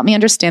addiction, it's helped me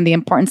understand the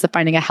importance of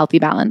finding a healthy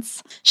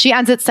balance. She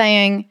ends it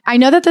saying, I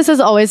know that this has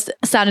always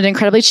sounded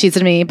incredibly cheesy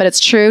to me, but it's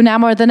true now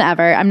more than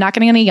ever. I'm not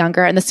getting any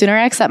younger, and the sooner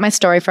I accept my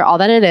story for all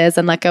that it is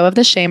and let go of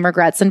the shame,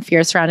 regrets, and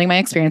fears surrounding my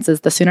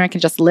experiences, the sooner I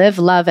can just live,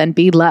 love, and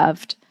be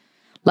loved.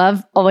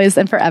 Love always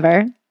and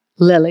forever.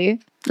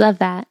 Lily. Love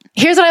that.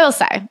 Here's what I will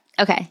say.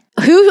 Okay.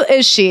 Who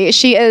is she?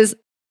 She is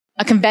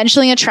a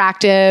conventionally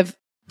attractive,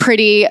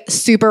 pretty,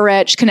 super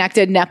rich,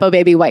 connected, Nepo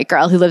baby white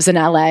girl who lives in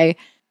LA.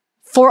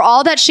 For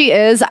all that she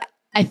is,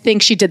 I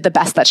think she did the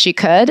best that she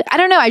could. I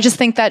don't know. I just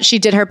think that she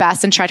did her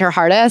best and tried her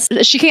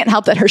hardest. She can't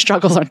help that her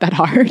struggles aren't that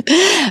hard.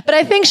 But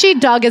I think she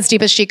dug as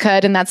deep as she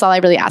could. And that's all I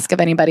really ask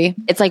of anybody.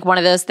 It's like one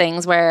of those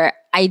things where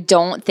I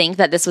don't think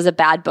that this was a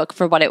bad book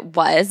for what it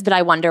was, but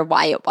I wonder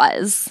why it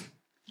was.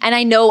 And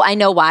I know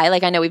why.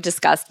 Like, I know we've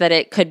discussed that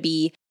it could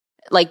be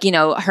like, you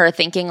know, her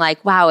thinking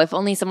like, wow, if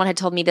only someone had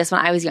told me this when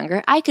I was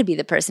younger, I could be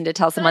the person to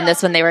tell someone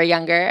this when they were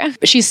younger.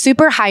 She's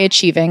super high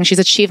achieving. She's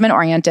achievement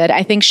oriented.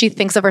 I think she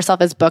thinks of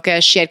herself as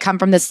bookish. She had come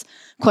from this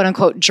quote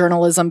unquote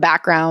journalism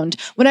background.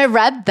 When I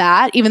read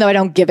that, even though I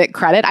don't give it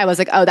credit, I was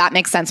like, oh, that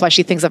makes sense why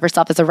she thinks of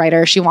herself as a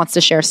writer. She wants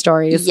to share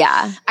stories.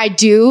 Yeah. I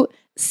do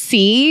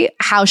see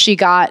how she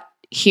got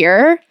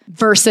here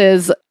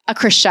versus a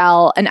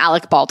Chriselle and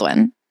Alec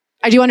Baldwin.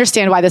 I do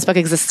understand why this book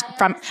exists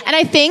and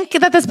I think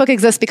that this book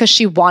exists because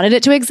she wanted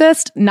it to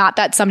exist, not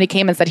that somebody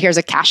came and said, here's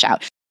a cash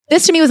out.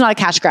 This to me was not a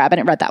cash grab and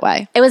it read that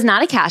way. It was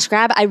not a cash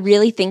grab. I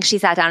really think she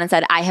sat down and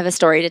said, I have a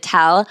story to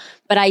tell,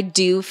 but I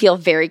do feel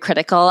very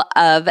critical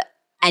of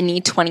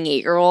any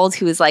 28-year-old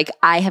who is like,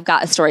 I have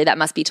got a story that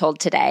must be told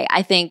today.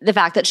 I think the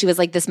fact that she was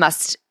like, this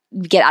must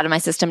get out of my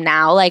system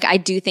now. Like, I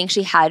do think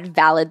she had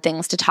valid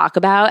things to talk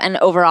about. And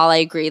overall, I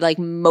agree. Like,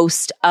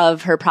 most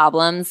of her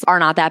problems are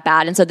not that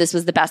bad. And so this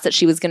was the best that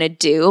she was going to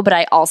do. But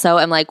I also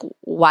am like,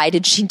 why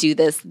did she do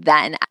this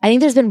then? I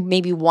think there's been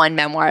maybe one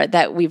memoir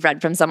that we've read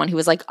from someone who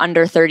was like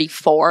under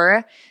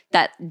 34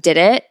 that did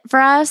it for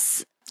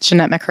us.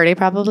 Jeanette McCurdy,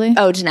 probably.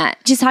 Oh, Jeanette.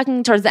 She's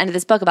talking towards the end of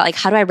this book about like,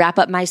 how do I wrap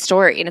up my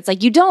story? And it's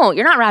like,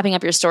 you're not wrapping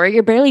up your story.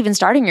 You're barely even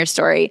starting your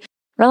story.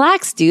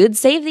 Relax, dude.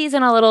 Save these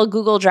in a little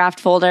Google draft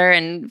folder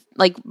and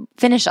like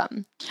finish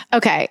them.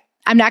 Okay.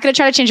 I'm not going to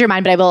try to change your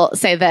mind, but I will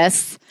say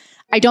this.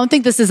 I don't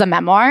think this is a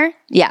memoir.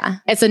 Yeah.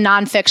 It's a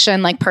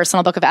nonfiction, like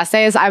personal book of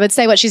essays. I would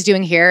say what she's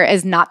doing here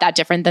is not that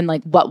different than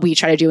like what we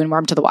try to do in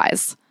Warm to the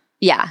Wise.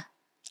 Yeah.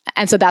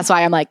 And so that's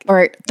why I'm like,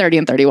 we're 30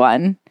 and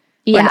 31.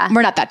 Yeah.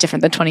 We're not that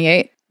different than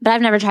 28. But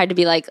I've never tried to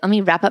be like, let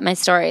me wrap up my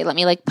story. Let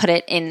me like put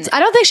it in. I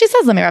don't think she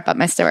says, let me wrap up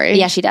my story.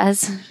 Yeah, she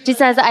does. She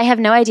says, I have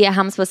no idea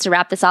how I'm supposed to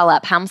wrap this all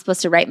up, how I'm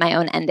supposed to write my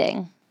own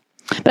ending.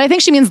 But I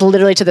think she means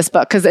literally to this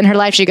book because in her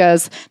life, she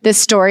goes, this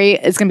story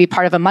is going to be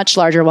part of a much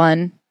larger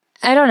one.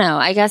 I don't know.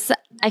 I guess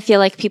I feel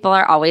like people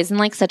are always in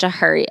like such a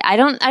hurry. I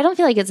don't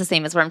feel like it's the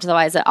same as Worm to the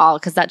Wise at all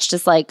because that's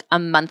just like a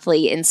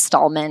monthly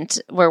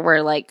installment where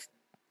we're like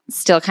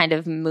still kind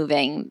of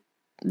moving.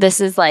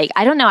 This is like,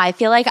 I don't know. I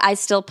feel like I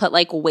still put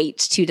like weight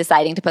to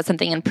deciding to put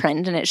something in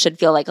print and it should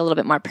feel like a little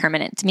bit more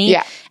permanent to me.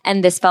 Yeah.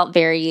 And this felt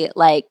very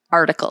like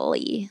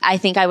article-y. I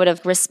think I would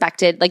have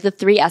respected like the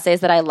 3 essays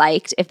that I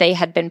liked if they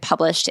had been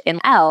published in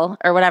Elle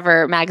or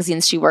whatever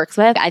magazines she works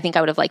with. I think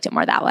I would have liked it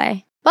more that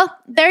way. Well,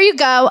 there you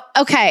go.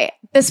 Okay.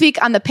 This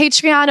week on the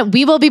Patreon,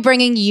 we will be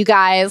bringing you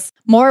guys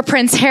more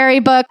Prince Harry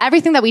book.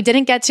 Everything that we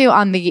didn't get to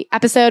on the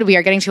episode, we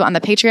are getting to on the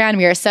Patreon.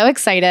 We are so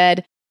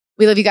excited.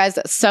 We love you guys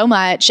so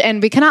much,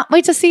 and we cannot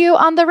wait to see you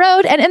on the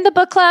road and in the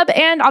book club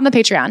and on the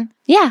Patreon.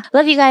 Yeah,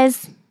 love you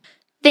guys.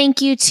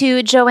 Thank you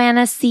to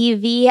Joanna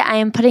CV. I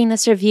am putting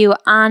this review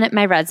on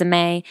my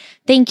resume.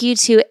 Thank you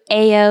to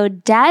Ao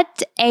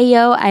Det.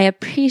 Ao, I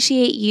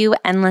appreciate you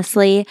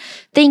endlessly.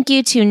 Thank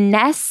you to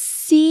Ness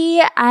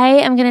Lucy. I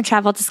am going to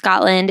travel to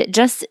Scotland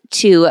just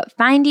to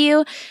find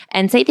you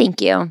and say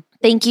thank you.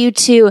 Thank you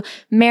to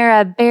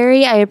Mara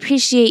Berry. I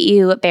appreciate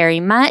you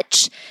very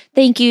much.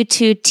 Thank you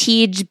to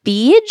Tej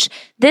Beej.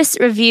 This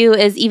review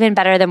is even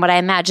better than what I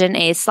imagine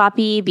a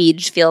sloppy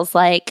beej feels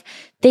like.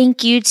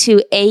 Thank you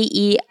to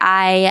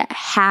AEI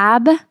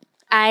Hab.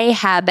 I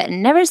have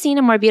never seen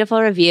a more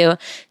beautiful review.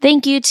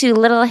 Thank you to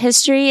Little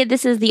History.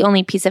 This is the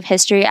only piece of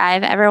history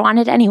I've ever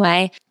wanted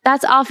anyway.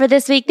 That's all for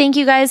this week. Thank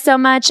you guys so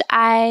much.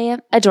 I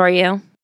adore you.